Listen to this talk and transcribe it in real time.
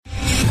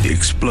The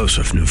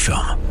explosive new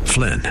film,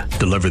 Flynn,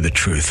 deliver the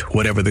truth,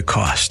 whatever the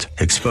cost,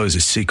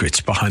 exposes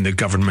secrets behind the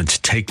government's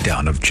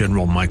takedown of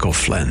General Michael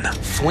Flynn.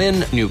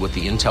 Flynn knew what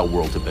the intel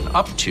world had been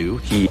up to.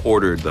 He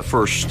ordered the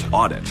first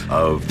audit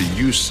of the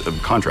use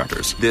of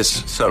contractors.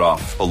 This set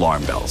off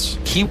alarm bells.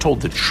 He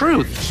told the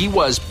truth. He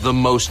was the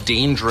most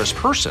dangerous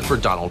person for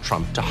Donald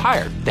Trump to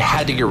hire. They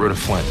had to get rid of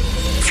Flynn.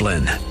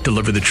 Flynn,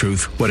 deliver the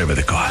truth, whatever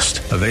the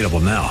cost. Available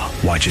now.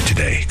 Watch it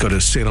today. Go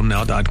to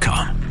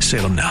salemnow.com.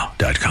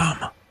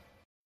 salemnow.com.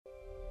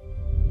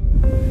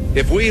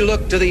 If we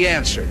look to the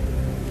answer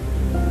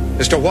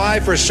as to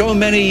why for so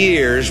many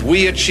years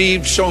we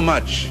achieved so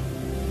much,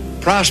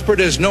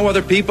 prospered as no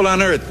other people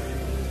on earth,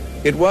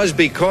 it was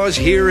because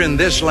here in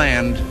this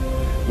land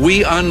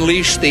we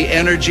unleashed the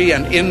energy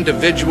and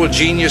individual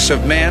genius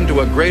of man to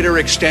a greater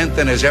extent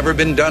than has ever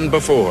been done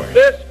before.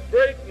 This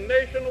great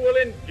nation will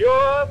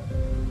endure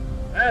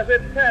as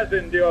it has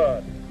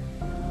endured.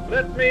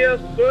 Let me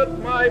assert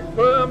my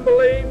firm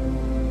belief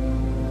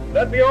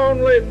that the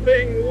only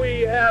thing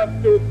we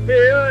have to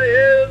fear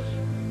is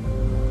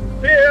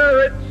fear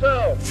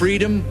itself.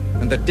 Freedom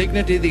and the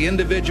dignity of the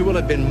individual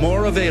have been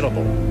more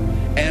available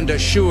and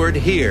assured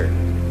here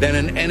than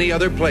in any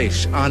other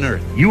place on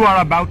earth. You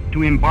are about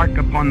to embark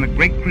upon the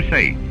great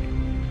crusade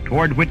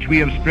toward which we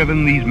have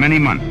striven these many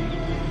months.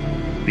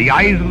 The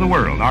eyes of the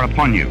world are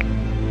upon you.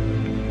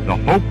 The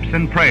hopes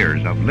and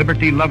prayers of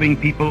liberty-loving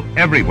people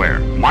everywhere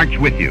march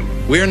with you.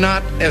 We're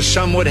not, as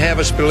some would have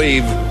us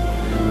believe,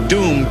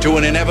 doomed to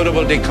an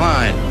inevitable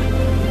decline.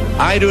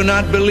 I do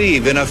not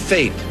believe in a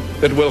fate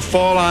that will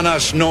fall on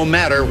us no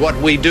matter what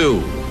we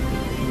do.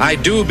 I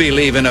do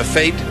believe in a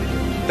fate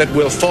that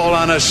will fall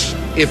on us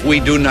if we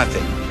do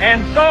nothing.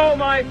 And so,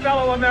 my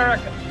fellow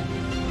Americans,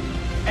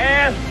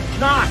 ask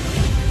not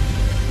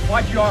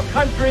what your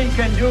country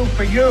can do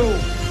for you.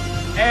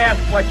 Ask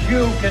what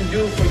you can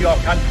do for your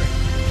country.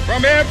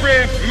 From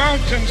every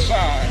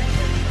mountainside,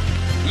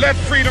 let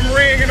freedom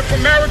ring, and if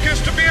America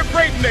is to be a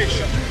great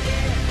nation,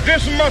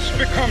 this must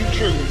become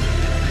true.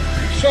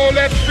 So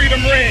let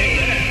freedom ring.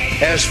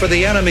 As for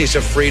the enemies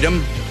of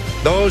freedom,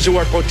 those who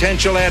are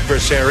potential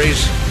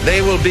adversaries,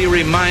 they will be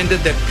reminded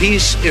that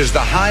peace is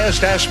the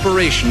highest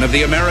aspiration of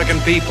the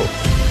American people.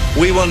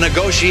 We will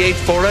negotiate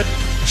for it,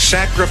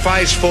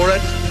 sacrifice for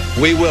it.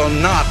 We will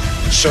not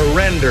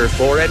surrender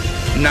for it,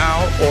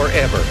 now or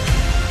ever.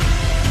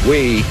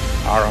 We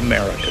are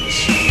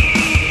Americans.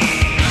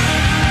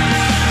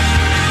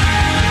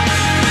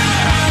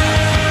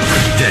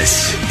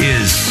 This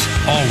is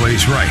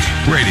Always Right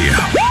Radio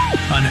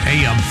on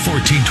AM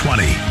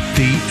 1420,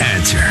 The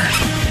Answer.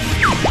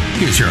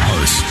 Here's your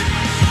host,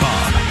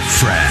 Bob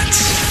Frantz.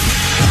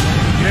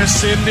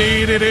 Yes,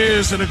 indeed it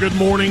is, and a good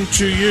morning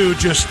to you.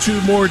 Just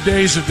 2 more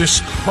days of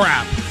this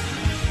crap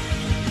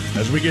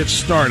as we get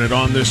started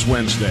on this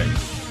Wednesday.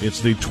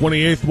 It's the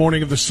 28th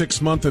morning of the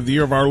 6th month of the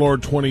year of our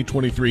Lord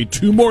 2023.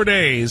 2 more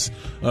days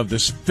of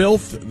this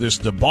filth, this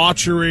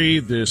debauchery,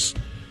 this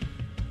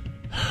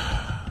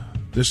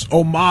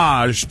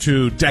homage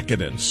to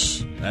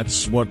decadence.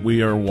 That's what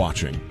we are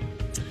watching.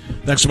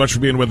 Thanks so much for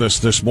being with us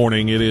this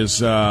morning. It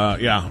is,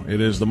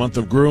 it is the month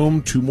of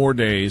Groom. 2 more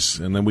days,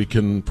 and then we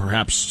can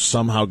perhaps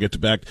somehow get to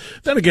back.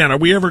 Then again, are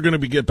we ever going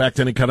to get back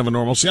to any kind of a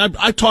normalcy?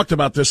 I talked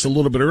about this a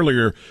little bit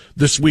earlier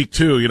this week,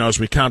 too, as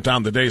we count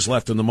down the days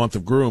left in the month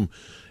of Groom.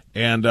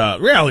 And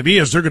reality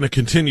is they're going to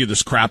continue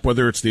this crap,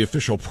 whether it's the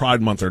official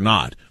Pride Month or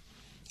not.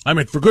 I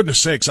mean, for goodness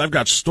sakes, I've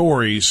got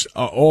stories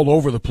all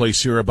over the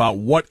place here about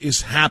what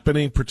is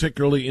happening,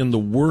 particularly in the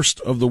worst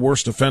of the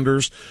worst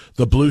offenders,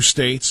 the blue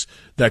states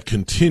that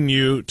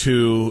continue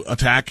to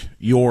attack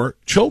your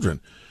children.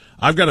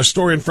 I've got a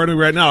story in front of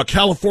me right now. A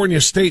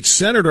California state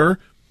senator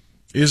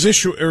is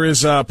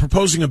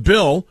proposing a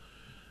bill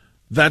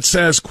that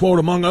says, quote,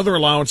 among other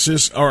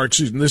allowances, or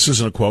excuse me, this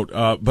isn't a quote,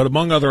 but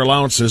among other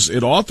allowances,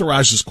 it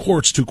authorizes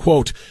courts to,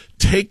 quote,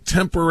 take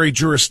temporary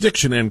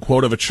jurisdiction, end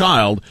quote, of a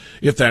child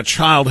if that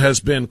child has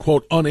been,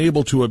 quote,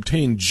 unable to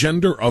obtain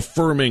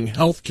gender-affirming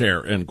health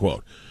care, end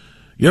quote.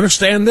 You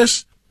understand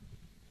this?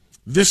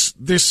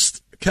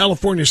 This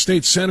California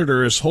state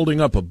senator is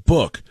holding up a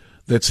book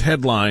that's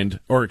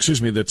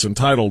that's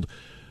entitled,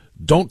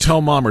 Don't Tell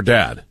Mom or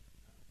Dad.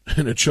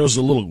 And it shows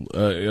a little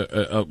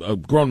a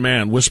grown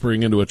man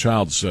whispering into a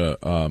child's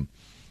ear.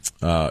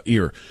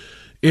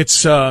 This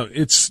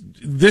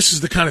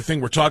is the kind of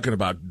thing we're talking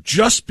about.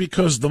 Just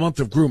because the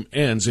month of Groom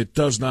ends, it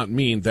does not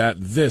mean that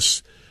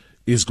this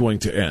is going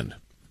to end.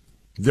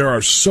 There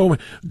are so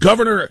many.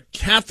 Governor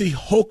Kathy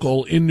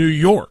Hochul in New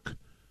York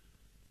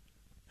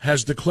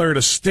has declared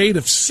a state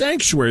of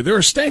sanctuary.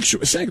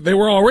 They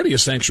were already a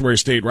sanctuary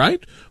state,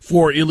 right,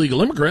 for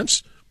illegal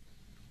immigrants.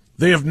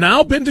 They have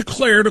now been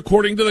declared,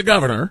 according to the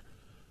governor,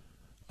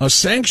 a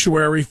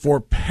sanctuary for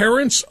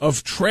parents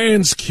of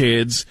trans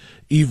kids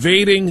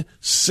evading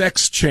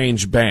sex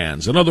change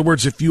bans. In other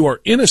words, if you are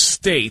in a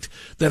state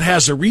that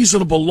has a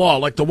reasonable law,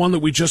 like the one that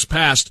we just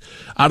passed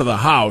out of the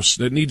House,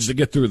 that needs to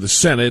get through the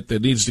Senate,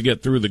 that needs to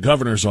get through the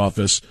governor's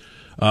office,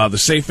 the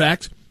SAFE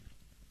Act,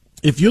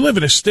 if you live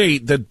in a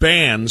state that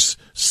bans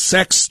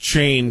sex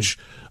change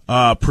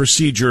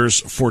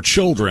procedures for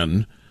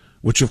children,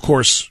 which, of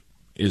course,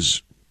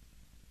 is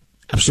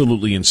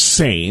absolutely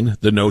insane,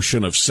 the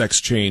notion of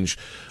sex change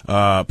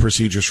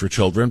procedures for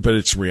children, but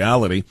it's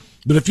reality.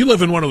 But if you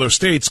live in one of those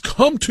states,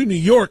 come to New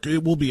York.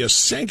 It will be a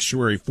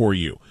sanctuary for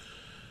you.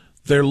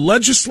 Their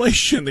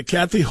legislation that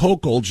Kathy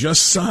Hochul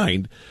just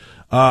signed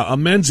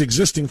amends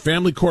existing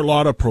family court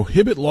law to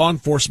prohibit law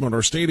enforcement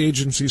or state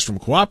agencies from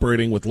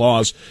cooperating with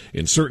laws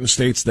in certain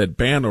states that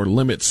ban or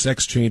limit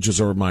sex changes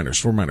for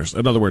minors.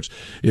 In other words,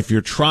 if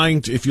you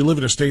live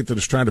in a state that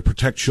is trying to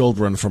protect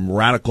children from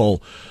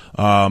radical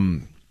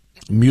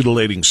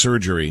mutilating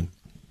surgery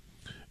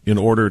in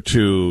order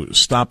to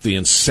stop the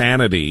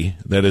insanity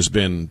that has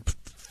been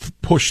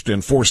pushed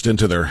and forced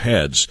into their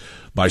heads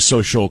by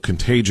social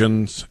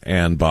contagions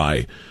and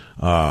by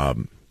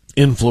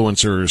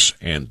influencers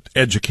and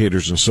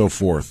educators and so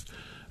forth.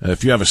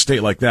 If you have a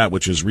state like that,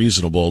 which is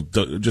reasonable,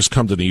 just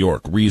come to New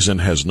York. Reason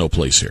has no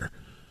place here.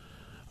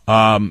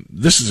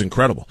 This is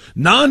incredible.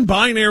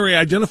 Non-binary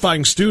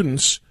identifying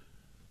students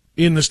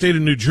in the state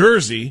of New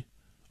Jersey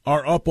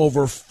are up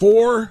over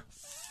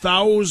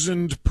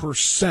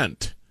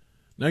 4,000%.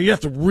 Now, you have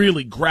to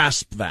really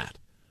grasp that.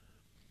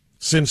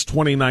 Since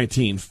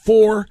 2019,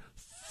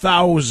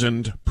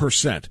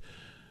 4,000%.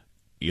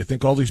 You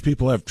think all these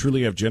people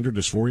truly have gender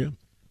dysphoria?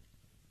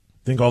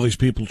 Think all these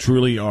people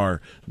truly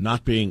are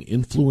not being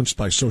influenced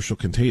by the social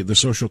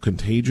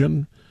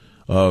contagion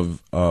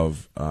of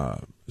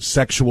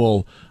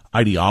sexual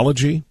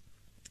ideology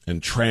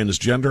and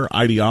transgender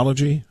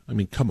ideology? I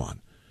mean, come on.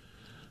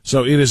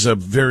 So it is a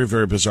very,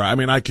 very bizarre. I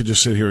mean, I could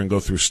just sit here and go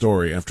through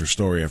story after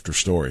story after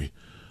story.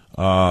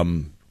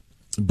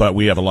 But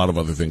we have a lot of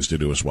other things to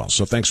do as well.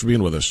 So thanks for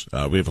being with us.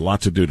 We have a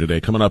lot to do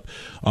today. Coming up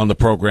on the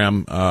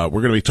program, we're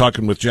going to be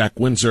talking with Jack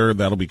Windsor.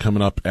 That'll be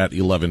coming up at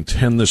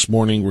 11:10 this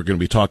morning. We're going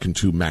to be talking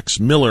to Max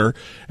Miller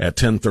at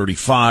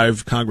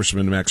 10:35.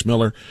 Congressman Max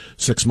Miller,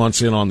 6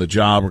 months in on the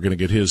job. We're going to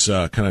get his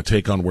kind of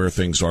take on where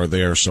things are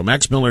there. So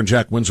Max Miller and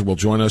Jack Windsor will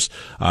join us.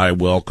 I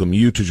welcome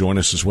you to join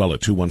us as well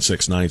at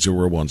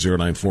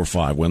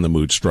 216-901-0945 when the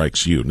mood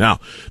strikes you. Now,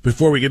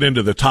 before we get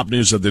into the top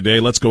news of the day,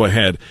 let's go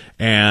ahead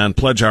and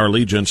pledge our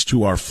allegiance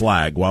to our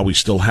flag while we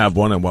still have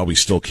one and while we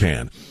still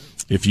can.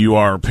 If you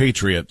are a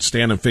patriot,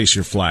 stand and face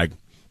your flag.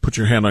 Put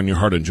your hand on your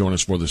heart and join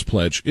us for this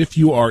pledge. If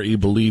you are a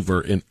believer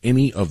in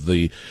any of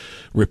the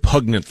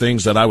repugnant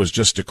things that I was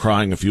just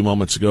decrying a few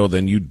moments ago,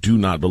 then you do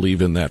not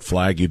believe in that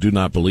flag. You do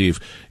not believe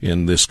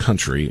in this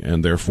country,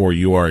 and therefore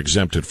you are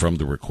exempted from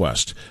the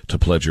request to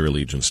pledge your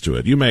allegiance to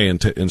it. You may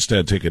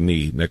instead take a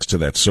knee next to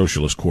that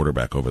socialist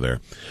quarterback over there.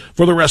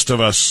 For the rest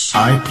of us,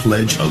 I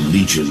pledge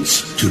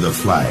allegiance to the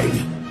flag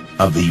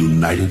of the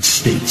United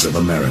States of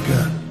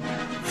America,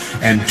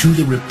 and to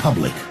the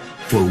republic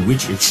for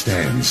which it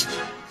stands,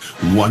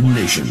 one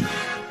nation,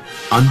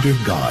 under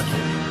God,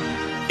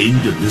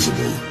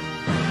 indivisible,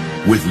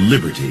 with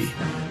liberty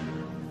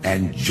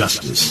and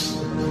justice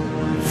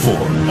for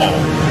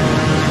all.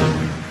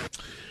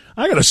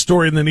 I got a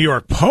story in the New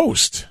York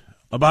Post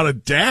about a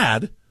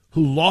dad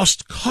who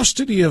lost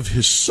custody of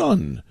his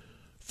son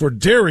for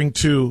daring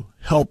to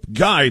help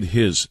guide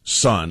his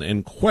son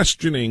and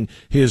questioning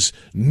his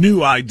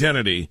new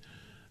identity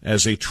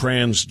as a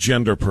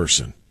transgender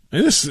person.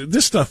 And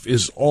this stuff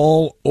is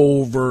all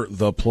over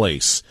the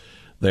place.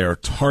 They are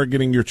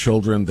targeting your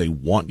children. They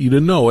want you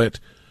to know it,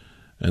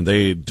 and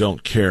they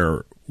don't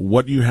care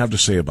what you have to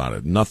say about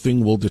it.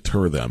 Nothing will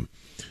deter them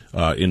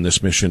in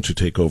this mission to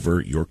take over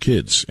your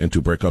kids and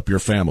to break up your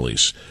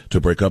families,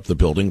 to break up the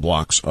building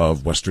blocks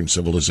of Western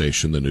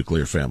civilization, the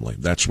nuclear family.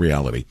 That's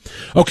reality.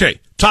 Okay,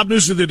 top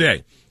news of the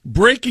day.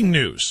 Breaking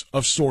news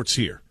of sorts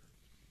here.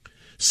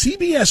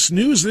 CBS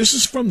News, this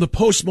is from the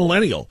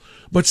Post-Millennial,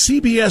 but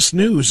CBS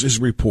News is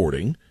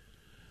reporting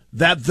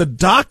that the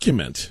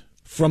document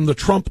from the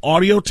Trump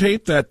audio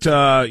tape that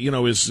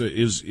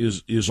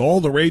is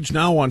all the rage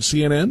now on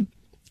CNN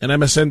and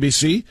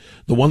MSNBC,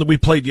 the one that we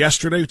played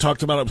yesterday, we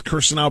talked about it with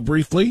Kirsten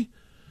briefly,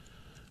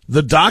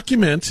 the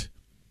document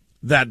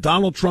that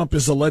Donald Trump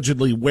is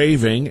allegedly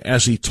waving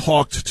as he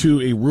talked to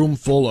a room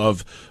full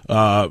of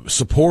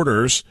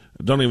supporters,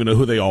 don't even know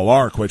who they all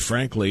are, quite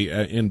frankly,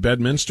 in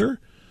Bedminster,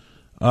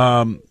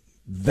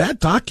 that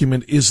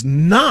document is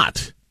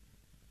not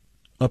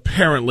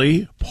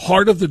apparently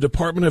part of the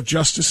Department of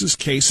Justice's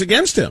case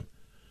against him.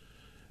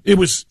 It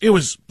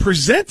was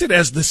presented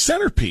as the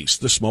centerpiece,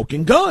 the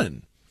smoking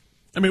gun.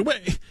 I mean,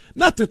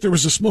 not that there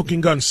was a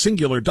smoking gun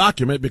singular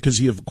document, because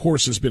he, of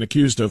course, has been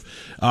accused of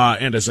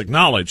and has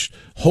acknowledged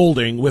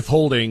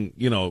withholding,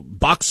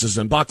 boxes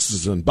and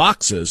boxes and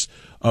boxes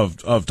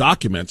of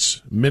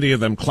documents, many of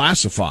them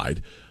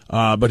classified.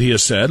 But he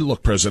has said,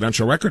 look,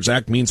 Presidential Records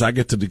Act means I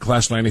get to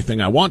declassify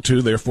anything I want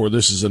to, therefore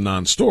this is a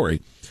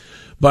non-story.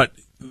 But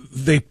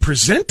they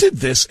presented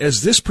this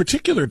as this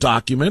particular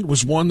document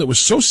was one that was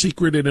so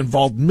secret it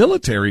involved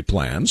military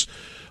plans,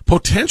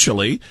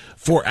 potentially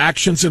for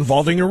actions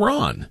involving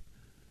Iran.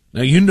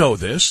 Now, you know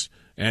this,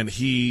 and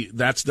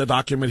that's the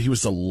document he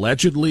was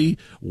allegedly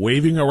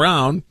waving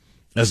around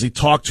as he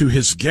talked to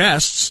his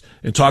guests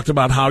and talked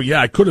about how,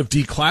 I could have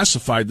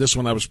declassified this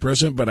when I was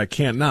president, but I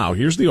can't now.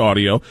 Here's the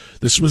audio.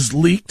 This was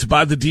leaked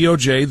by the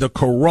DOJ, the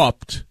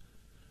corrupt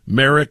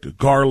Merrick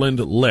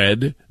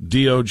Garland-led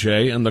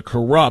DOJ and the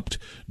corrupt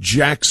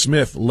Jack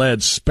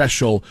Smith-led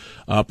special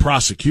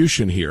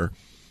prosecution here.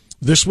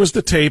 This was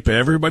the tape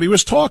everybody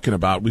was talking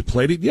about. We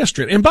played it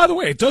yesterday. And by the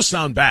way, it does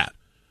sound bad.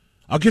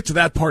 I'll get to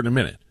that part in a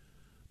minute.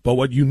 But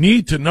what you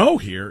need to know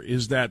here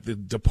is that the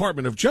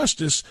Department of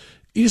Justice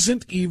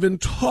isn't even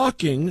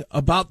talking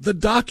about the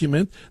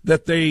document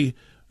that they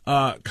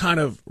kind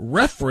of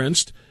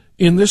referenced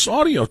in this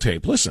audio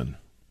tape. Listen.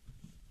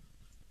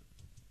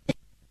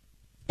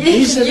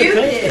 These are the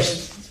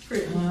papers.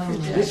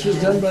 This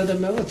was done by the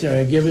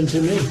military, given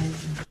to me.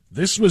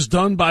 This was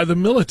done by the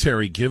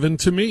military, given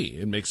to me.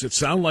 It makes it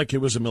sound like it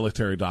was a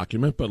military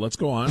document, but let's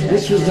go on.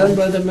 This was done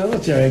by the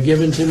military,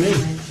 given to me.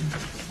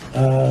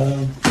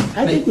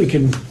 I think we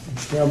can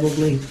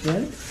probably,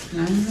 right?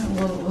 I don't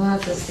know. We'll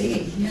have to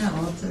see. Yeah,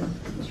 we'll have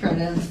to try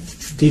to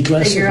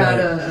declassify. Figure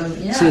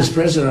out See, as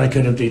president, I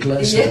could have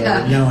declassified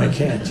it. Now I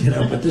can't,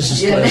 but this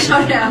is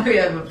classified. Now we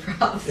have a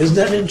problem. Isn't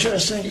that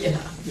interesting?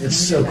 Yeah. It's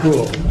so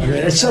cool. I mean,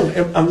 it's so.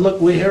 Look,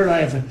 here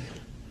I have.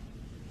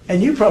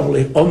 And you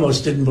probably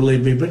almost didn't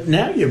believe me, but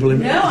now you believe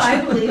me. No,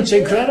 I believe it's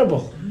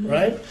incredible,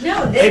 right?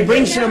 No, hey,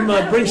 bring some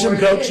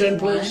Cokes in,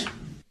 please.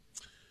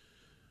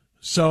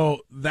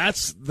 So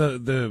that's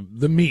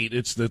the meat.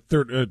 It's the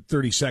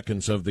 30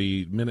 seconds of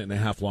the minute and a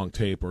half long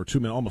tape, or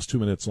almost 2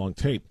 minutes long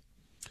tape.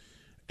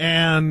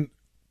 And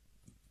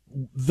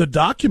the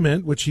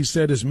document, which he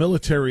said is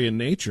military in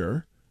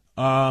nature,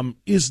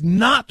 is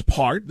not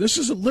part. This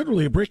is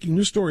literally a breaking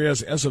news story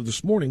as of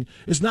this morning.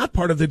 Is not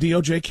part of the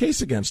DOJ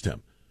case against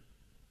him.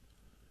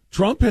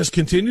 Trump has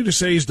continued to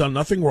say he's done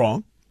nothing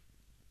wrong.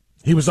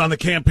 He was on the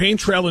campaign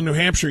trail in New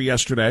Hampshire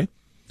yesterday,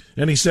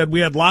 and he said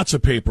we had lots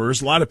of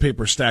papers, a lot of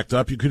papers stacked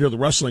up. You could hear the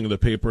rustling of the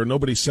paper, and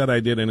nobody said I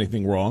did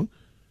anything wrong.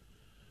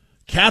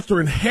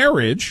 Catherine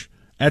Herridge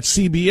at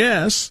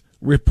CBS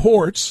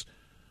reports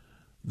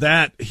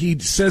that he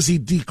says he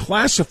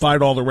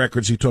declassified all the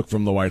records he took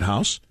from the White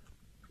House,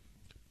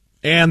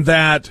 and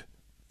that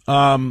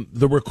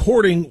the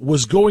recording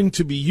was going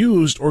to be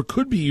used or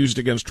could be used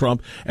against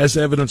Trump as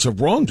evidence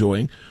of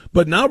wrongdoing,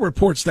 but now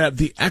reports that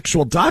the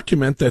actual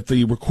document that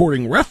the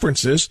recording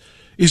references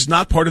is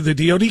not part of the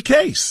DOD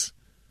case.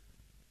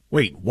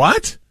 Wait,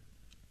 what?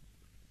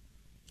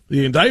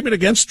 The indictment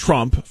against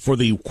Trump for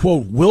the,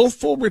 quote,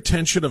 willful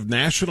retention of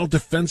national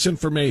defense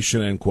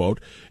information, end quote,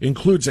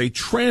 includes a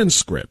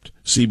transcript,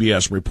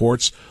 CBS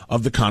reports,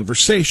 of the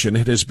conversation.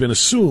 It has been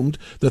assumed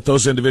that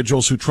those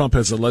individuals who Trump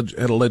had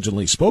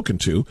allegedly spoken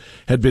to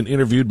had been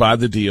interviewed by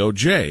the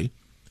DOJ.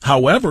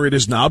 However, it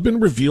has now been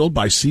revealed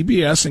by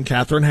CBS and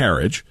Catherine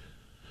Herridge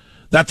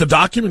that the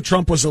document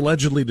Trump was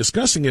allegedly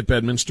discussing at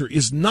Bedminster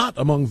is not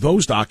among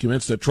those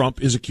documents that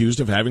Trump is accused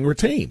of having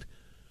retained.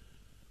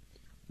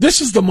 This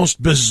is the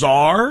most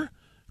bizarre,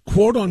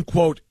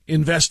 quote-unquote,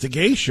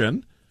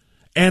 investigation,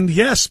 and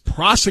yes,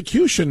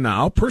 prosecution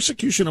now,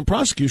 persecution and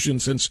prosecution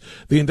since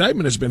the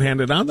indictment has been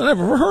handed down, that I've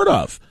ever heard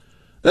of.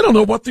 They don't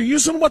know what they're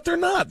using and what they're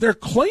not. They're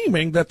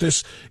claiming that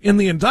in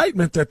the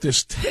indictment, that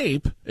this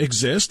tape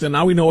exists, and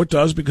now we know it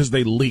does because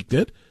they leaked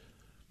it,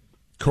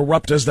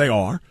 corrupt as they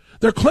are.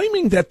 They're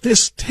claiming that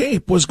this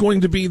tape was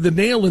going to be the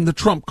nail in the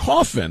Trump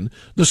coffin,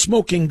 the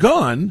smoking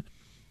gun,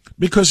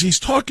 because he's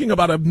talking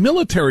about a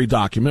military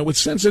document with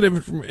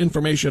sensitive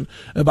information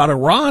about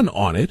Iran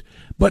on it,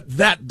 but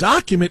that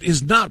document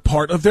is not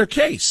part of their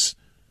case.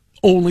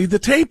 Only the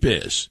tape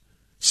is.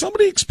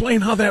 Somebody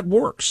explain how that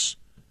works.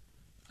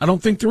 I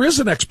don't think there is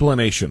an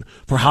explanation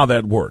for how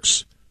that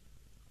works.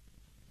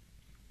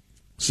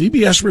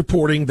 CBS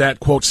reporting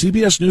that, quote,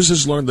 CBS News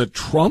has learned that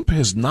Trump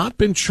has not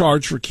been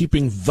charged for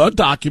keeping the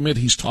document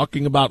he's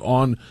talking about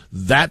on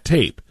that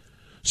tape.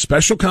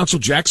 Special counsel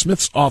Jack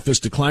Smith's office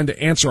declined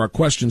to answer our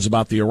questions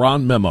about the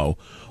Iran memo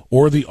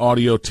or the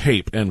audio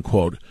tape, end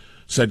quote,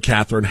 said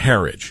Catherine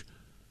Herridge.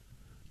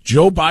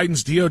 Joe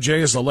Biden's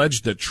DOJ has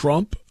alleged that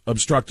Trump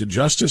obstructed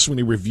justice when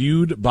he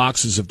reviewed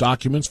boxes of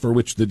documents for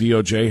which the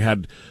DOJ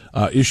had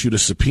issued a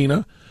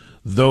subpoena.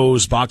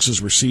 Those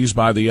boxes were seized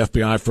by the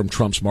FBI from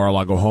Trump's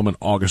Mar-a-Lago home in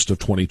August of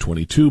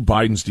 2022.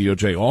 Biden's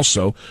DOJ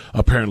also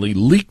apparently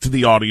leaked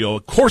the audio.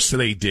 Of course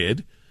they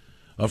did.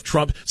 Of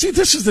Trump. See,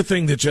 this is the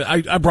thing that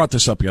I brought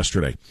this up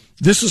yesterday.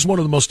 This is one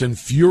of the most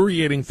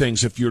infuriating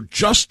things if you're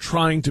just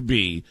trying to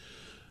be,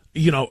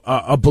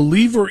 a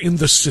believer in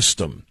the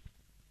system,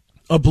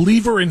 a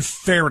believer in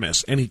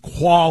fairness and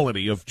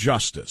equality of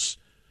justice.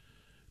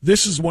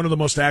 This is one of the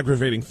most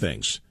aggravating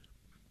things.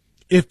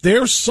 If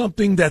there's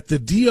something that the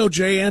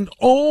DOJ and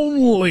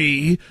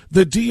only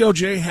the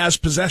DOJ has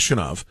possession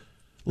of,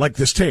 like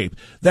this tape,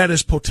 that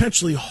is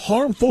potentially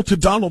harmful to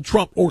Donald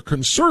Trump or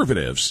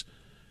conservatives,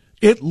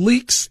 it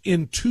leaks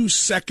in 2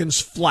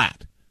 seconds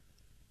flat,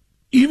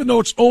 even though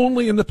it's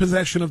only in the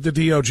possession of the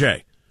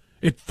DOJ.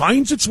 It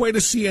finds its way to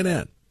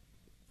CNN.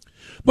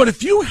 But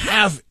if you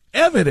have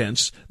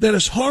evidence that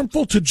is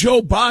harmful to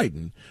Joe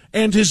Biden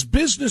and his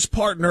business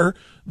partner,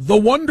 the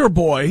Wonder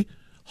Boy,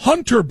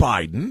 Hunter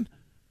Biden,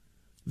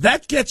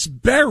 that gets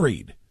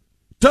buried,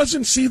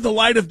 doesn't see the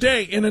light of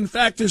day. And in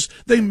fact,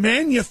 they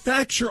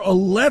manufacture a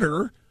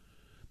letter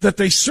that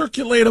they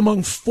circulate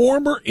among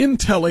former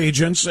intel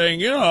agents saying,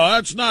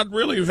 that's not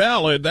really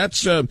valid.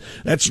 That's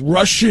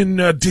Russian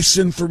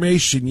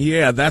disinformation.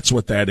 Yeah, that's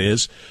what that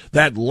is.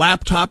 That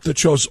laptop that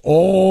shows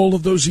all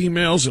of those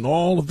emails and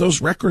all of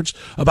those records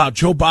about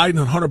Joe Biden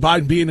and Hunter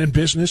Biden being in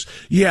business.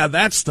 Yeah,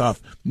 that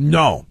stuff.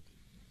 No.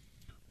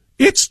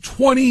 It's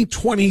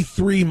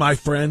 2023, my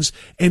friends,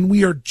 and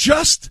we are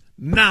just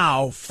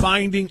now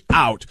finding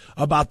out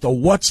about the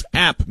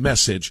WhatsApp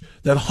message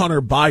that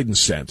Hunter Biden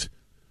sent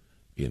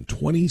in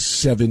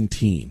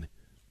 2017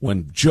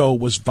 when Joe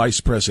was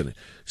vice president.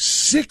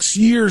 6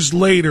 years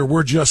later,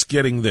 we're just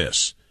getting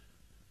this.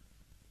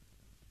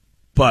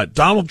 But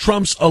Donald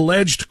Trump's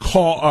alleged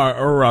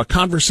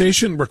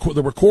conversation,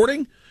 the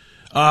recording,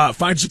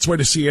 finds its way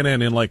to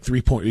CNN in like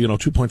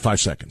 2.5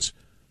 seconds.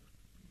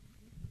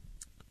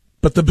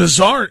 But the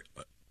bizarre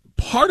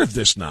part of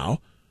this now,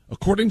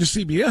 according to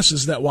CBS,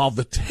 is that while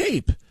the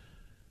tape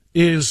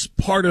is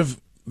part of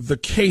the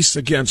case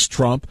against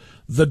Trump,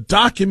 the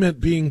document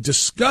being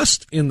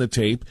discussed in the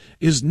tape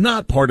is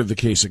not part of the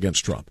case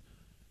against Trump.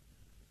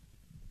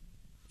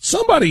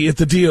 Somebody at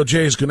the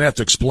DOJ is going to have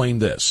to explain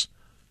this.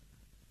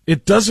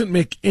 It doesn't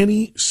make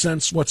any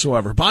sense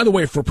whatsoever. By the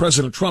way, for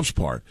President Trump's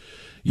part,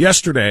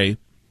 yesterday,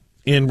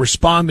 in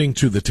responding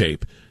to the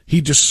tape, he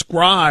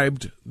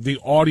described the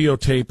audio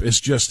tape as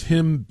just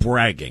him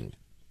bragging.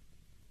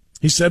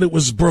 He said it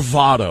was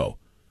bravado,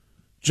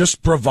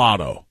 just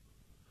bravado.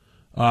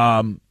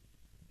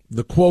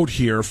 The quote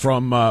here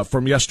from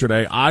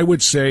yesterday, I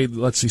would say,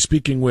 let's see,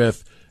 speaking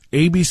with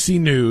ABC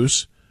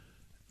News,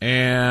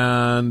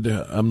 and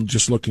I'm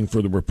just looking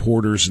for the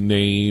reporter's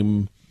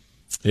name.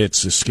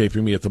 It's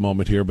escaping me at the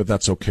moment here, but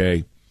that's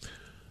okay.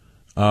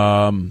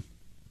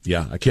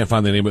 Yeah, I can't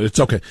find the name, but it's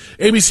okay.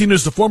 ABC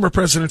News, the former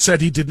president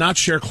said he did not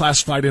share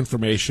classified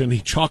information. He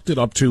chalked it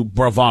up to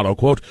bravado.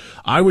 Quote,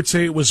 I would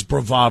say it was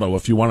bravado,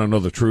 if you want to know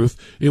the truth.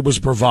 It was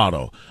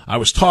bravado. I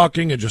was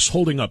talking and just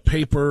holding up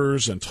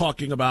papers and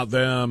talking about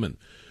them,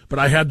 but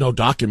I had no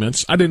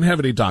documents. I didn't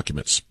have any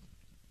documents.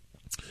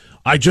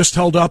 I just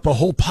held up a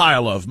whole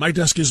pile of, my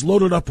desk is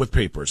loaded up with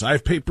papers. I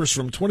have papers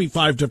from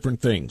 25 different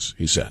things,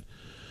 he said.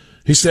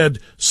 He said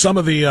some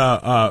of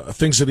the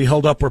things that he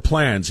held up were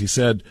plans. He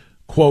said,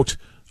 quote,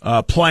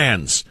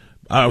 plans.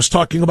 I was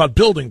talking about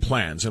building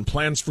plans and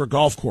plans for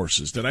golf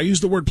courses. Did I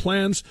use the word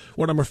plans?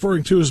 What I'm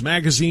referring to is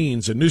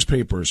magazines and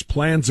newspapers,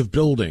 plans of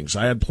buildings.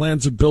 I had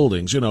plans of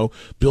buildings,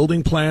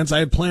 building plans. I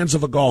had plans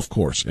of a golf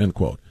course, end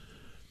quote.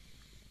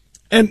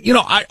 And,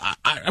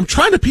 I'm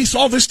trying to piece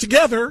all this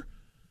together,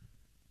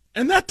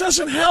 and that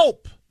doesn't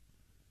help.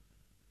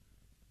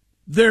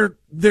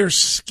 They're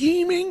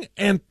scheming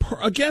and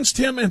against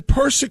him and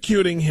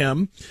persecuting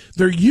him.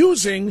 They're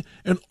using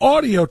an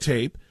audio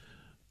tape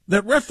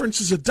that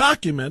references a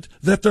document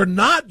that they're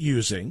not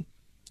using,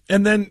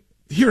 and then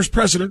here's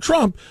President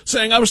Trump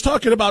saying, I was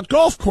talking about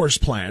golf course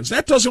plans.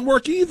 That doesn't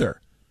work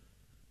either.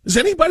 Is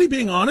anybody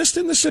being honest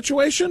in this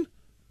situation?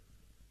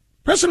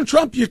 President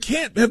Trump, you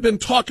can't have been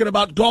talking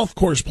about golf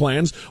course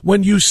plans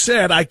when you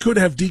said I could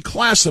have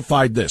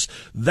declassified this.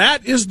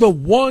 That is the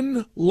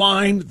one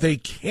line they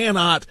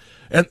cannot,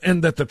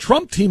 and that the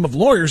Trump team of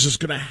lawyers is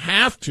going to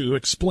have to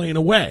explain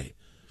away.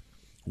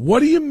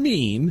 What do you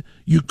mean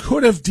you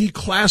could have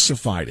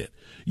declassified it?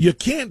 You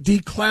can't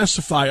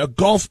declassify a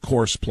golf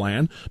course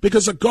plan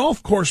because a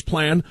golf course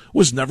plan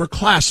was never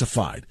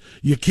classified.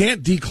 You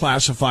can't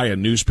declassify a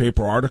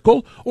newspaper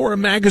article or a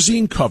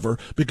magazine cover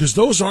because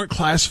those aren't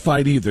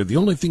classified either. The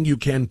only thing you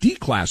can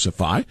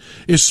declassify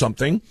is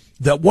something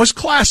that was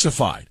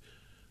classified.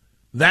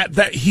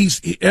 That he's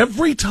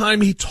every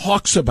time he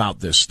talks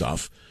about this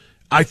stuff,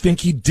 I think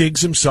he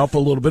digs himself a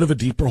little bit of a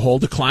deeper hole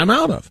to climb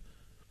out of.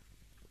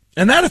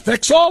 And that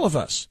affects all of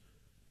us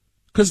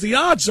because the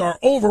odds are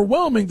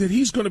overwhelming that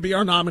he's going to be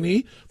our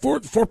nominee for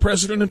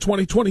president in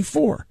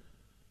 2024.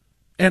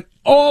 And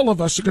all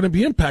of us are going to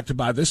be impacted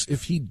by this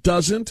if he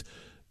doesn't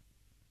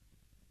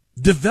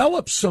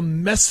develop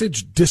some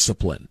message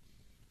discipline.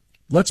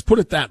 Let's put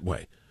it that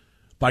way.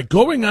 By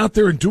going out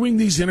there and doing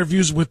these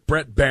interviews with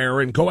Brett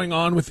Baer and going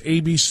on with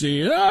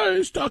ABC,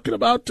 he's talking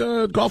about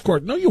golf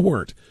course. No, you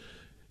weren't.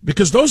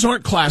 Because those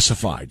aren't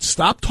classified.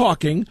 Stop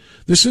talking.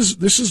 This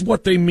is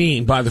what they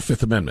mean by the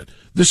Fifth Amendment.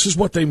 This is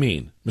what they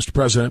mean, Mr.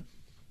 President.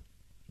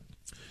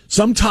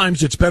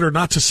 Sometimes it's better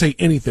not to say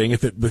anything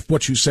if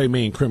what you say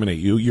may incriminate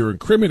you. You're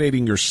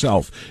incriminating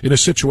yourself in a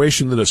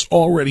situation that is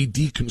already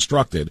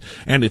deconstructed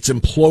and it's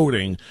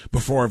imploding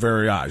before our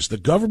very eyes. The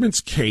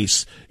government's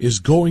case is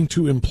going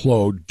to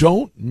implode.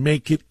 Don't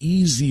make it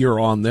easier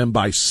on them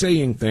by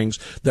saying things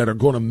that are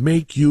going to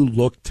make you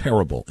look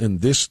terrible.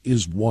 And this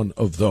is one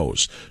of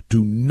those.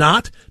 Do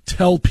not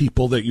tell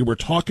people that you were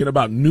talking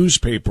about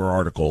newspaper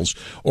articles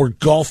or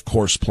golf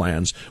course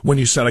plans when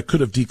you said I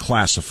could have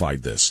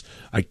declassified this.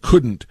 I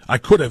couldn't. I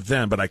could have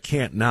then, but I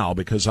can't now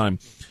because I'm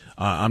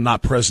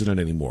not president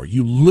anymore.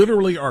 You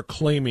literally are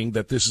claiming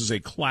that this is a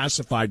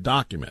classified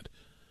document.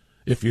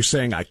 if you're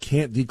saying I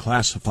can't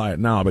declassify it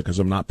now because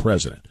I'm not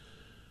president.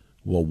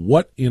 Well,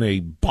 what in a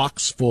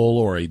box full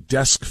or a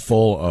desk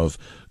full of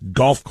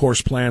golf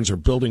course plans or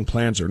building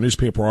plans or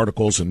newspaper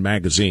articles and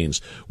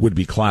magazines would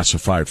be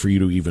classified for you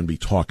to even be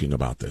talking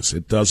about this?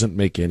 It doesn't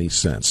make any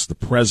sense. The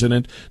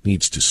president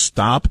needs to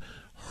stop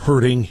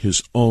hurting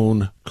his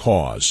own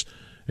cause.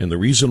 And the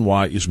reason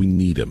why is we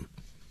need him.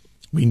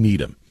 We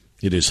need him.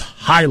 It is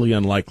highly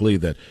unlikely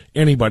that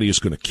anybody is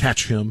going to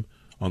catch him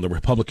on the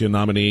Republican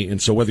nominee. And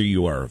so whether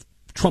you are a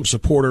Trump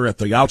supporter at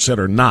the outset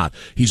or not,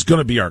 he's going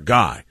to be our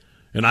guy.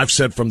 And I've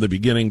said from the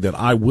beginning that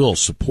I will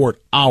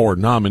support our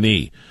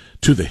nominee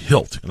to the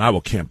hilt, and I will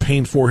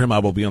campaign for him. I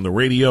will be on the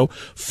radio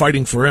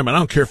fighting for him. And I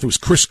don't care if it was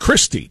Chris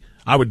Christie.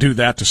 I would do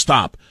that to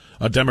stop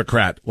a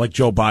Democrat like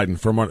Joe Biden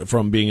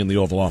from being in the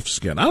Oval Office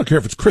again. I don't care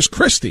if it's Chris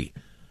Christie.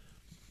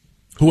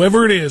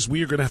 Whoever it is,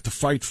 we are going to have to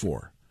fight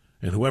for.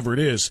 And whoever it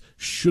is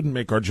shouldn't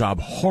make our job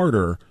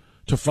harder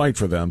to fight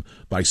for them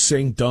by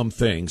saying dumb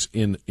things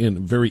in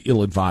very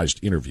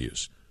ill-advised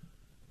interviews.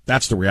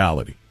 That's the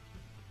reality.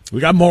 We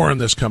got more on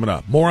this coming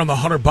up. More on the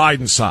Hunter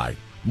Biden side.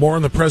 More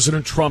on the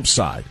President Trump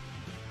side.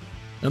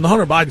 And the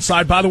Hunter Biden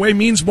side, by the way,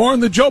 means more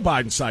on the Joe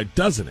Biden side,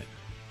 doesn't it?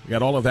 We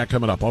got all of that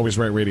coming up. Always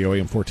Right Radio,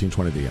 AM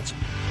 1420, The Answer.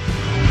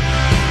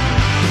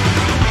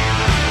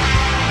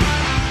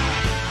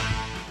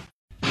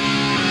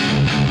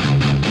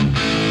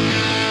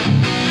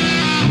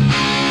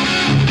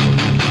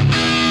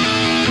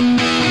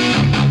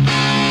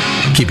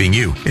 Keeping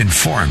you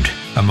informed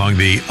among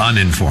the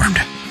uninformed.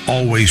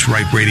 Always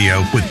Right Radio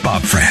with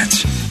Bob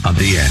Frantz on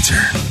The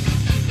Answer.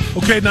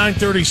 Okay,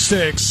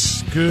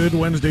 9:36. Good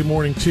Wednesday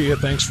morning to you.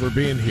 Thanks for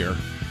being here.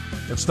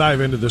 Let's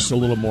dive into this a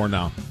little more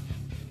now.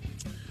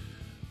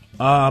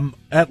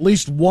 At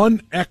least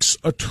one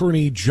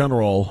ex-attorney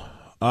general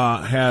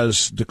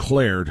has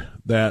declared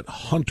that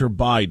Hunter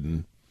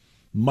Biden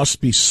must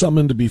be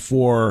summoned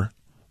before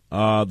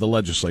the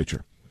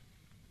legislature.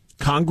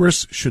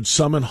 Congress should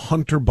summon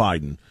Hunter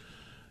Biden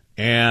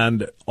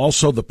and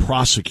also the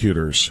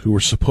prosecutors who are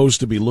supposed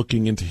to be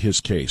looking into his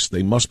case.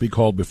 They must be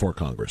called before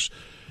Congress.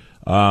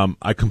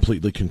 I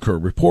completely concur.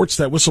 Reports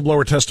that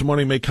whistleblower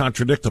testimony may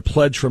contradict the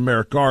pledge from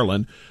Merrick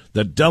Garland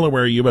that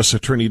Delaware U.S.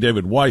 Attorney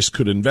David Weiss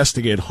could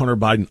investigate Hunter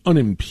Biden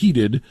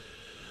unimpeded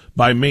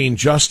by Maine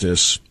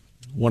justice.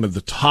 One of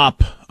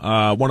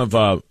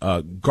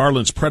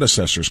Garland's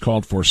predecessors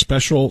called for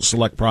special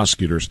select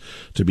prosecutors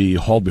to be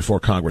hauled before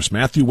Congress.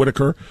 Matthew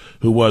Whitaker,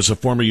 who was a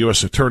former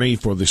U.S. attorney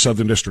for the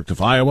Southern District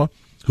of Iowa,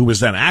 who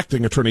was then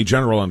acting attorney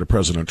general under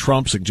President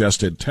Trump,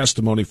 suggested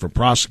testimony from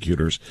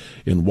prosecutors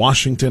in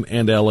Washington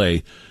and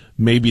L.A.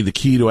 may be the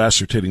key to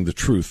ascertaining the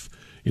truth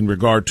in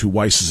regard to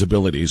Weiss's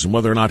abilities and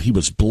whether or not he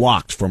was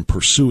blocked from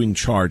pursuing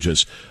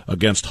charges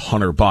against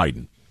Hunter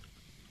Biden.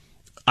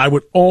 I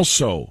would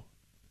also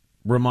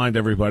remind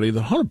everybody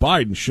that Hunter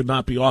Biden should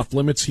not be off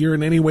limits here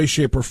in any way,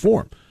 shape, or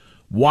form.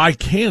 Why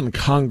can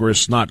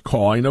Congress not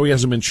call? I know he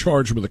hasn't been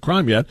charged with a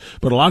crime yet,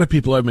 but a lot of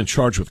people who have been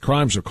charged with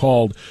crimes are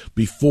called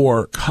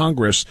before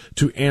Congress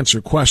to answer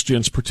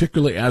questions,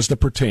 particularly as they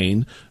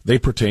pertain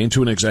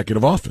to an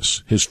executive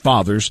office, his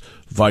father's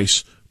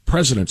vice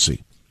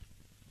presidency.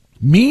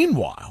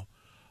 Meanwhile,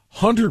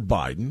 Hunter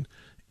Biden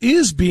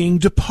is being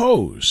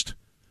deposed,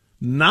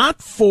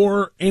 not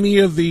for any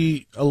of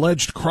the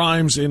alleged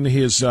crimes in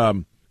his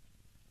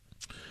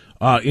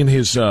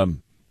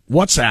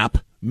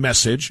WhatsApp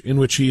message in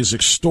which he is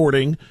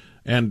extorting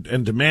and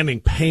demanding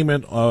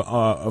payment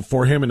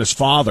for him and his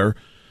father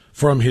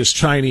from his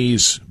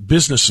Chinese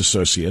business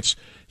associates.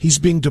 He's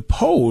being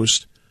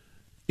deposed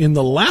in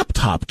the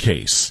laptop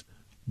case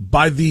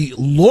by the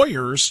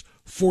lawyers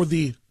for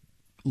the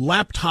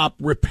laptop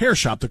repair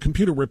shop, the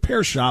computer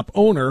repair shop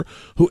owner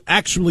who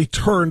actually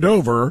turned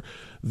over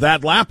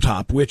that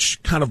laptop,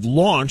 which kind of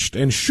launched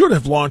and should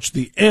have launched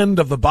the end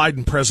of the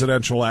Biden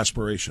presidential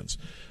aspirations.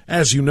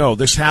 As you know,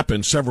 this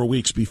happened several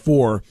weeks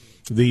before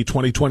the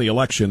 2020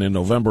 election in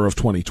November of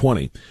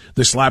 2020.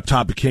 This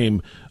laptop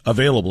became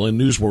available and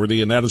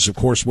newsworthy, and that is, of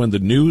course, when the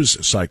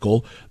news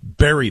cycle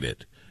buried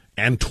it.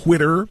 And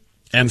Twitter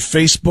and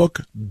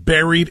Facebook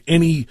buried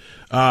any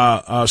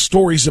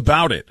stories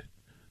about it,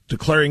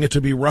 declaring it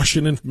to be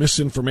Russian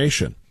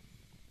misinformation.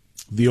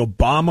 The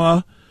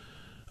Obama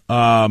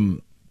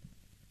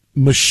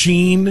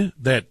machine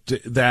that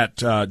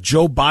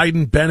Joe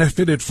Biden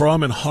benefited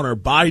from and Hunter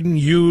Biden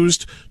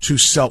used to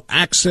sell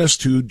access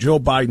to Joe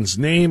Biden's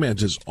name and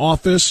his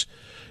office,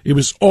 it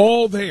was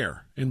all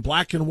there in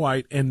black and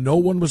white, and no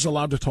one was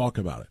allowed to talk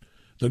about it.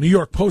 The New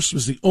York Post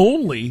was the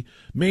only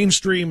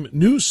mainstream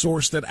news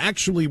source that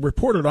actually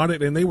reported on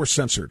it, and they were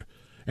censored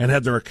and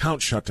had their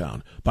account shut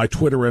down by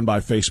Twitter and by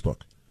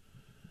Facebook.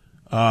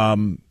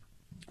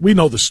 We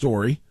know the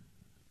story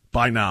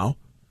by now.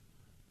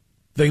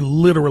 They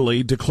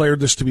literally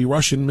declared this to be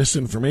Russian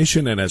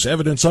misinformation, and as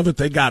evidence of it,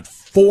 they got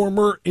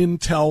former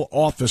intel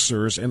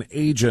officers and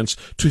agents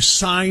to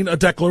sign a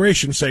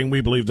declaration saying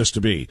we believe this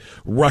to be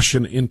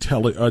Russian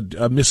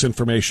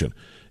misinformation.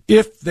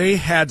 If they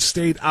had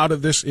stayed out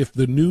of this, if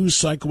the news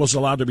cycle was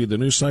allowed to be the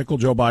news cycle,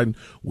 Joe Biden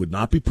would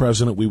not be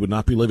president. We would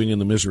not be living in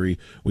the misery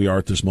we are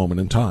at this moment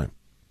in time.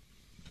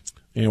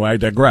 Anyway, I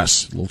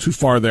digress. A little too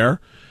far there.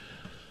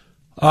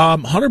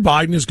 Hunter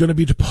Biden is going to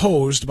be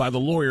deposed by the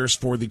lawyers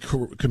for the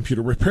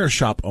computer repair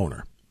shop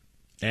owner.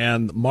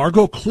 And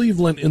Margot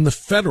Cleveland in The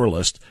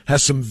Federalist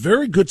has some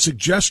very good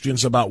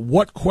suggestions about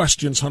what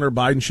questions Hunter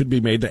Biden should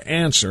be made to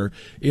answer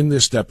in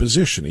this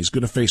deposition. He's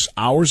going to face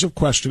hours of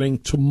questioning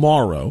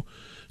tomorrow,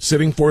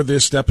 sitting for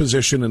this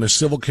deposition in a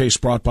civil case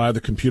brought by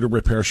the computer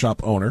repair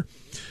shop owner,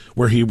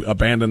 where he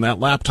abandoned that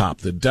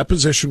laptop. The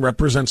deposition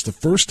represents the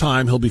first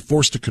time he'll be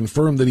forced to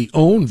confirm that he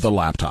owned the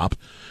laptop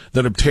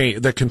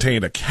that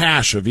contained a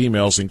cache of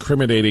emails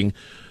incriminating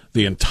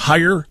the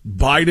entire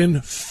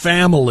Biden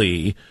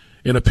family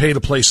in a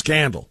pay-to-play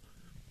scandal.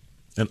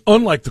 And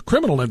unlike the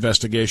criminal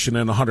investigation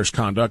into Hunter's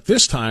conduct,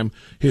 this time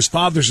his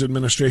father's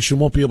administration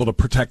won't be able to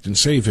protect and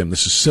save him.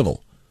 This is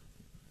civil.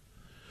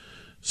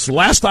 So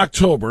last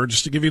October,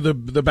 just to give you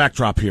the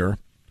backdrop here,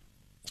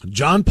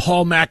 John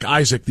Paul Mac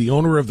Isaac, the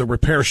owner of the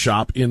repair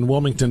shop in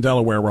Wilmington,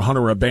 Delaware, where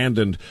Hunter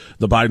abandoned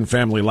the Biden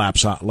family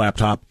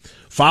laptop,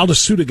 filed a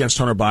suit against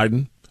Hunter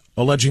Biden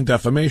alleging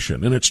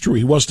defamation. And it's true,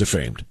 he was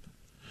defamed.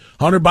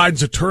 Hunter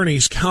Biden's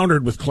attorneys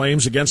countered with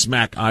claims against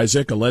Mac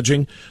Isaac,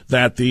 alleging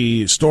that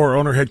the store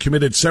owner had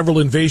committed several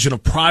invasion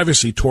of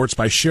privacy torts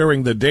by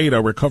sharing the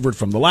data recovered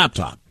from the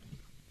laptop.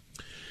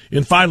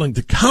 In filing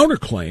the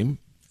counterclaim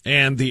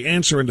and the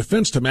answer in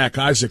defense to Mac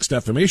Isaac's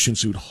defamation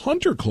suit,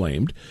 Hunter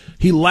claimed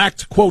he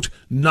lacked, quote,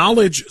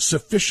 knowledge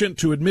sufficient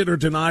to admit or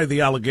deny the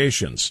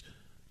allegations,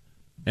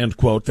 end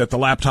quote, that the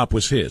laptop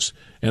was his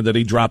and that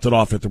he dropped it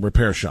off at the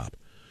repair shop.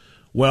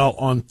 Well,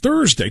 on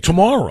Thursday,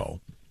 tomorrow,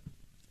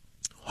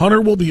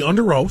 Hunter will be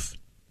under oath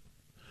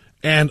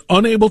and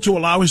unable to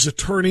allow his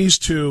attorneys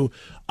to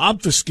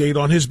obfuscate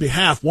on his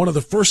behalf. One of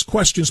the first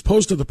questions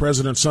posed to the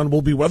president's son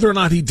will be whether or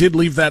not he did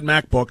leave that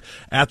MacBook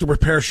at the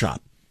repair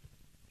shop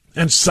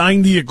and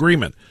signed the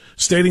agreement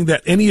stating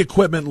that any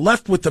equipment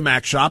left with the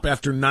Mac shop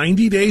after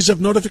 90 days of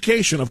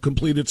notification of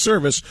completed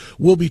service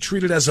will be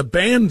treated as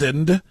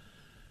abandoned,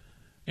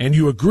 and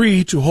you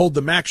agree to hold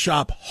the Mac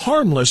shop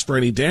harmless for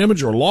any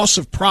damage or loss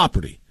of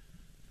property.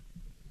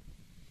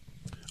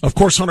 Of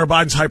course, Hunter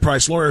Biden's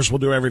high-priced lawyers will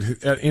do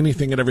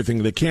anything and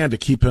everything they can to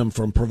keep him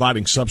from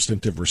providing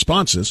substantive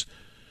responses,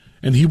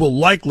 and he will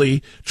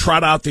likely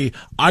trot out the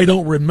 "I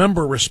don't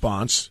remember"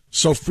 response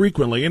so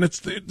frequently. And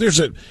here's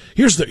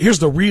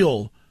the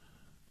real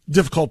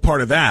difficult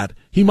part of that.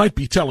 He might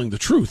be telling the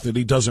truth that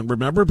he doesn't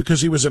remember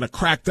because he was in a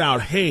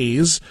cracked-out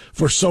haze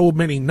for so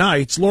many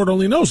nights. Lord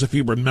only knows if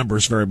he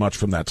remembers very much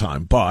from that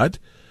time, but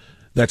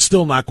that's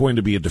still not going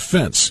to be a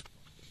defense.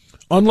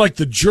 Unlike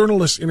the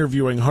journalist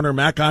interviewing Hunter,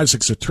 Mac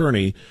Isaac's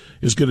attorney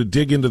is going to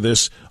dig into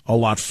this a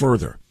lot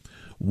further.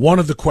 One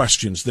of the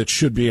questions that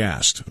should be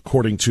asked,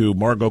 according to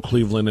Margot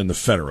Cleveland in the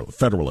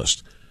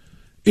Federalist,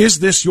 is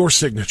this your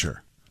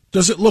signature?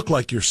 Does it look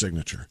like your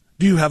signature?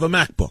 Do you have a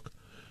MacBook?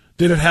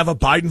 Did it have a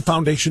Biden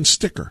Foundation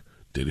sticker?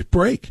 Did it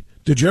break?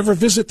 Did you ever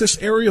visit this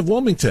area of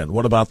Wilmington?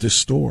 What about this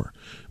store?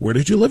 Where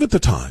did you live at the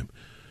time?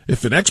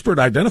 If an expert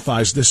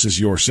identifies this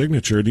as your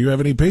signature, do you have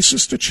any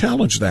basis to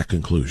challenge that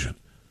conclusion?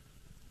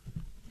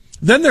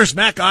 Then there's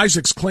Mac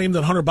Isaac's claim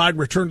that Hunter Biden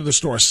returned to the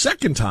store a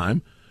second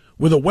time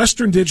with a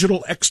Western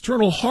Digital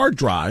external hard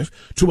drive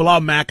to allow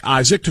Mac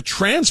Isaac to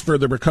transfer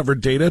the recovered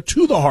data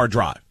to the hard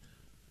drive.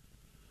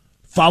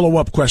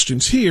 Follow-up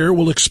questions here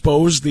will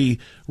expose the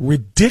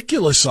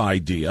ridiculous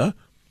idea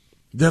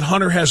that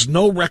Hunter has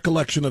no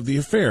recollection of the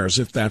affairs,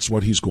 if that's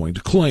what he's going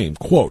to claim.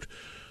 Quote,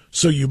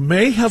 so you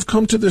may have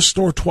come to this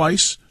store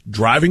twice,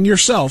 driving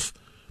yourself,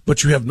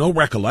 but you have no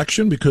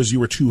recollection because you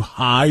were too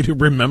high to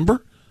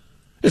remember?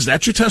 Is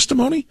that your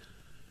testimony?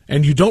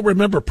 And you don't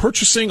remember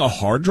purchasing a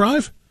hard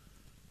drive?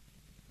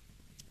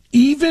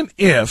 Even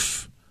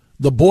if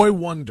the boy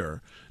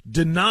wonder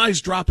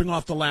denies dropping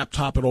off the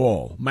laptop at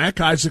all, Mac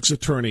Isaac's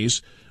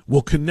attorneys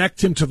will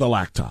connect him to the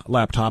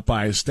laptop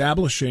by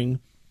establishing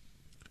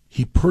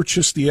he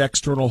purchased the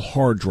external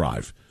hard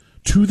drive.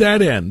 To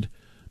that end,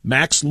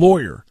 Mac's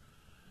lawyer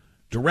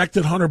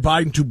directed Hunter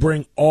Biden to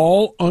bring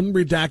all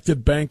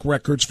unredacted bank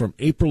records from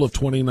April of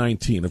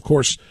 2019. Of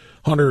course,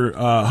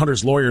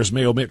 Hunter's lawyers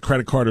may omit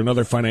credit card and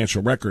other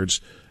financial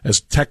records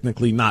as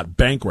technically not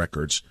bank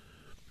records,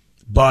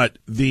 but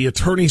the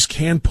attorneys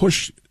can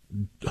push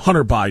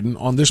Hunter Biden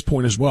on this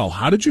point as well.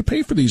 How did you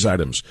pay for these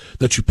items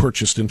that you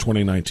purchased in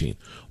 2019?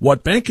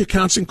 What bank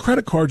accounts and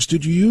credit cards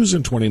did you use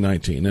in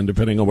 2019? And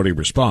depending on what he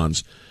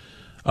responds,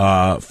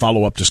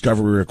 follow-up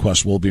discovery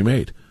requests will be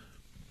made.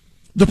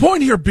 The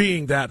point here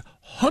being that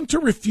Hunter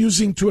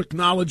refusing to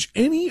acknowledge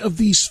any of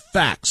these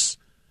facts,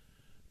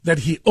 that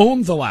he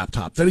owned the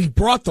laptop, that he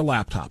brought the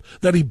laptop,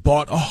 that he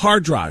bought a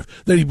hard drive,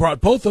 that he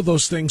brought both of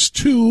those things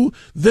to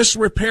this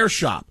repair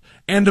shop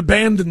and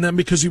abandoned them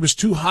because he was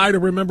too high to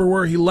remember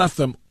where he left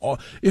them.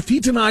 If he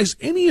denies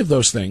any of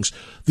those things,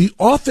 the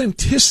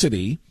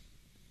authenticity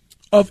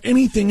of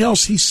anything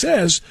else he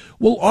says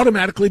will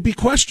automatically be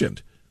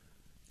questioned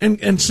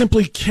and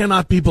simply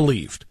cannot be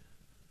believed.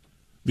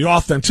 The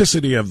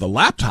authenticity of the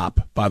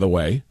laptop, by the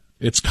way,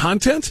 its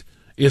content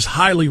is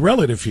highly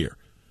relative here.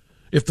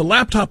 If the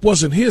laptop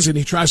wasn't his and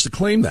he tries to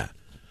claim that,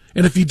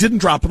 and if he didn't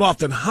drop it off,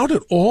 then how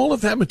did all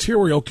of that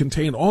material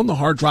contained on the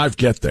hard drive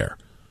get there?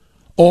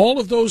 All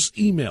of those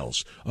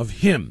emails of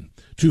him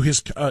to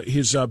his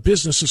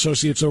business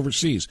associates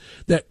overseas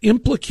that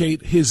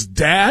implicate his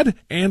dad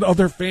and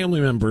other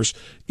family members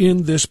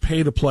in this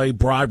pay-to-play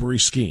bribery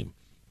scheme.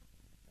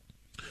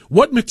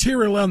 What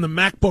material on the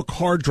MacBook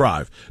hard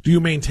drive do you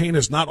maintain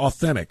is not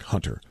authentic,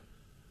 Hunter?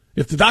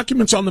 If the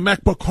documents on the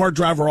MacBook hard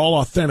drive are all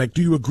authentic,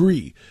 do you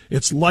agree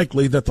it's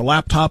likely that the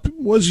laptop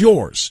was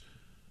yours?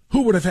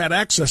 Who would have had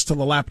access to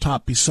the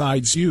laptop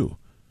besides you?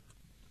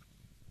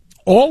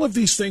 All of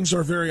these things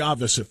are very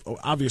obvious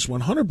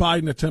when Hunter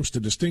Biden attempts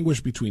to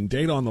distinguish between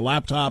data on the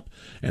laptop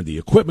and the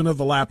equipment of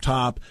the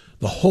laptop.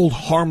 The hold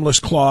harmless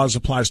clause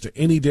applies to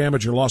any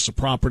damage or loss of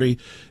property.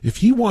 If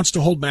he wants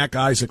to hold Mac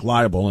Isaac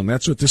liable, and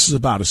that's what this is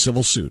about, a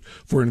civil suit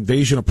for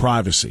invasion of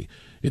privacy,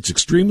 it's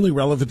extremely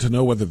relevant to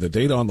know whether the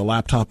data on the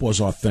laptop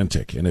was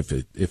authentic. And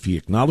if he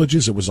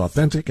acknowledges it was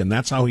authentic and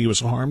that's how he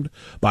was harmed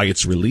by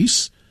its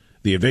release,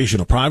 the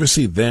invasion of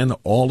privacy, then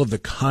all of the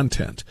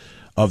content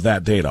of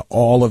that data,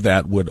 all of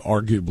that would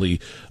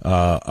arguably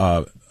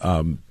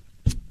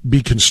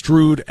be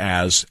construed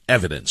as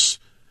evidence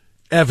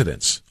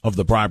of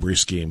the bribery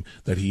scheme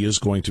that he is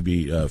going to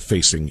be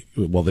facing,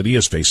 that he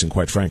is facing,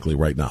 quite frankly,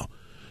 right now.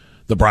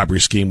 The bribery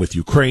scheme with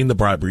Ukraine, the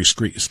bribery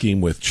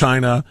scheme with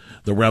China,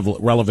 the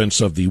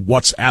relevance of the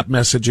WhatsApp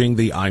messaging,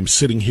 the I'm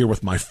sitting here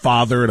with my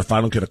father, and if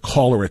I don't get a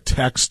call or a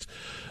text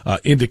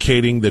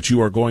indicating that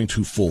you are going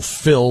to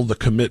fulfill the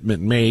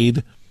commitment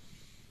made,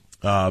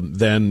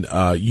 then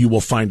you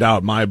will find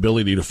out my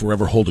ability to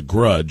forever hold a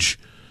grudge.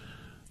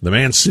 The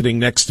man sitting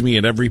next to me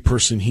and every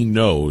person he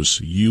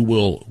knows, you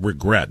will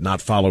regret not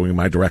following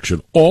my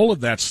direction. All of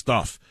that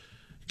stuff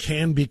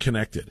can be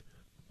connected.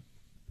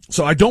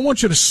 So I don't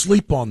want you to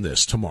sleep on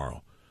this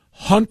tomorrow.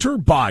 Hunter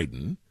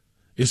Biden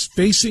is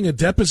facing a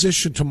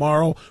deposition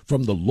tomorrow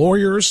from the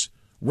lawyers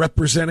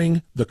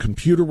representing the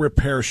computer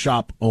repair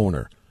shop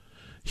owner.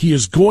 He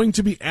is going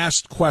to be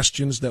asked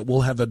questions that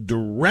will have a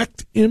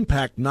direct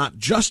impact not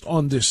just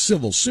on this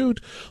civil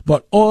suit,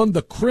 but on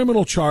the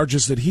criminal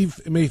charges that he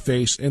may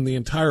face and the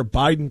entire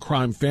Biden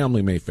crime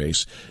family may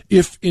face,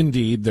 if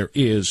indeed there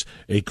is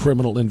a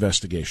criminal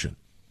investigation.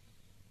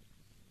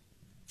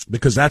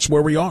 Because that's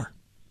where we are.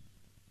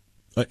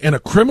 And a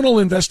criminal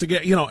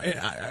investigation,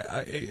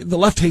 the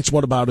left hates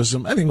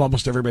whataboutism. I think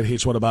almost everybody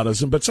hates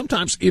whataboutism, but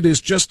sometimes it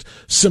is just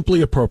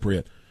simply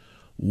appropriate.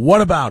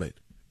 What about it?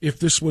 If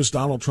this was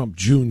Donald Trump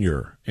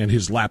Jr. and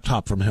his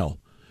laptop from hell,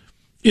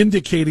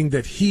 indicating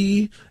that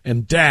he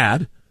and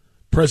Dad,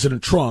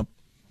 President Trump,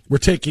 were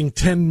taking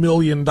 $10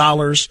 million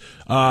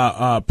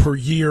per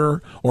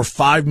year or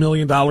 $5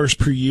 million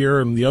per year,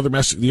 and the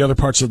other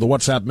parts of the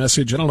WhatsApp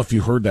message. I don't know if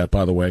you heard that,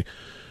 by the way.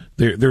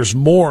 There's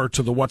more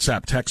to the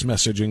WhatsApp text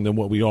messaging than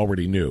what we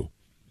already knew.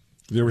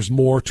 There is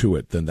more to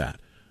it than that.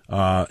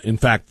 In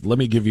fact, let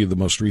me give you the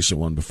most recent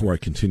one before I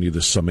continue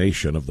the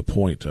summation of the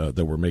point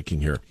that we're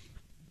making here.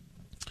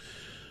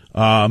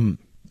 10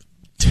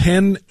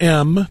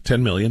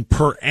 million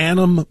per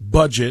annum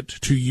budget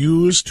to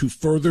use to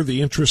further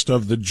the interest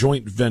of the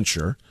joint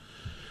venture.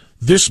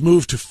 This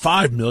move to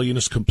 5 million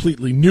is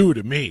completely new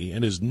to me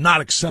and is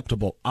not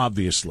acceptable,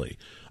 obviously.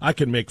 I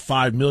can make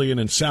 5 million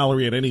in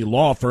salary at any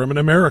law firm in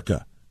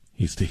America,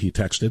 he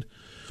texted.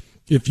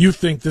 If you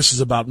think this is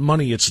about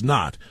money, it's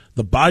not.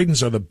 The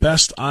Bidens are the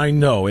best I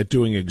know at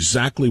doing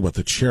exactly what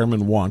the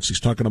chairman wants. He's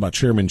talking about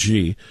Chairman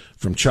Xi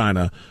from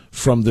China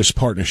from this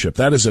partnership.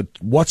 That is a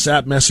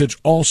WhatsApp message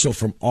also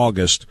from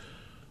August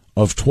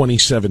of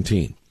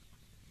 2017.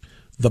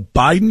 The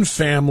Biden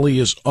family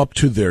is up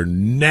to their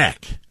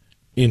neck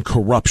in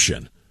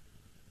corruption.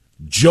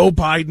 Joe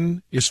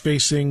Biden is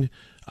facing,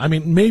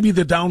 maybe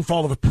the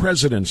downfall of a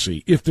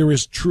presidency if there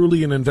is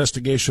truly an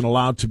investigation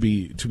allowed to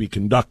be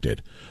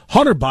conducted.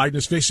 Hunter Biden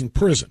is facing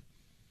prison.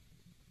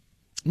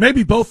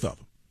 Maybe both of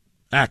them,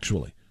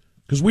 actually,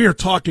 because we are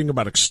talking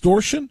about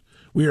extortion.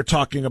 We are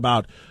talking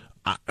about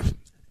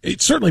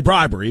it's certainly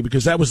bribery,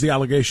 because that was the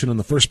allegation in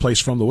the first place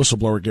from the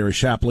whistleblower Gary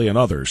Shapley and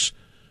others.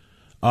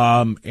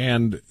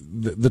 And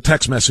the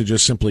text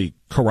messages simply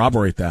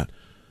corroborate that.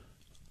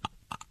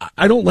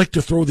 I don't like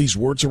to throw these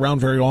words around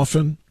very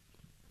often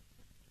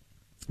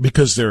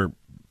because they're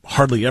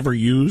hardly ever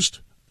used,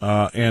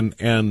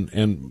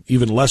 and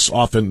even less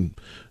often,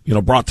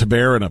 brought to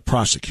bear in a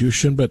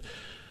prosecution. But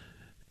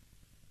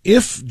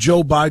if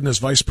Joe Biden, as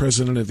Vice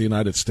President of the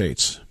United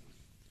States,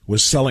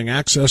 was selling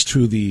access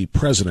to the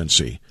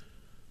presidency,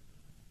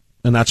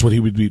 and that's what he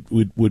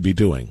would be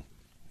doing,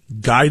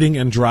 guiding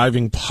and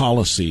driving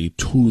policy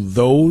to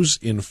those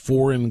in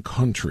foreign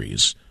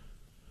countries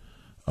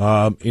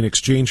in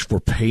exchange for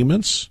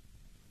payments,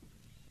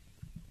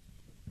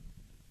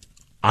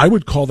 I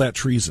would call that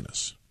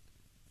treasonous.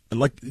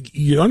 Like,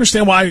 you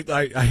understand why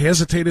I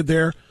hesitated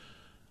there?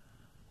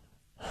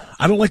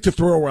 I don't like to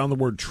throw around the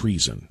word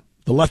treason.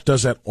 The left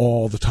does that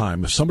all the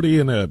time. If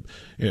somebody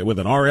with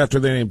an R after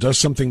their name does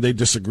something they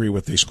disagree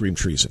with, they scream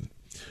treason.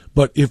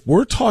 But if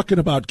we're talking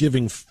about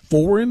giving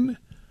foreign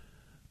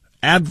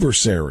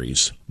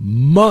adversaries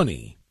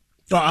money,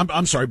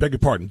 I'm sorry, beg your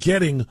pardon,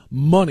 getting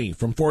money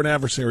from foreign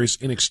adversaries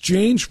in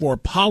exchange for a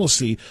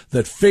policy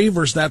that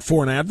favors that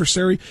foreign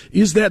adversary,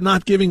 is that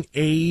not giving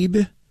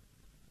aid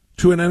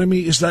to an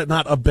enemy? Is that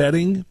not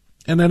abetting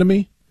an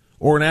enemy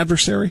or an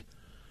adversary?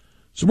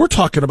 So we're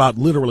talking about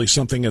literally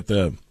something at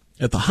the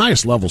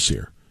highest levels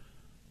here.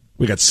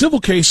 We got civil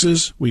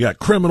cases, we got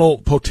criminal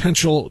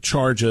potential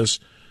charges,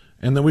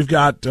 and then we've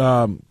got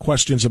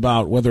questions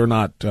about whether or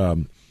not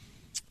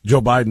Joe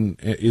Biden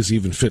is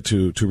even fit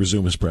to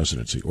resume his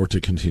presidency or to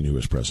continue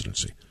his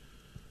presidency.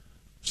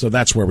 So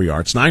that's where we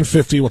are. It's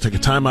 9:50. We'll take a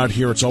time out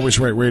here. It's Always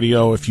Right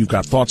Radio. If you've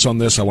got thoughts on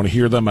this, I want to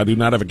hear them. I do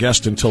not have a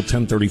guest until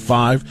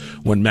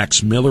 10:35 when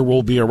Max Miller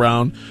will be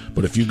around.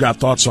 But if you've got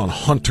thoughts on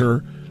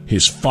Hunter,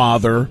 his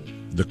father,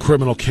 the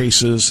criminal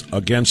cases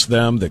against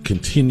them that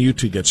continue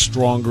to get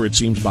stronger, it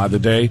seems, by the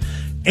day,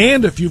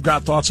 and if you've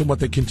got thoughts on what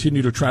they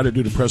continue to try to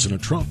do to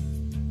President Trump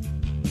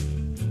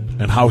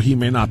and how he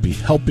may not be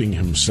helping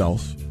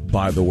himself,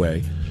 by the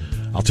way,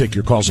 I'll take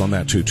your calls on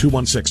that, too.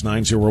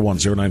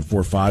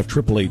 216-901-0945,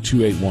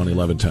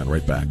 888-281-1110.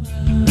 Right back.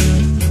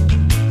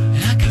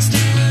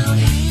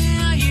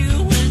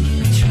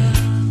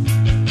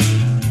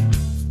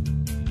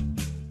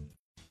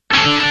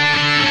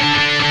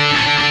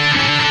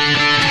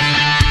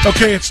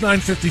 Okay, it's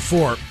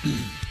 9:54.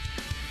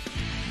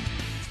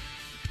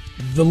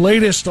 The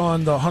latest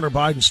on the Hunter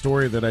Biden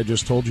story that I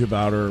just told you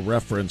about or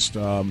referenced,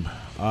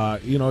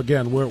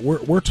 again,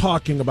 we're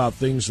talking about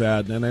things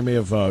that, and I may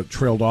have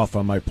trailed off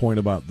on my point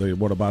about the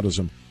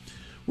whataboutism.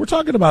 We're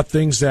talking about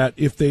things that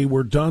if they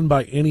were done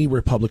by any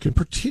Republican,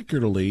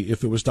 particularly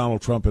if it was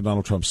Donald Trump and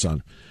Donald Trump's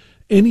son,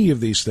 any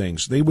of these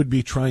things, they would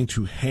be trying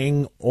to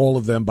hang all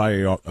of them by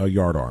a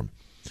yardarm.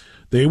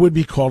 They would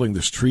be calling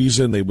this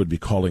treason. They would be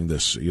calling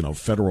this,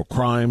 federal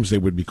crimes. They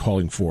would be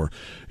calling for,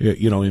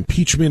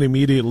 impeachment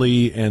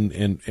immediately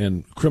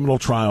and criminal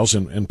trials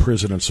and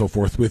prison and so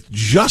forth with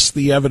just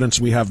the evidence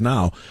we have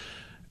now.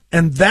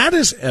 And that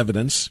is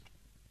evidence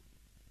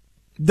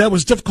that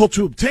was difficult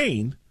to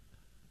obtain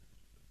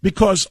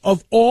because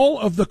of all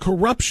of the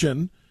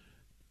corruption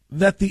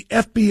that the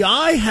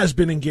FBI has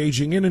been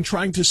engaging in and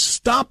trying to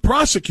stop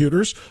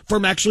prosecutors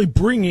from actually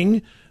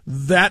bringing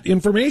that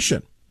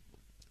information.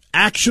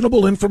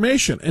 Actionable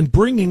information and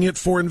bringing it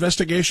for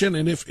investigation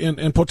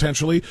and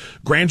potentially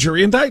grand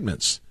jury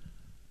indictments.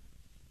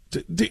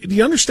 Do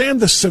you understand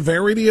the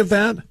severity of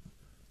that?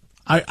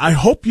 I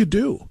hope you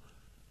do.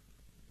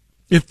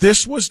 If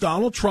this was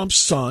Donald Trump's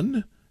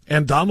son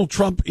and Donald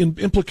Trump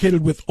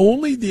implicated with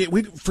only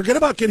forget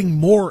about getting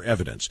more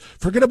evidence.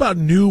 Forget about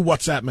new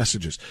WhatsApp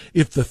messages.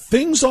 If the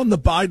things on the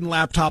Biden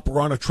laptop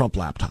were on a Trump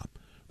laptop,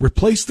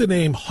 replace the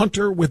name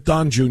Hunter with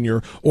Don Jr.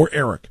 or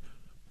Eric,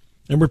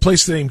 and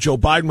replace the name Joe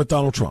Biden with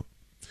Donald Trump.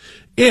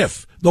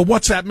 If the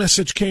WhatsApp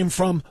message came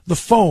from the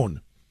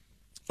phone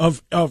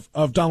of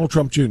Donald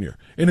Trump Jr.,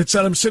 and it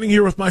said, I'm sitting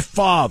here with my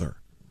father,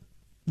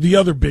 the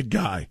other big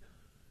guy,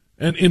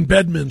 and in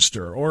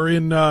Bedminster or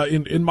in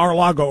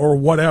Mar-a-Lago or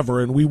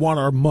whatever, and we want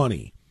our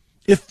money.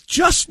 If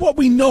just what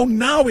we know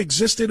now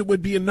existed, it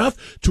would be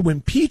enough to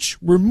impeach,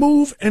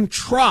 remove, and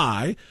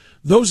try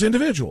those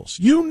individuals.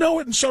 You know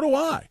it, and so do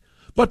I.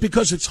 But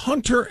because it's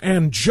Hunter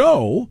and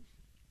Joe,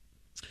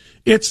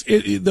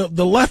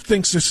 the left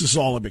thinks this is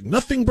all a big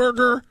nothing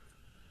burger.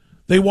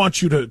 They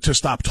want you to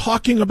stop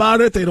talking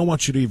about it. They don't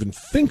want you to even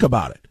think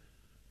about it.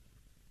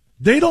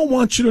 They don't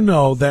want you to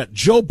know that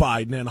Joe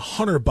Biden and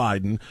Hunter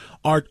Biden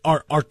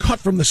are cut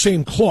from the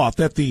same cloth,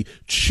 that the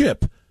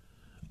chip,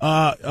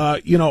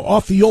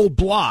 off the old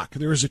block,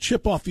 there is a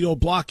chip off the old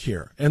block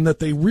here, and that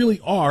they really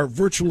are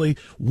virtually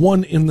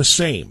one in the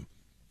same.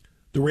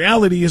 The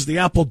reality is the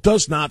apple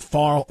does not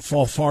fall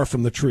far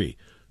from the tree.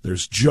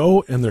 There's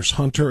Joe and there's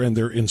Hunter, and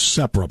they're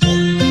inseparable.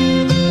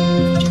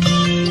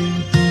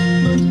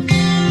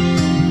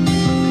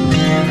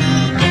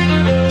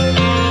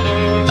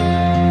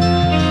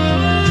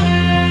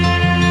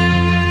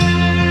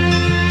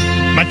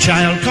 My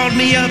child called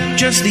me up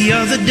just the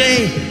other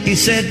day. He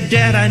said,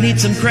 Dad, I need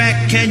some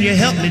crack. Can you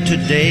help me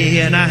today?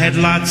 And I had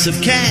lots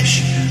of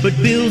cash, but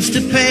bills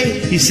to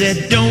pay. He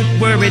said, don't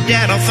worry,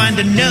 Dad, I'll find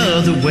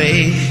another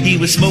way. He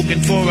was smoking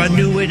before I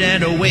knew it,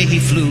 and away he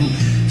flew,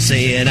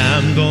 saying,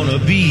 I'm gonna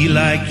be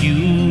like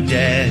you,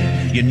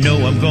 Dad. You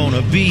know I'm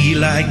gonna be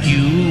like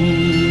you.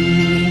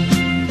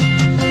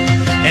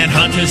 And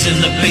Hunter's in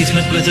the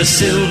basement with a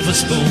silver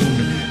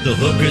spoon. The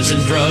hookers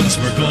and drugs,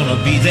 we're gonna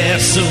be there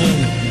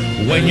soon.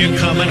 When you're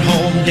coming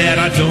home, Dad,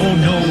 I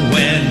don't know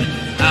when.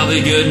 I'll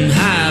be good and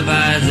high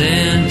by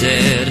then,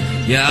 Dad.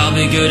 Yeah, I'll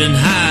be good and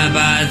high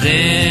by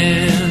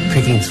then.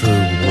 Picking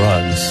through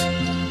rugs,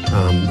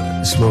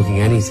 smoking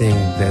anything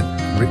that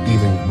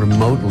even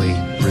remotely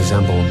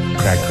resembled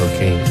crack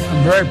cocaine.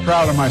 I'm very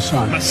proud of my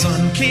son. My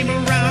son came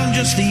around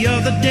just the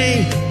other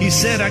day. He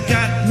said, I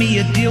got me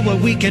a deal where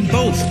we can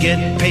both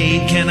get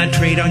paid. Can I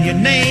trade on your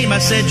name? I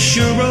said,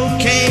 sure,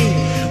 okay.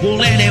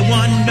 Will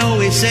anyone know?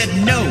 He said,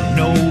 no,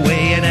 no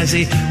way. And as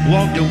he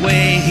walked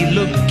away, he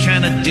looked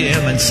kind of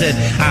dim and said,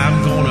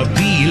 I'm gonna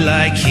be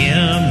like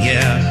him,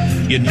 yeah.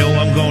 You know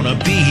I'm gonna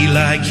be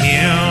like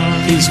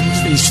him.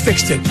 He's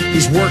fixed it.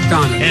 He's worked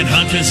on it. And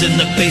Hunter's in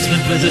the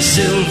basement with a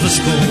silver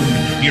spoon.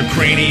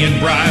 Ukrainian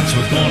brides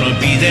were gonna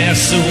be there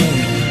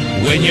soon.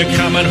 When you're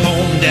coming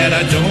home, Dad,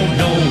 I don't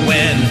know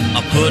when.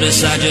 I'll put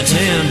aside your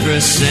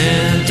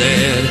 10%,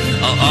 Dad.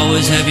 I'll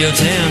always have your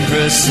 10%.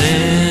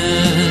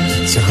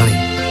 He said, honey,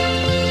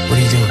 what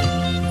are you doing?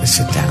 I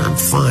said, Dad, I'm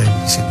fine.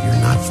 He said,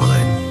 you're not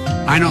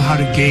fine. I know how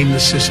to game the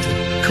system.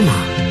 Come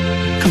on.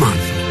 Come on.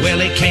 Well,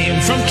 he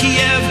came from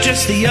Kiev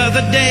just the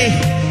other day.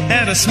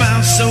 Had a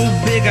smile so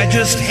big I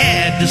just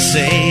had to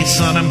say,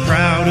 son, I'm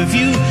proud of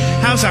you.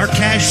 How's our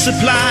cash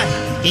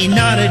supply? He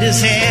nodded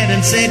his head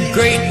and said,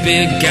 great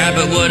big guy,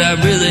 but what I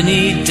really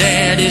need,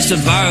 Dad, is to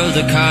borrow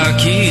the car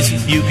keys.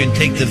 You can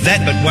take the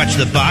vet, but watch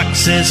the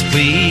boxes,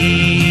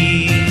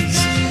 please.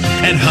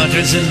 And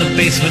Hunter's in the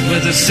basement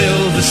with a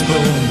silver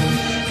spoon.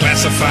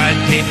 Classified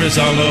papers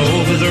all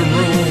over the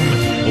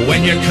room.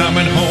 When you're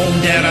coming home,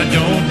 Dad, I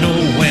don't know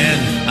when.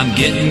 I'm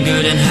getting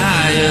good and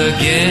high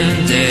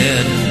again,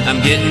 Dad.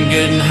 I'm getting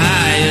good and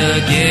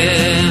high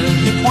again.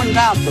 He pointed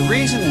out the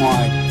reason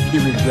why he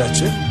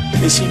regrets it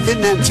is he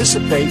didn't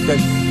anticipate that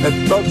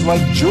thugs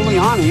like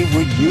Giuliani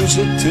would use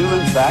it to,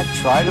 in fact,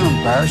 try to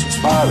embarrass his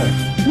father.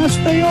 Yes,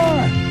 they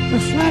are. They're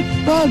flat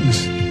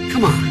thugs.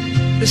 Come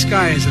on. This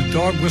guy is a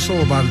dog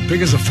whistle about as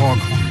big as a foghorn.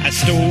 I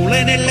stole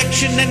an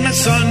election and my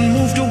son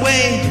moved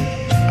away.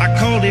 I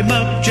called him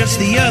up just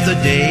the other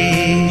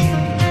day.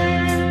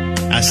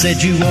 I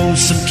said, you owe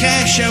some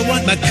cash, I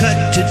want my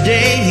cut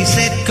today. He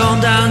said, calm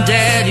down,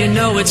 Dad, you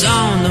know it's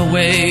on the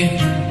way.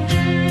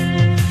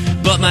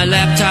 But my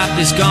laptop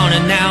is gone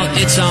and now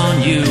it's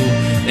on you.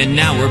 And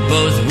now we're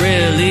both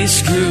really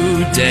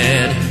screwed,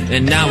 Dad.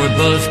 And now we're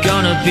both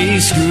gonna be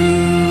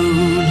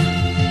screwed.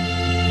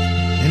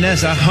 And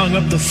as I hung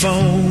up the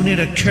phone, it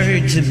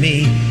occurred to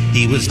me,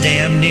 he was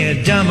damn near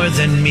dumber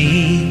than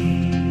me.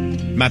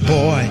 My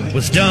boy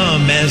was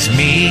dumb as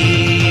me.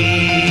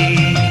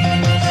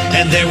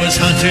 And there was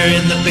Hunter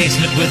in the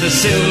basement with a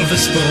silver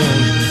spoon.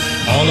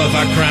 All of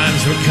our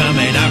crimes were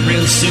coming out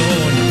real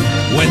soon.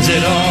 When's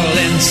it all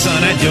end,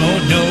 son? I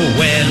don't know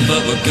when.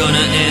 But we're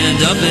gonna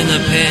end up in the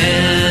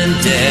pen,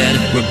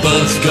 Dad. We're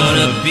both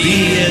gonna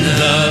be in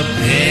the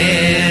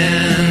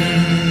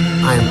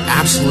pen. I am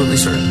absolutely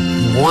certain,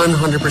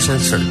 100%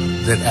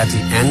 certain, that at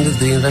the end of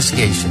the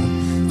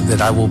investigation,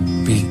 that I will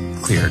be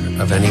cleared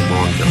of any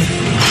wrongdoing.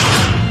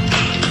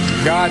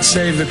 God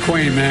save the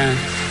Queen, man.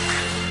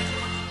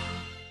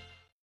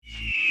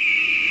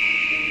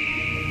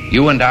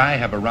 You and I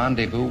have a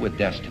rendezvous with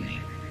destiny.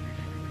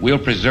 We'll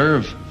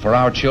preserve for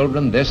our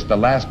children this, the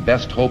last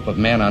best hope of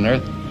man on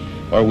earth,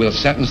 or we'll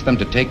sentence them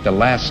to take the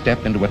last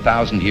step into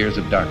 1,000 years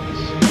of darkness.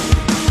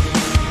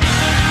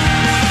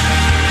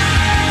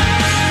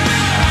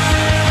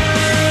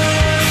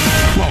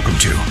 Welcome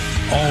to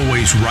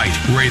Always Right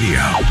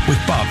Radio with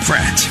Bob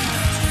Frantz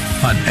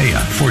on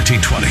AM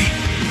 1420.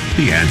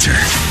 The Answer.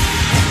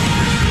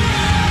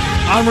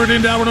 Onward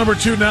into hour number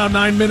 2 now,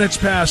 9 minutes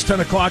past 10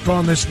 o'clock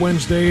on this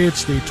Wednesday.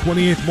 It's the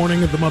 28th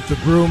morning of the month of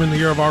Groom in the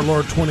year of our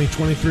Lord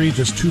 2023.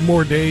 Just 2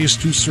 more days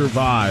to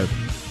survive.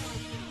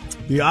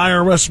 The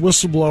IRS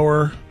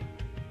whistleblower,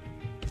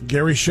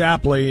 Gary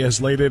Shapley,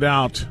 has laid it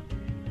out.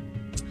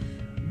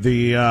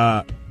 We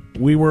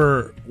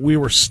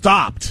were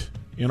stopped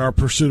in our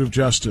pursuit of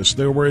justice.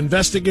 There were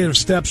investigative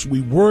steps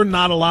we were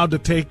not allowed to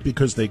take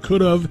because they could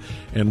have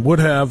and would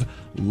have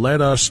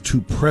led us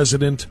to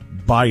President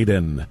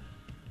Biden.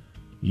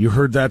 You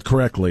heard that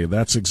correctly.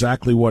 That's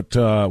exactly what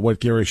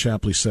Gary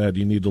Shapley said.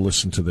 You need to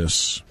listen to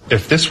this.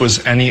 If this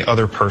was any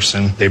other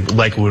person, they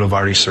likely would have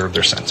already served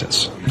their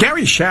sentence.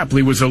 Gary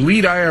Shapley was a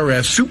lead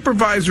IRS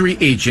supervisory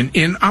agent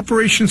in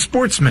Operation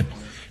Sportsman,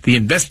 the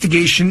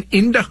investigation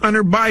into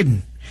Hunter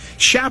Biden.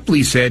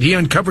 Shapley said he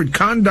uncovered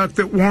conduct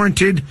that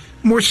warranted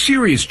more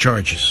serious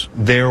charges.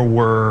 There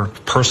were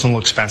personal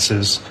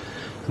expenses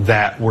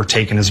that were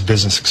taken as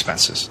business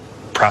expenses.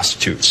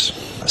 Prostitutes,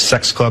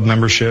 sex club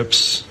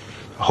memberships,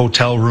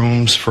 hotel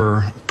rooms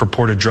for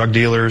purported drug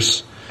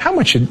dealers. How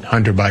much did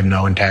Hunter Biden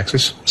owe in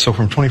taxes? So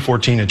from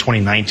 2014 to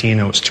 2019,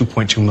 it was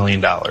 $2.2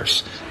 million.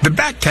 The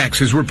back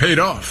taxes were paid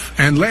off,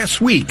 and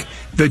last week,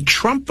 the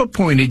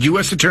Trump-appointed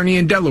U.S. Attorney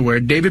in Delaware,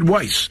 David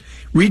Weiss,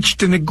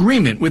 reached an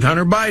agreement with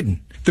Hunter Biden.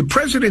 The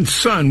president's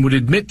son would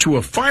admit to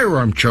a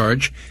firearm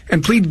charge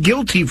and plead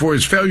guilty for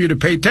his failure to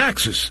pay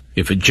taxes.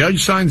 If a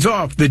judge signs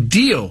off, the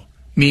deal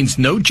means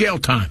no jail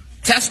time.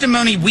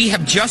 Testimony we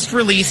have just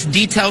released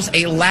details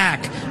a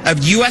lack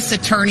of U.S.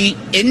 Attorney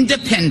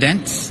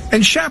independence.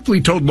 And Shapley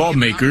told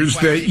lawmakers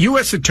that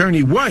U.S.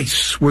 Attorney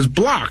Weiss was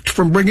blocked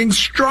from bringing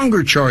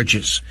stronger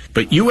charges.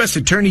 But U.S.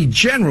 Attorney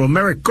General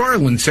Merrick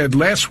Garland said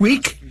last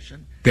week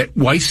that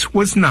Weiss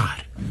was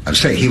not. I'm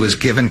saying he was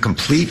given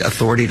complete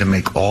authority to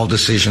make all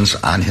decisions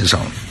on his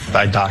own.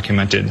 I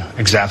documented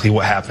exactly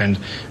what happened,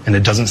 and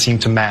it doesn't seem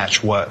to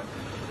match what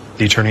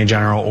the Attorney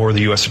General or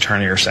the U.S.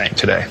 Attorney are saying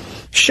today.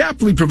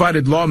 Shapley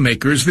provided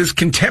lawmakers this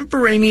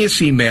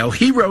contemporaneous email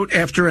he wrote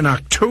after an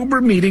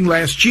October meeting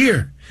last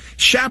year.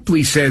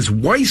 Shapley says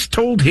Weiss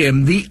told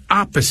him the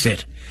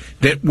opposite,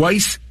 that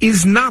Weiss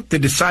is not the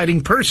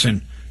deciding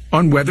person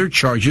on whether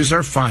charges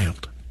are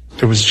filed.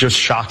 It was just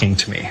shocking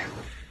to me.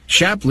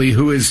 Shapley,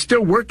 who is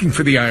still working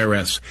for the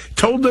IRS,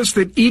 told us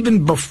that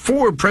even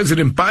before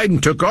President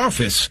Biden took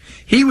office,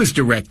 he was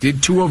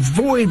directed to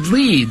avoid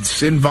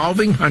leads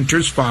involving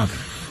Hunter's father.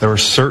 There were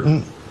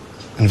certain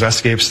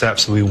investigative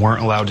steps that we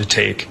weren't allowed to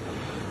take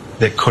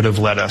that could have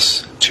led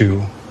us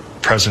to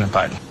President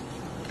Biden.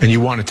 And you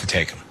wanted to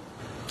take them?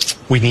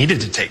 We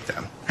needed to take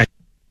them.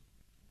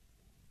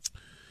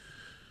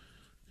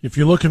 If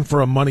you're looking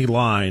for a money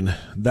line,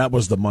 that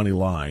was the money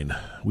line.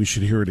 We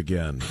should hear it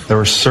again. There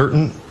were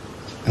certain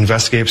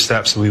investigative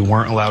steps that we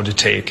weren't allowed to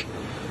take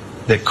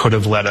that could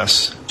have led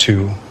us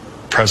to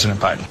President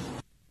Biden.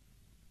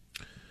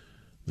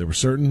 There were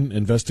certain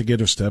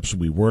investigative steps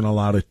we weren't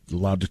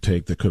allowed to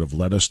take that could have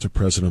led us to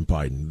President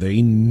Biden.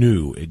 They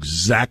knew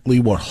exactly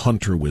what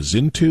Hunter was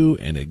into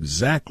and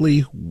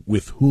exactly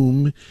with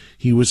whom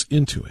he was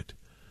into it.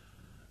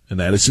 And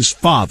that is his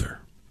father,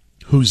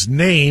 whose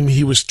name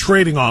he was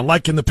trading on,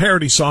 like in the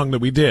parody song that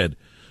we did,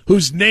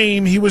 whose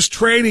name he was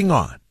trading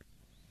on,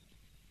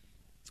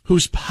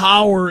 whose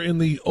power in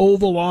the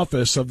Oval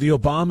Office of the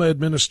Obama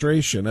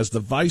administration as the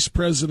Vice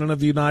President of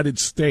the United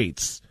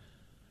States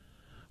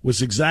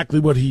was exactly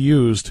what he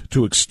used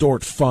to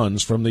extort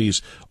funds from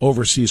these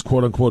overseas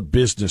quote-unquote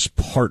business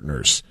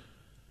partners.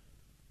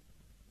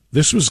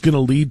 This was going to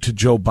lead to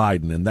Joe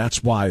Biden, and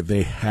that's why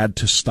they had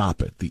to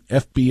stop it. The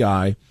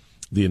FBI,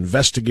 the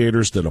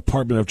investigators, the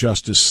Department of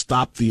Justice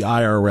stopped the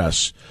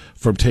IRS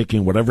from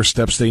taking whatever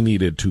steps they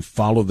needed to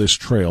follow this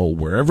trail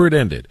wherever it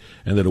ended,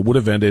 and that it would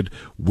have ended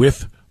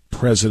with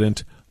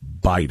President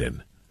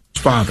Biden.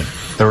 Father.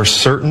 There were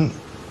certain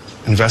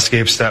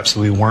investigative steps that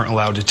we weren't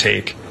allowed to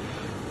take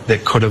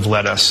that could have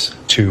led us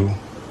to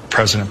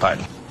President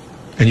Biden.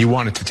 And you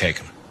wanted to take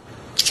them?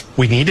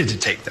 We needed to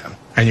take them.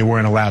 And you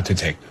weren't allowed to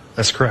take them?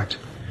 That's correct.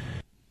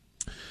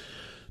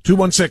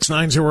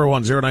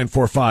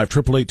 216-901-0945,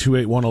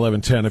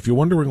 888-281-1110. If you're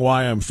wondering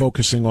why I'm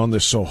focusing on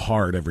this so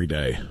hard every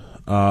day,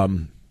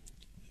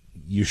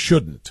 you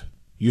shouldn't.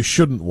 You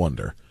shouldn't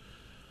wonder.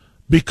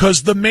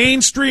 Because the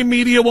mainstream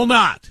media will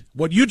not.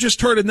 What you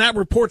just heard in that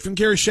report from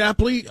Gary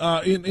Shapley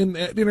in an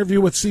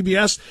interview with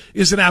CBS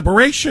is an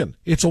aberration.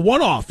 It's a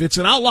one-off. It's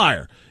an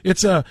outlier.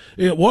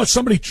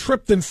 Somebody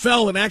tripped and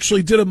fell and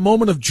actually did a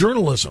moment of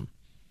journalism.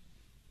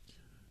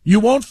 You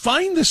won't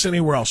find this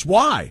anywhere else.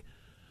 Why?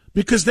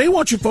 Because they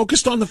want you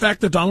focused on the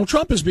fact that Donald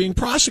Trump is being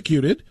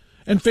prosecuted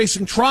and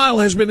facing trial,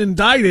 has been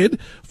indicted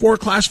for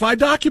classified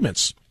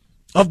documents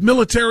of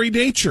military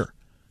nature,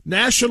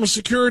 national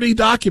security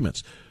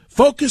documents.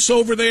 Focus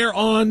over there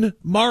on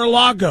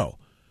Mar-a-Lago.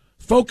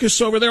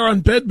 Focus over there on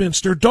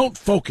Bedminster. Don't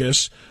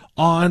focus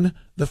on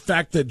the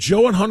fact that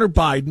Joe and Hunter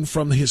Biden,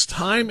 from his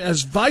time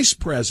as vice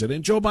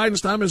president, Joe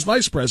Biden's time as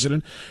vice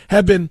president,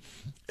 have been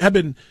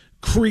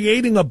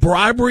creating a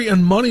bribery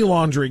and money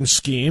laundering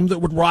scheme that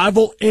would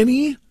rival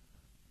any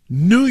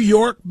New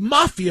York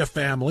mafia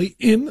family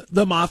in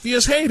the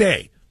mafia's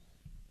heyday.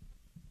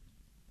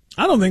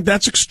 I don't think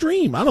that's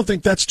extreme. I don't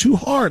think that's too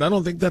hard. I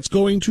don't think that's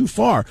going too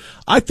far.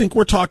 I think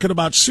we're talking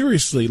about,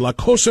 seriously, La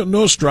Cosa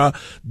Nostra,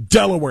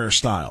 Delaware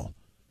style.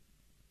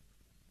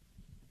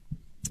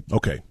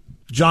 Okay.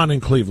 John in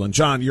Cleveland.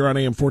 John, you're on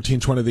AM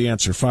 1420, The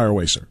Answer. Fire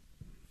away, sir.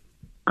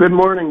 Good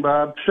morning,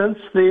 Bob. Since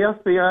the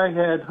FBI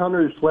had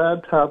Hunter's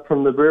laptop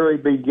from the very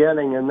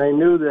beginning, and they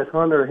knew that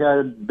Hunter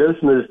had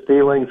business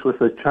dealings with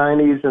the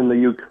Chinese and the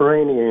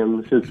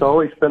Ukrainians, it's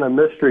always been a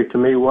mystery to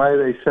me why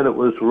they said it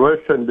was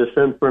Russian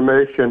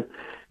disinformation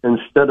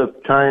instead of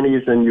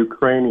Chinese and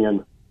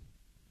Ukrainian.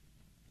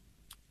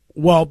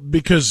 Well,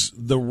 because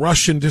the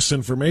Russian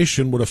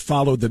disinformation would have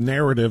followed the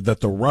narrative that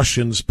the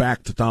Russians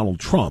backed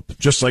Donald Trump,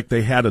 just like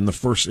they had in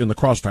the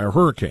Crossfire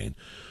Hurricane.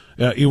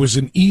 It was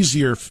an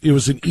easier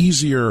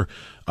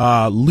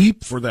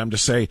leap for them to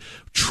say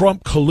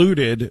Trump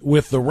colluded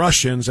with the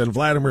Russians and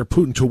Vladimir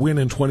Putin to win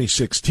in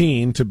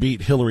 2016 to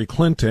beat Hillary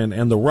Clinton,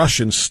 and the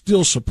Russians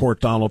still support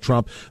Donald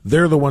Trump.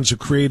 They're the ones who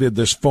created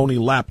this phony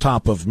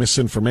laptop of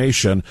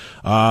misinformation,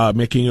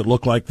 making it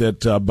look like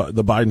that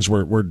the Bidens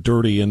were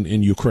dirty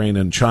in Ukraine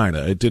and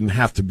China. It didn't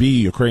have to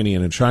be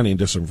Ukrainian and China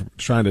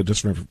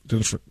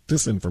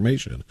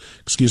disinformation.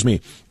 Excuse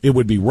me. It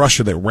would be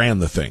Russia that ran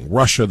the thing.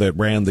 Russia that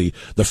ran the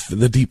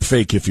deep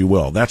fake, if you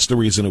will. That's the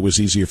reason it was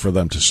easier for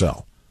them to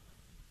sell.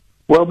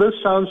 Well, this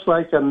sounds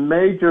like a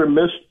major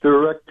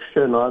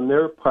misdirection on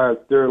their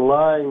part. They're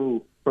lying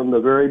from the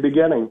very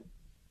beginning.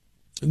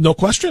 No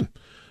question.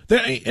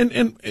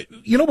 And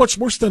you know what's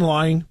worse than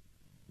lying,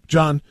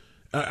 John?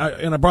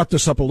 And I brought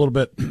this up a little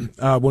bit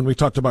when we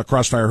talked about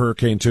Crossfire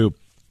Hurricane 2.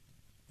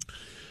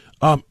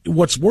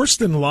 What's worse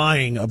than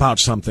lying about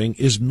something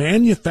is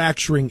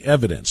manufacturing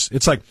evidence.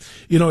 It's like,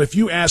 if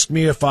you ask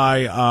me if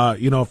I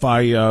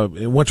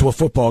went to a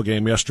football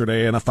game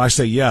yesterday, and if I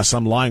say yes,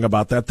 I'm lying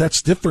about that,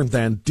 that's different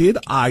than did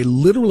I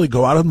literally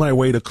go out of my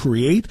way to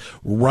create,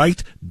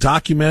 write,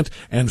 document,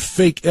 and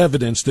fake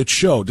evidence that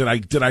showed,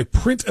 did I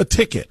print a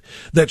ticket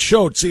that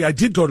showed, see, I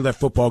did go to that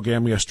football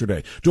game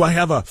yesterday? Do I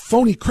have a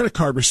phony credit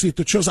card receipt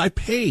that shows I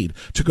paid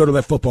to go to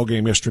that football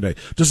game yesterday?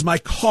 Does my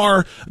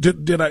car,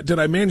 did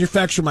I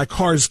manufacture my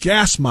car's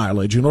gas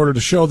mileage in order to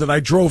show that I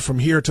drove from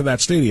here to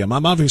that stadium?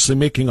 I'm obviously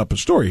making up a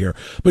story here,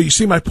 but you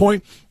see my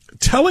point?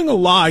 Telling a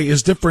lie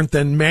is different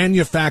than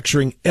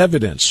manufacturing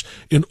evidence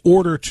in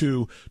order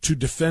to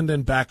defend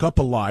and back up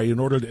a lie in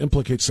order to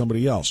implicate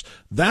somebody else.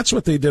 That's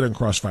what they did in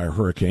Crossfire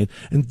Hurricane,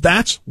 and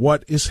that's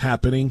what is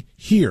happening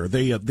here.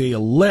 They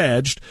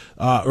alleged,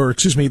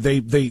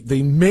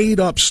 they made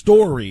up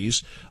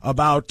stories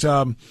about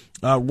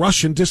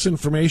Russian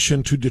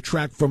disinformation to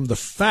detract from the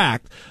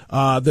fact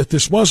that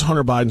this was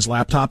Hunter Biden's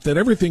laptop, that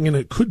everything in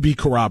it could be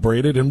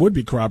corroborated and would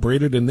be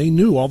corroborated, and they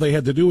knew all they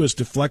had to do is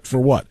deflect for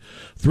what?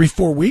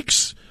 3-4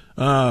 weeks?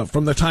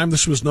 From the time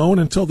this was known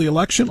until the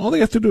election? All they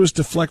have to do is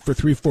deflect for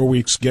 3-4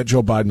 weeks, get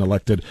Joe Biden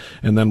elected,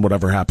 and then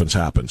whatever happens,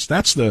 happens.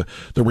 That's the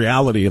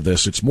reality of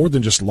this. It's more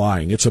than just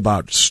lying. It's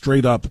about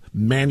straight up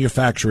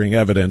manufacturing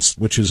evidence,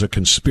 which is a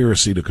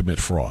conspiracy to commit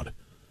fraud.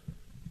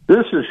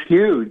 This is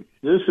huge.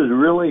 This is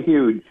really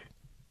huge.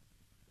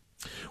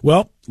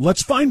 Well,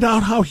 let's find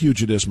out how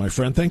huge it is, my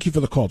friend. Thank you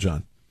for the call,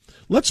 John.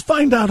 Let's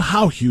find out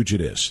how huge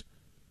it is.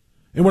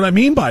 And what I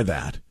mean by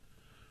that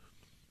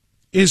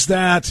is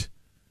that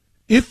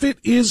if it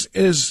is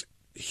as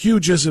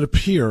huge as it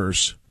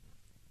appears,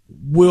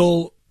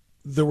 will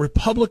the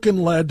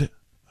Republican-led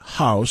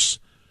House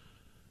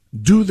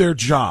do their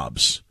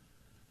jobs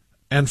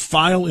and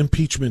file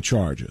impeachment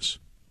charges,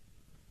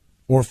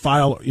 or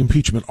file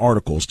impeachment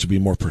articles, to be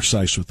more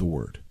precise with the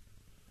word?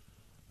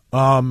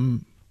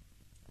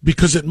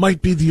 Because it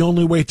might be the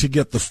only way to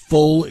get the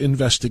full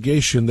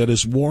investigation that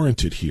is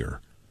warranted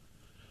here.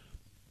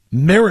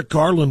 Merrick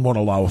Garland won't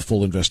allow a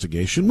full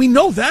investigation. We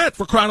know that,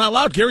 for crying out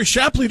loud. Gary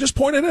Shapley just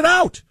pointed it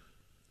out.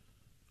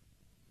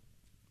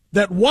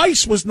 That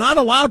Weiss was not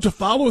allowed to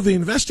follow the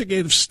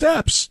investigative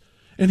steps,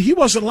 and he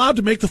wasn't allowed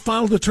to make the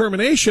final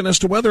determination as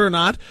to whether or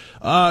not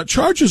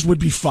charges would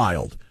be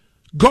filed.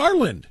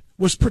 Garland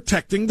was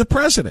protecting the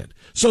president.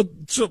 So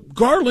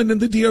Garland and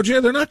the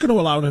DOJ, they're not going to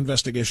allow an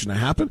investigation to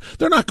happen.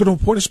 They're not going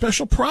to appoint a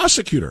special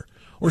prosecutor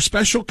or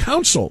special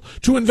counsel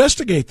to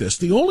investigate this.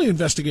 The only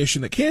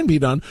investigation that can be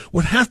done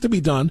would have to be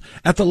done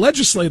at the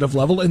legislative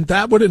level, and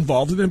that would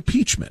involve an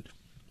impeachment.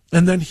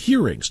 And then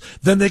hearings.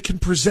 Then they can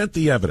present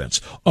the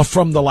evidence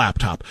from the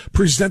laptop,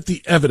 present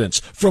the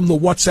evidence from the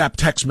WhatsApp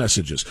text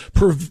messages,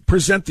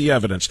 present the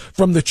evidence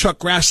from the Chuck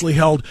Grassley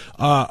held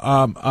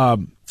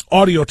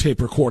audio tape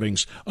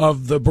recordings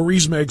of the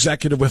Burisma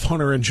executive with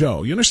Hunter and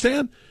Joe. You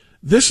understand?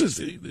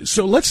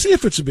 So let's see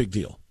if it's a big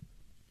deal.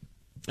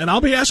 And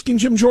I'll be asking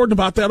Jim Jordan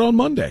about that on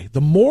Monday.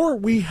 The more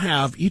we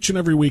have each and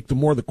every week, the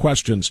more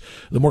questions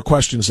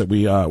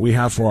that we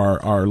have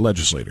for our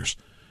legislators.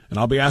 And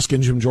I'll be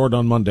asking Jim Jordan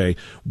on Monday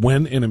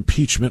when an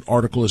impeachment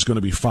article is going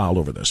to be filed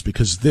over this,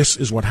 because this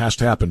is what has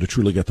to happen to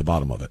truly get the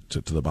bottom of it,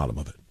 to the bottom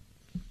of it.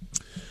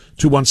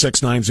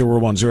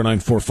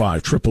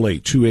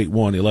 216-901-0945,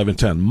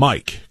 888-281-1110.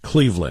 Mike,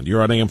 Cleveland,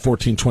 you're on AM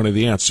 1420,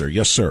 The Answer.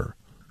 Yes, sir.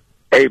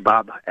 Hey,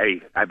 Bob.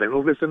 Hey, I've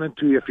been listening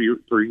to you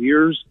for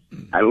years.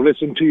 I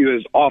listen to you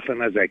as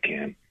often as I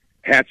can.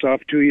 Hats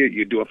off to you.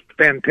 You do a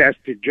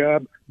fantastic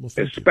job,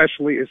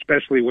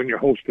 especially when you're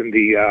hosting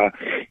the,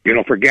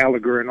 for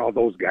Gallagher and all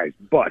those guys.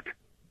 But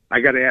I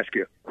got to ask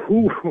you,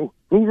 who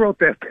wrote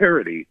that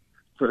parody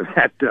for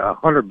that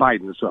Hunter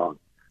Biden song?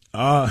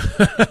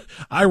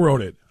 I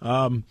wrote it.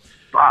 Bob,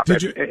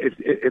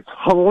 it's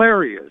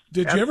hilarious.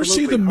 Did you ever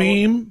see the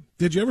meme?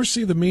 Did you ever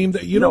see the meme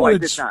that I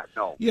did not.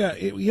 No. Yeah,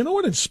 you know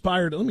what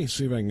inspired? Let me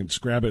see if I can just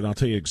grab it, and I'll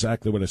tell you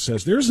exactly what it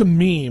says. There's a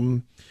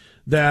meme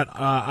that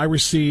I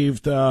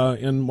received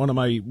in one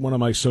of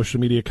my social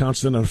media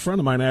accounts, and a friend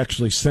of mine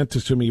actually sent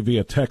it to me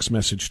via text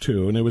message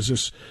too. And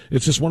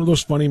it's just one of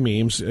those funny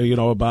memes,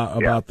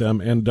 about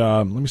them. And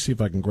let me see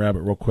if I can grab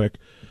it real quick.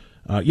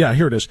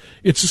 Here it is.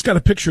 It's just got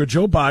a picture of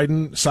Joe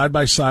Biden side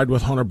by side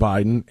with Hunter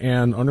Biden,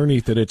 and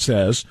underneath it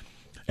says,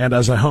 "And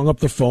as I hung up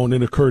the phone,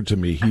 it occurred to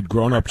me he'd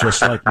grown up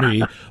just like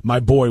me. My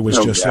boy was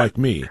just like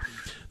me."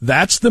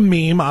 That's the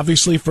meme,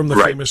 obviously, from the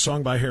famous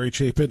song by Harry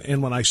Chapin.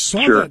 And when I saw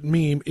that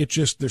meme,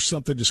 there's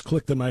something just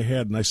clicked in my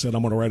head, and I said,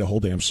 I'm going to write a whole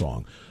damn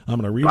song. I'm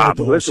going to rewrite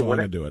the whole song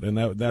and do it. And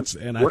that's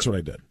what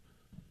I did.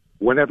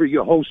 Whenever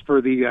you host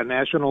for the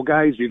national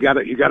guys, you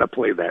gotta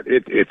play that.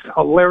 It's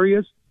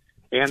hilarious.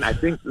 And I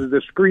think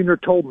the screener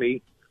told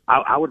me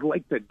I would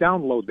like to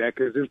download that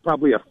because there's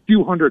probably a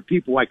few hundred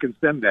people I can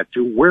send that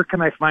to. Where can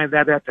I find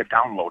that at to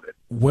download it?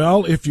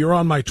 Well, if you're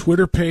on my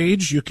Twitter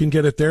page, you can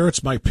get it there.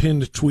 It's my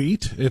pinned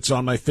tweet. It's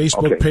on my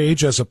Facebook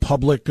page as a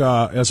public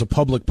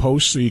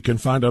post, so you can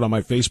find it on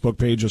my Facebook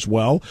page as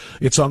well.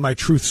 It's on my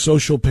Truth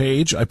Social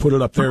page. I put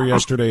it up there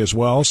yesterday as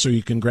well, so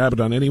you can grab it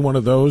on any one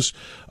of those.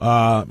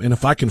 And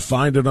if I can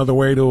find another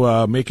way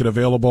to make it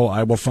available,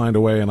 I will find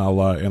a way, and I'll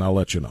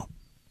let you know.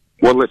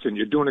 Well, listen,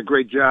 you're doing a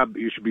great job.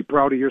 You should be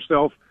proud of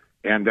yourself.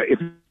 And if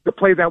you could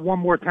play that one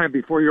more time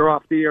before you're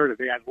off the air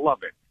today, I'd love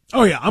it.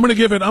 Oh yeah, I'm gonna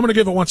give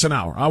it once an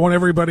hour. I want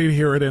everybody to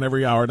hear it in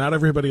every hour. Not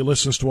everybody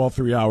listens to all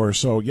 3 hours.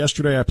 So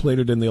yesterday I played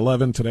it in the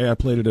 11. Today I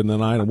played it in the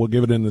 9, and we'll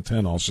give it in the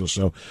 10 also.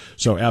 So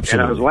absolutely.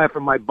 And I was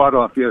laughing my butt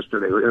off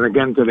yesterday, and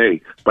again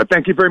today. But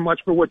thank you very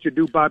much for what you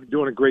do, Bob. You're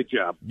doing a great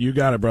job. You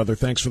got it, brother.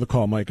 Thanks for the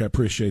call, Mike. I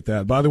appreciate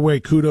that. By the way,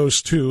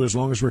 kudos too, as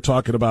long as we're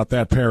talking about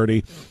that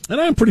parody, and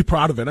I'm pretty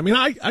proud of it. I mean,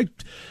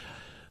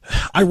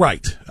 I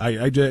write.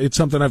 It's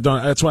something I've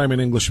done. That's why I'm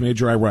an English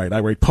major. I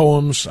write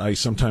poems. I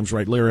sometimes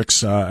write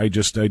lyrics. I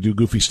do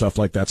goofy stuff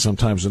like that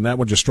sometimes, and that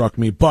one just struck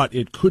me. But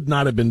it could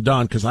not have been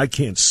done because I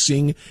can't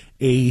sing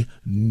a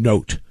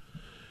note.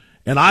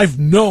 And I've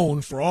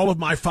known for all of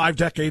my 5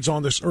 decades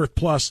on this Earth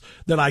Plus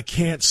that I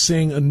can't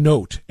sing a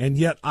note. And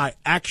yet I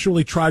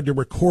actually tried to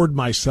record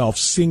myself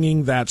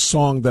singing that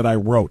song that I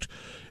wrote.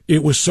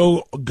 It was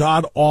so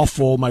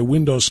god-awful, my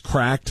windows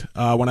cracked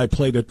when I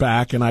played it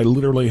back, and I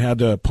literally had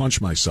to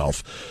punch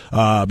myself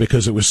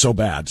because it was so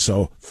bad.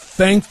 So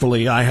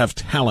thankfully, I have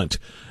talent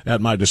at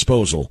my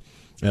disposal.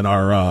 And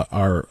our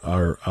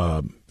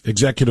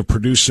executive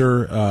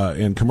producer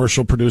and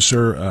commercial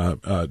producer,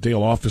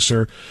 Dale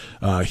Officer,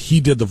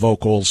 he did the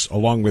vocals,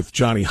 along with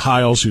Johnny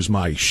Hiles, who's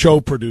my show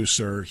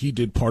producer. He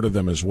did part of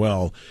them as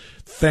well.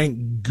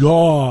 Thank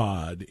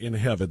God in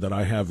heaven that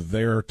I have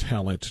their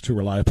talent to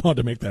rely upon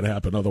to make that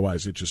happen.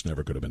 Otherwise, it just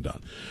never could have been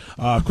done.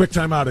 Quick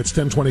time out. It's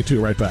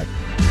 10:22. Right back.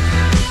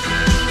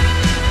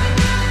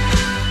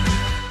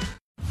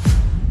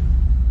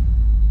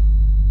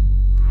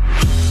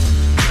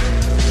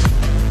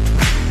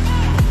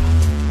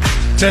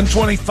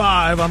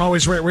 $10:25 on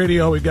Always Right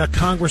Radio. We've got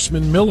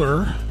Congressman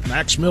Miller.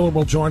 Max Miller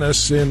will join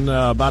us in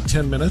about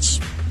 10 minutes.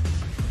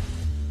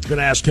 Going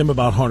to ask him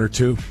about Hunter,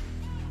 too.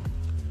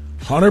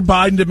 Hunter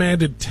Biden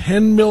demanded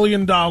 $10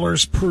 million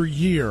per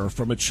year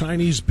from a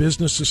Chinese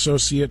business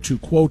associate to,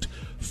 quote,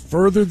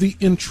 further the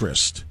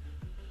interest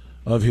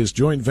of his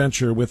joint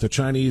venture with a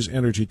Chinese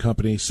energy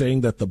company,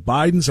 saying that the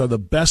Bidens are the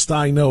best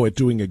I know at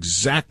doing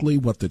exactly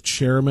what the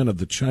chairman of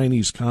the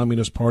Chinese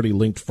Communist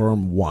Party-linked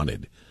firm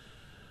wanted,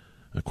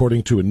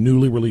 according to a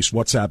newly released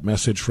WhatsApp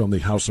message from the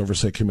House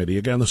Oversight Committee.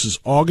 Again, this is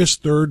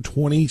August 3rd,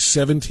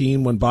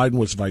 2017, when Biden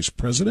was vice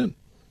president.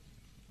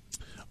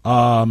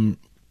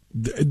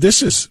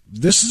 This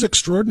is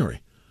extraordinary.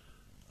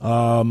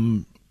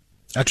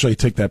 Actually, I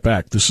take that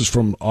back. This is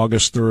from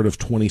August 3rd of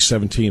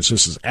 2017, so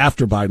this is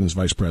after Biden's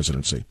vice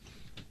presidency.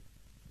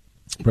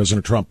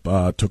 President Trump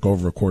took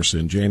over, of course,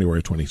 in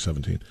January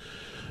 2017.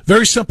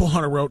 Very simple,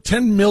 Hunter wrote.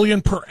 $10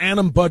 million per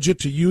annum budget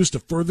to use to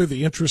further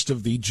the interest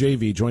of the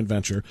JV, joint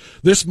venture.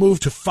 This move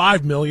to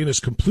 $5 million is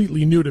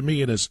completely new to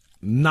me and is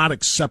not